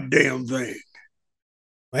goddamn thing.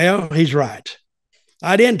 Well, he's right.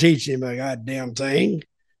 I didn't teach him a goddamn thing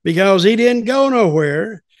because he didn't go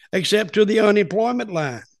nowhere except to the unemployment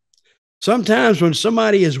line. Sometimes when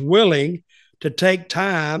somebody is willing to take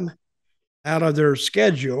time out of their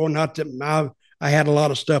schedule, not that I had a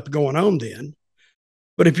lot of stuff going on then,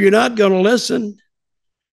 but if you're not going to listen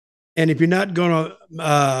and if you're not going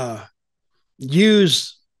to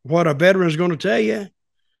use what a veteran is going to tell you,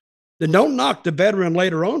 then don't knock the veteran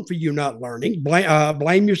later on for you not learning.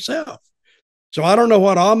 Blame yourself. So I don't know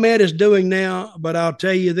what Ahmed is doing now, but I'll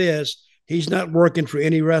tell you this. He's not working for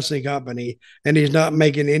any wrestling company, and he's not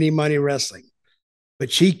making any money wrestling. But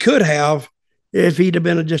he could have if he'd have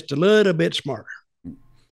been just a little bit smarter.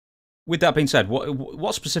 With that being said,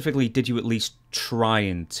 what specifically did you at least try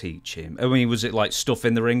and teach him? I mean, was it like stuff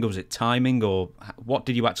in the ring, or was it timing, or what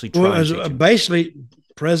did you actually try and teach him? Basically,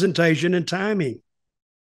 presentation and timing.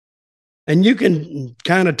 And you can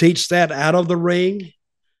kind of teach that out of the ring.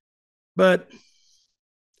 And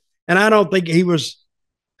I don't think he was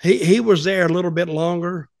there a little bit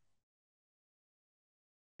longer.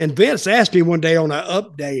 And Vince asked me one day on an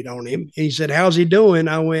update on him. And he said, how's he doing?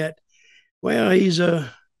 I went, well,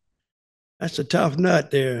 that's a tough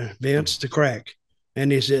nut there, Vince, to crack.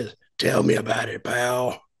 And he says, tell me about it,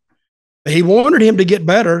 pal. He wanted him to get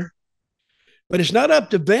better, but it's not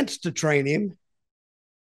up to Vince to train him.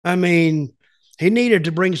 I mean, he needed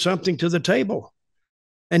to bring something to the table.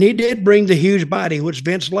 And he did bring the huge body, which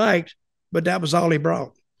Vince liked, but that was all he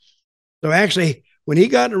brought. So actually, when he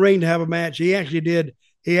got in the ring to have a match, he actually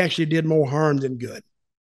did more harm than good.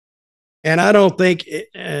 And I don't think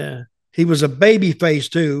he was a baby face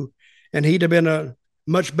too, and he'd have been a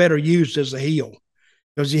much better used as a heel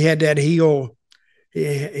because he had that heel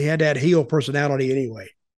personality anyway.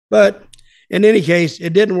 But in any case,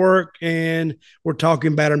 it didn't work, and we're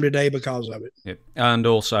talking about him today because of it. Yep. And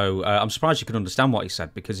also, I'm surprised you can understand what he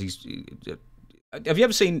said because he's. Have you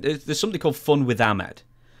ever seen? There's something called Fun with Ahmed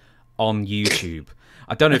on YouTube.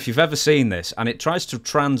 I don't know if you've ever seen this, and it tries to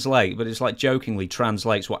translate, but it's like jokingly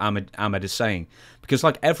translates what Ahmed is saying because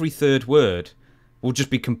like every third word will just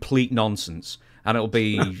be complete nonsense, and it'll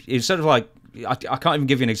be instead of like. I can't even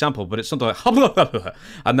give you an example, but it's something like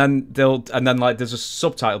and then like there's a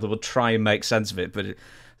subtitle that will try and make sense of it, but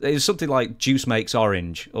it's something like juice makes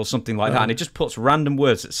orange or something like that, and it just puts random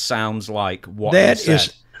words that sounds like what he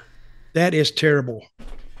said. That is terrible.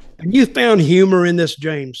 And you found humor in this,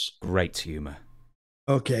 James? Great humor.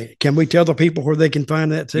 Okay. Can we tell the people where they can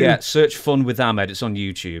find that too? Yeah, search Fun with Ahmed. It's on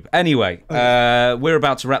YouTube. Anyway, we're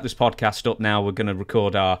about to wrap this podcast up now. We're going to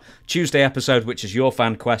record our Tuesday episode, which is your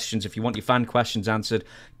fan questions. If you want your fan questions answered,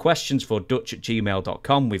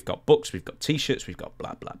 questionsfordutch@gmail.com. We've got books, we've got T-shirts, we've got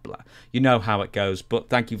blah, blah, blah. You know how it goes. But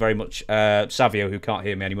thank you very much, Savio, who can't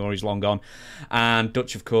hear me anymore. He's long gone. And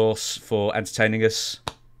Dutch, of course, for entertaining us.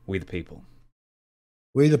 We the people.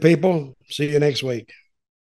 We the people. See you next week.